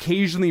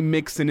occasionally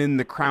mixing in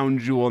the crown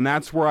jewel, and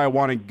that's where I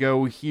want to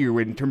go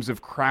here in terms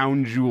of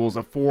crown jewels,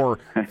 a 4,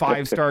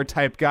 5-star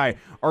type guy.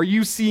 Are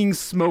you seeing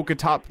smoke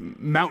atop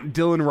Mount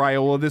Dylan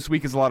Raiola this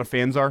week, as a lot of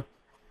fans are?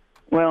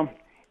 Well,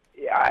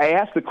 I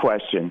asked the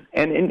question,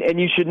 and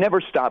you should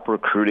never stop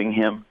recruiting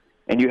him.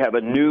 And you have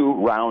a new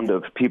round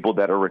of people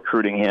that are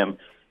recruiting him,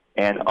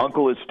 and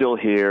Uncle is still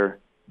here.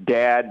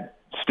 Dad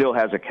still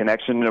has a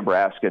connection to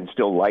Nebraska and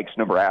still likes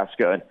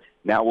Nebraska, and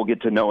now we'll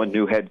get to know a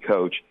new head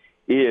coach.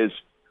 Is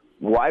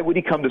why would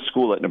he come to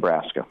school at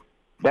Nebraska?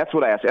 That's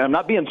what I asked. And I'm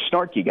not being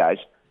snarky, guys,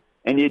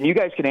 and you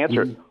guys can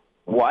answer it.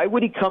 Why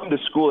would he come to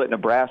school at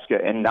Nebraska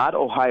and not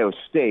Ohio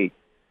State,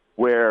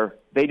 where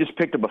they just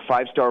picked up a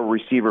 5-star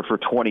receiver for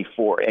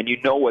 24, and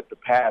you know what the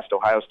past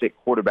Ohio State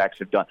quarterbacks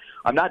have done?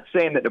 I'm not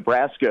saying that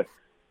Nebraska,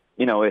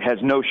 it has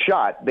no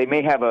shot. They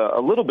may have a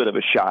little bit of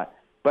a shot,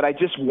 but I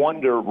just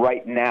wonder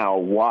right now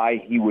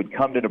why he would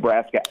come to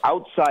Nebraska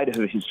outside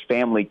of his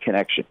family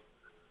connection.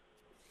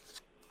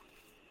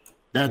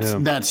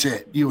 That's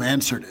it. You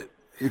answered it.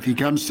 If he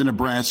comes to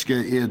Nebraska,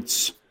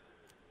 it's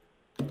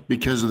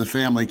because of the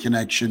family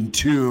connection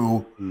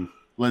to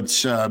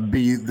let's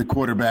be the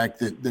quarterback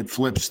that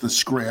flips the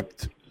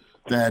script,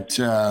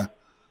 that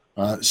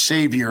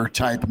savior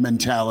type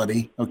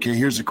mentality. Okay,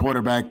 here's a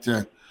quarterback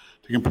to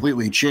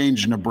completely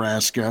change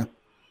Nebraska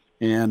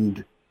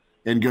and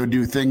go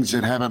do things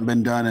that haven't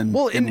been done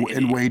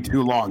in way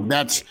too long.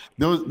 That's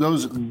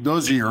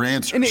those are your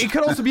answers. And it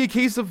could also be a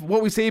case of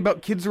what we say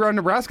about kids around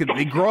Nebraska.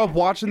 They grow up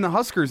watching the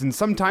Huskers, and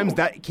sometimes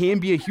that can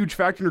be a huge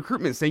factor in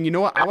recruitment, saying, you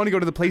know what, I want to go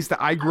to the place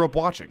that I grew up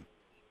watching.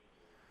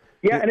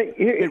 Yeah, and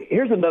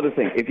here's another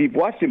thing. If you've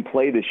watched him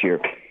play this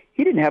year,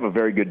 he didn't have a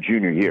very good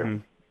junior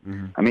year.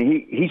 Mm-hmm. I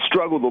mean, he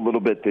struggled a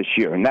little bit this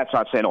year, and that's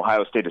not saying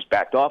Ohio State has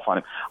backed off on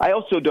him. I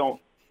also don't,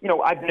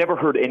 I've never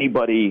heard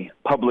anybody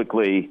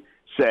publicly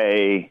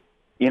say,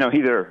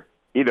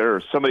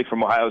 either somebody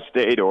from Ohio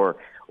State or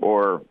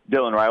Dylan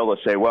Raiola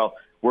say, well,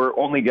 we're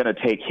only going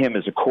to take him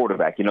as a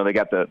quarterback.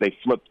 They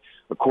flipped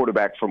a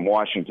quarterback from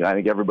Washington. I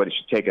think everybody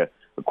should take a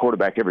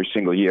quarterback every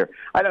single year.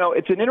 I don't know.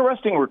 It's an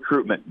interesting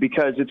recruitment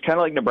because it's kind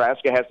of like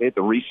Nebraska has to hit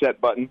the reset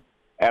button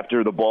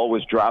after the ball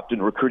was dropped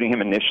in recruiting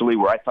him initially,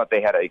 where I thought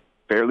they had a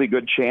fairly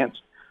good chance.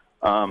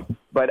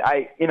 But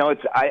I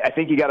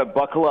think you got to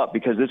buckle up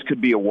because this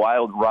could be a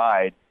wild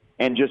ride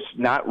and just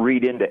not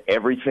read into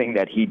everything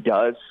that he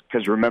does.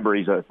 Because remember,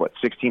 he's a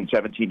 16,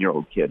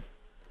 17-year-old kid.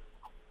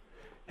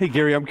 Hey,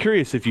 Gary, I'm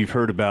curious if you've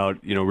heard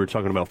about, we were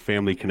talking about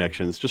family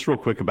connections, just real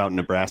quick about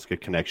Nebraska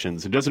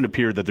connections. It doesn't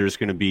appear that there's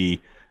going to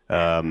be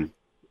a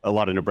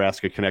lot of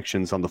Nebraska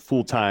connections on the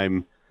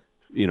full-time,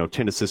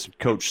 10 assistant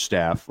coach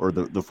staff or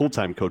the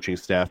full-time coaching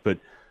staff. But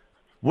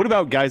what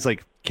about guys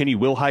like Kenny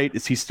Wilhite?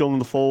 Is he still in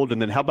the fold?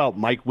 And then how about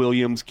Mike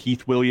Williams,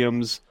 Keith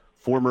Williams,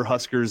 former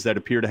Huskers that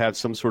appear to have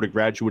some sort of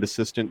graduate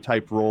assistant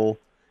type role?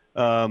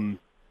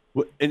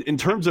 In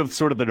terms of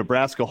sort of the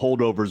Nebraska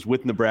holdovers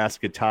with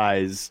Nebraska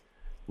ties,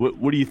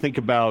 what do you think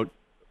about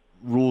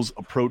Rule's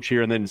approach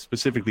here? And then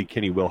specifically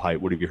Kenny Wilhite,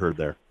 what have you heard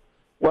there?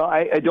 Well,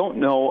 I don't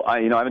know.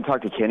 I haven't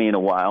talked to Kenny in a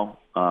while.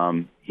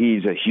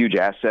 He's a huge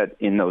asset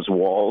in those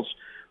walls.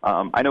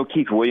 I know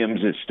Keith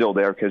Williams is still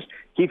there because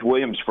Keith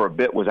Williams for a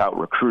bit was out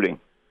recruiting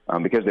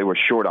because they were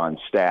short on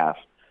staff.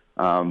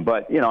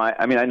 But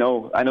I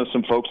know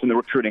some folks in the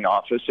recruiting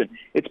office, and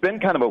it's been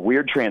kind of a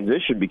weird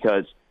transition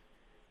because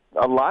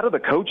a lot of the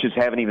coaches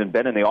haven't even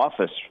been in the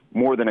office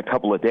more than a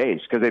couple of days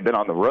because they've been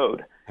on the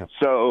road.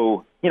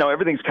 So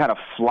everything's kind of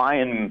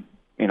flying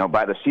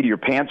by the seat of your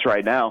pants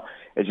right now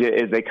as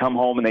they come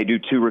home and they do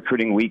 2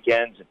 recruiting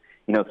weekends.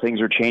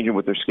 Things are changing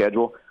with their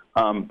schedule.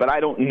 But I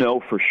don't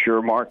know for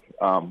sure, Mark,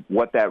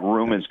 what that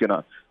room is going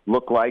to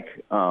look like.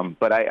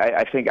 But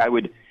I think it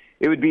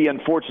would be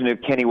unfortunate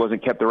if Kenny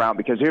wasn't kept around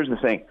because here's the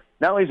thing.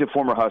 Not only is he a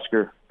former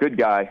Husker, good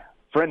guy,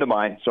 friend of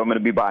mine, so I'm going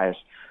to be biased,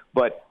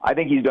 but I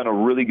think he's done a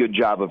really good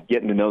job of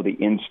getting to know the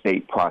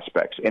in-state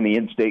prospects and the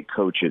in-state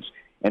coaches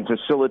and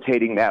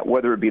facilitating that,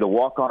 whether it be the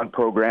walk-on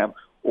program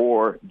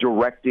or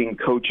directing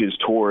coaches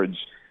towards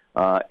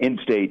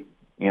in-state,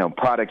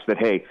 products that,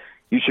 hey,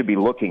 you should be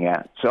looking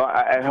at. So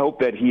I hope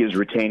that he is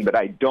retained, but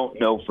I don't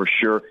know for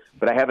sure,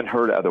 but I haven't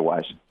heard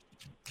otherwise.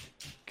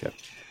 Okay.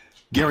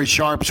 Gary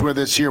Sharp's with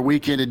us here,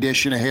 weekend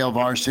edition of Hail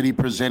Varsity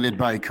presented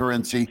by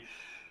Currency.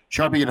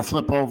 Sharpie, going to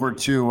flip over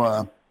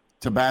to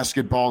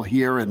basketball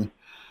here, and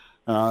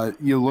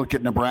you look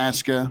at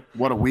Nebraska.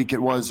 What a week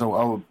it was!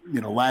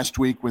 Last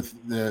week with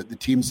the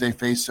teams they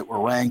faced that were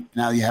ranked.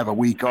 Now you have a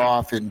week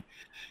off, and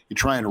you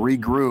try and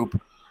regroup.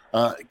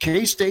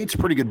 K-State's a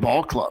pretty good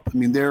ball club. I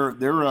mean, they're at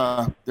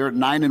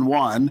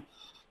 9-1,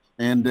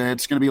 and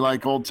it's going to be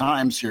like old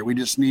times here. We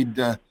just need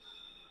to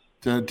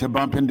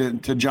bump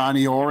into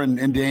Johnny Orr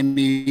and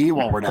Danny E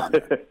while we're down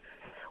there.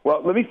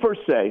 Well, let me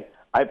first say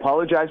I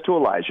apologize to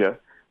Elijah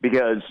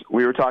because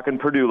we were talking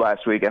Purdue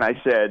last week, and I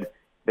said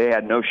they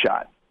had no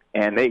shot.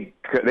 And they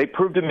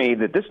proved to me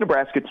that this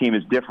Nebraska team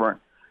is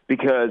different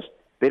because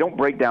they don't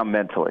break down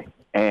mentally.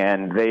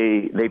 And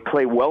they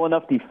play well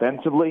enough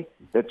defensively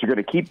that you're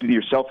going to keep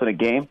yourself in a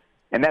game,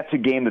 and that's a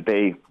game that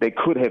they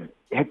could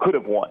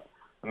have won.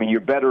 I mean,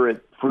 you're better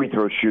at free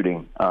throw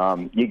shooting.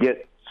 You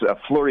get a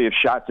flurry of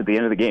shots at the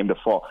end of the game to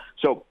fall.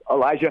 So,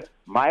 Elijah,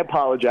 my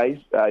apologies.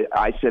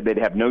 I said they'd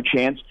have no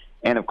chance,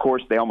 and, of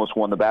course, they almost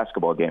won the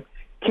basketball game.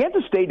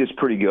 Kansas State is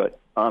pretty good.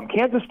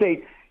 Kansas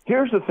State,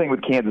 here's the thing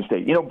with Kansas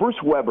State. You know,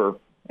 Bruce Weber,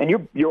 and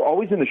you're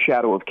always in the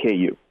shadow of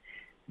KU.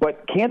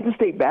 But Kansas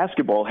State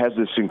basketball has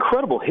this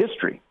incredible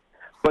history,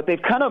 but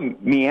they've kind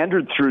of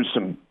meandered through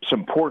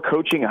some poor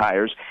coaching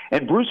hires,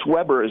 and Bruce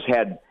Weber has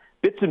had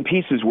bits and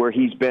pieces where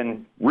he's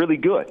been really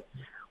good.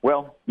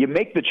 Well, you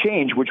make the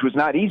change, which was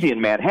not easy in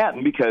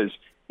Manhattan because,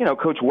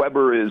 Coach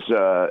Weber is,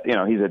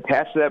 he's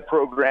attached to that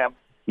program.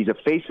 He's a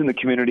face in the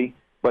community,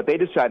 but they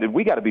decided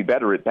we got to be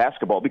better at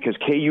basketball because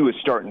KU is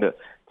starting to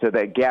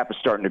that gap is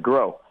starting to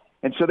grow.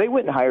 And so they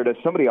went and hired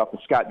somebody off the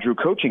Scott Drew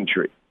coaching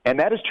tree, and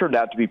that has turned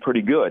out to be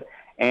pretty good.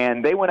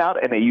 And they went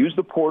out and they used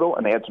the portal,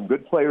 and they had some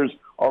good players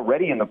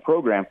already in the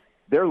program.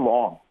 They're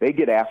long. They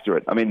get after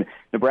it. I mean,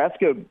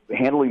 Nebraska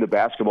handling the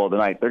basketball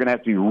tonight, they're going to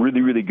have to be really,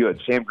 really good.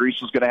 Sam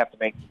Griesel's going to have to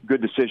make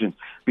good decisions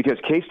because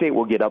K-State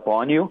will get up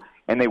on you,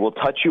 and they will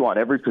touch you on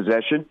every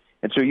possession.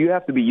 And so you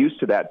have to be used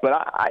to that.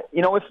 But,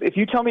 if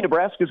you tell me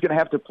Nebraska is going to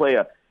have to play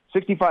a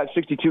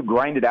 65-62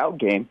 grinded-out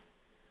game,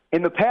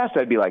 in the past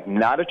I'd be like,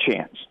 not a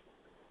chance.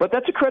 But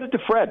that's a credit to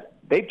Fred.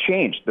 They've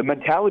changed. The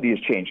mentality has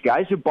changed.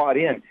 Guys have bought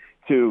in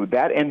to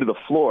that end of the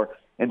floor.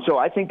 And so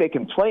I think they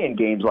can play in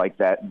games like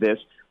that,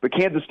 but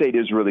Kansas State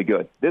is really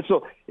good.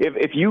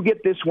 If you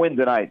get this win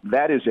tonight,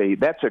 that's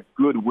a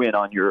good win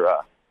on your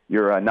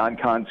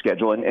non-con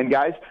schedule. And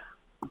guys,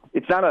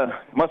 it's not a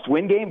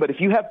must-win game, but if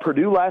you have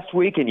Purdue last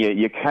week and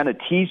you kind of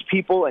tease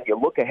people and you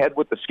look ahead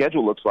what the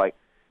schedule looks like,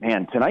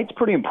 man, tonight's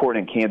pretty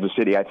important in Kansas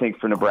City, I think,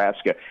 for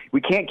Nebraska.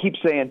 We can't keep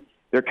saying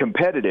they're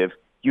competitive.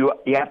 You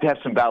have to have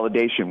some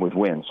validation with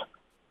wins.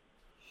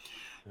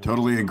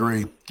 Totally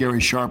agree. Gary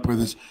Sharp with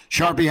us.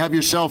 Sharpie, have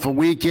yourself a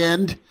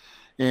weekend,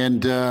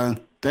 and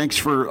thanks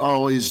for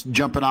always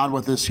jumping on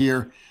with us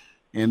here.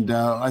 And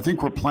I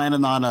think we're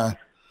planning on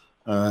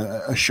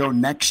a show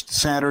next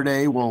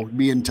Saturday. We'll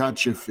be in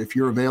touch if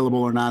you're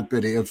available or not,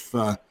 but if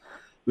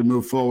we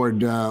move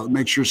forward,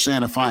 make sure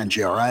Santa finds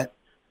you, all right?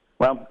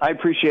 Well, I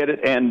appreciate it,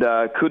 and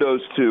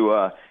kudos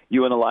to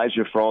you and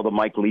Elijah for all the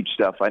Mike Leach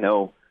stuff. I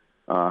know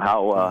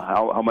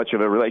how much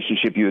of a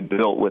relationship you had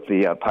built with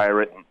the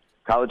Pirate.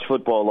 College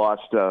football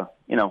lost,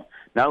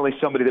 not only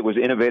somebody that was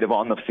innovative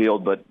on the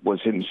field, but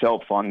was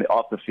himself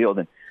off the field.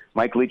 And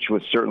Mike Leach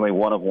was certainly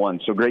one of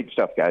one. So great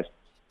stuff, guys.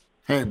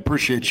 Hey,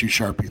 appreciate you,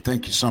 Sharpie.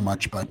 Thank you so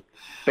much, bud.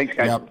 Thanks,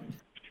 guys. Yep.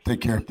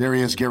 Take care. There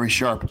he is, Gary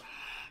Sharp.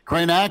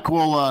 Cranack,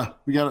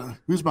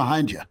 who's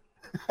behind you?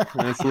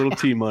 That's a little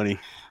T-Money.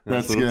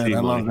 That's good. I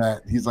love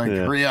that. He's like,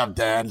 hurry up,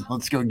 Dad.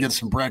 Let's go get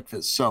some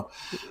breakfast. So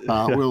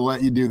we'll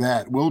let you do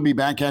that. We'll be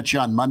back at you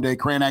on Monday.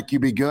 Cranack, you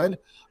be good.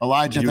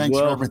 Elijah, thanks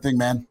for everything,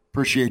 man.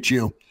 Appreciate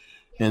you.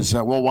 As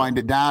we'll wind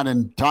it down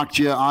and talk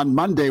to you on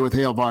Monday with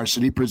Hail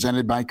Varsity,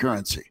 presented by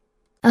Currency.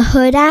 A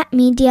Huda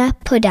Media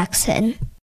Production.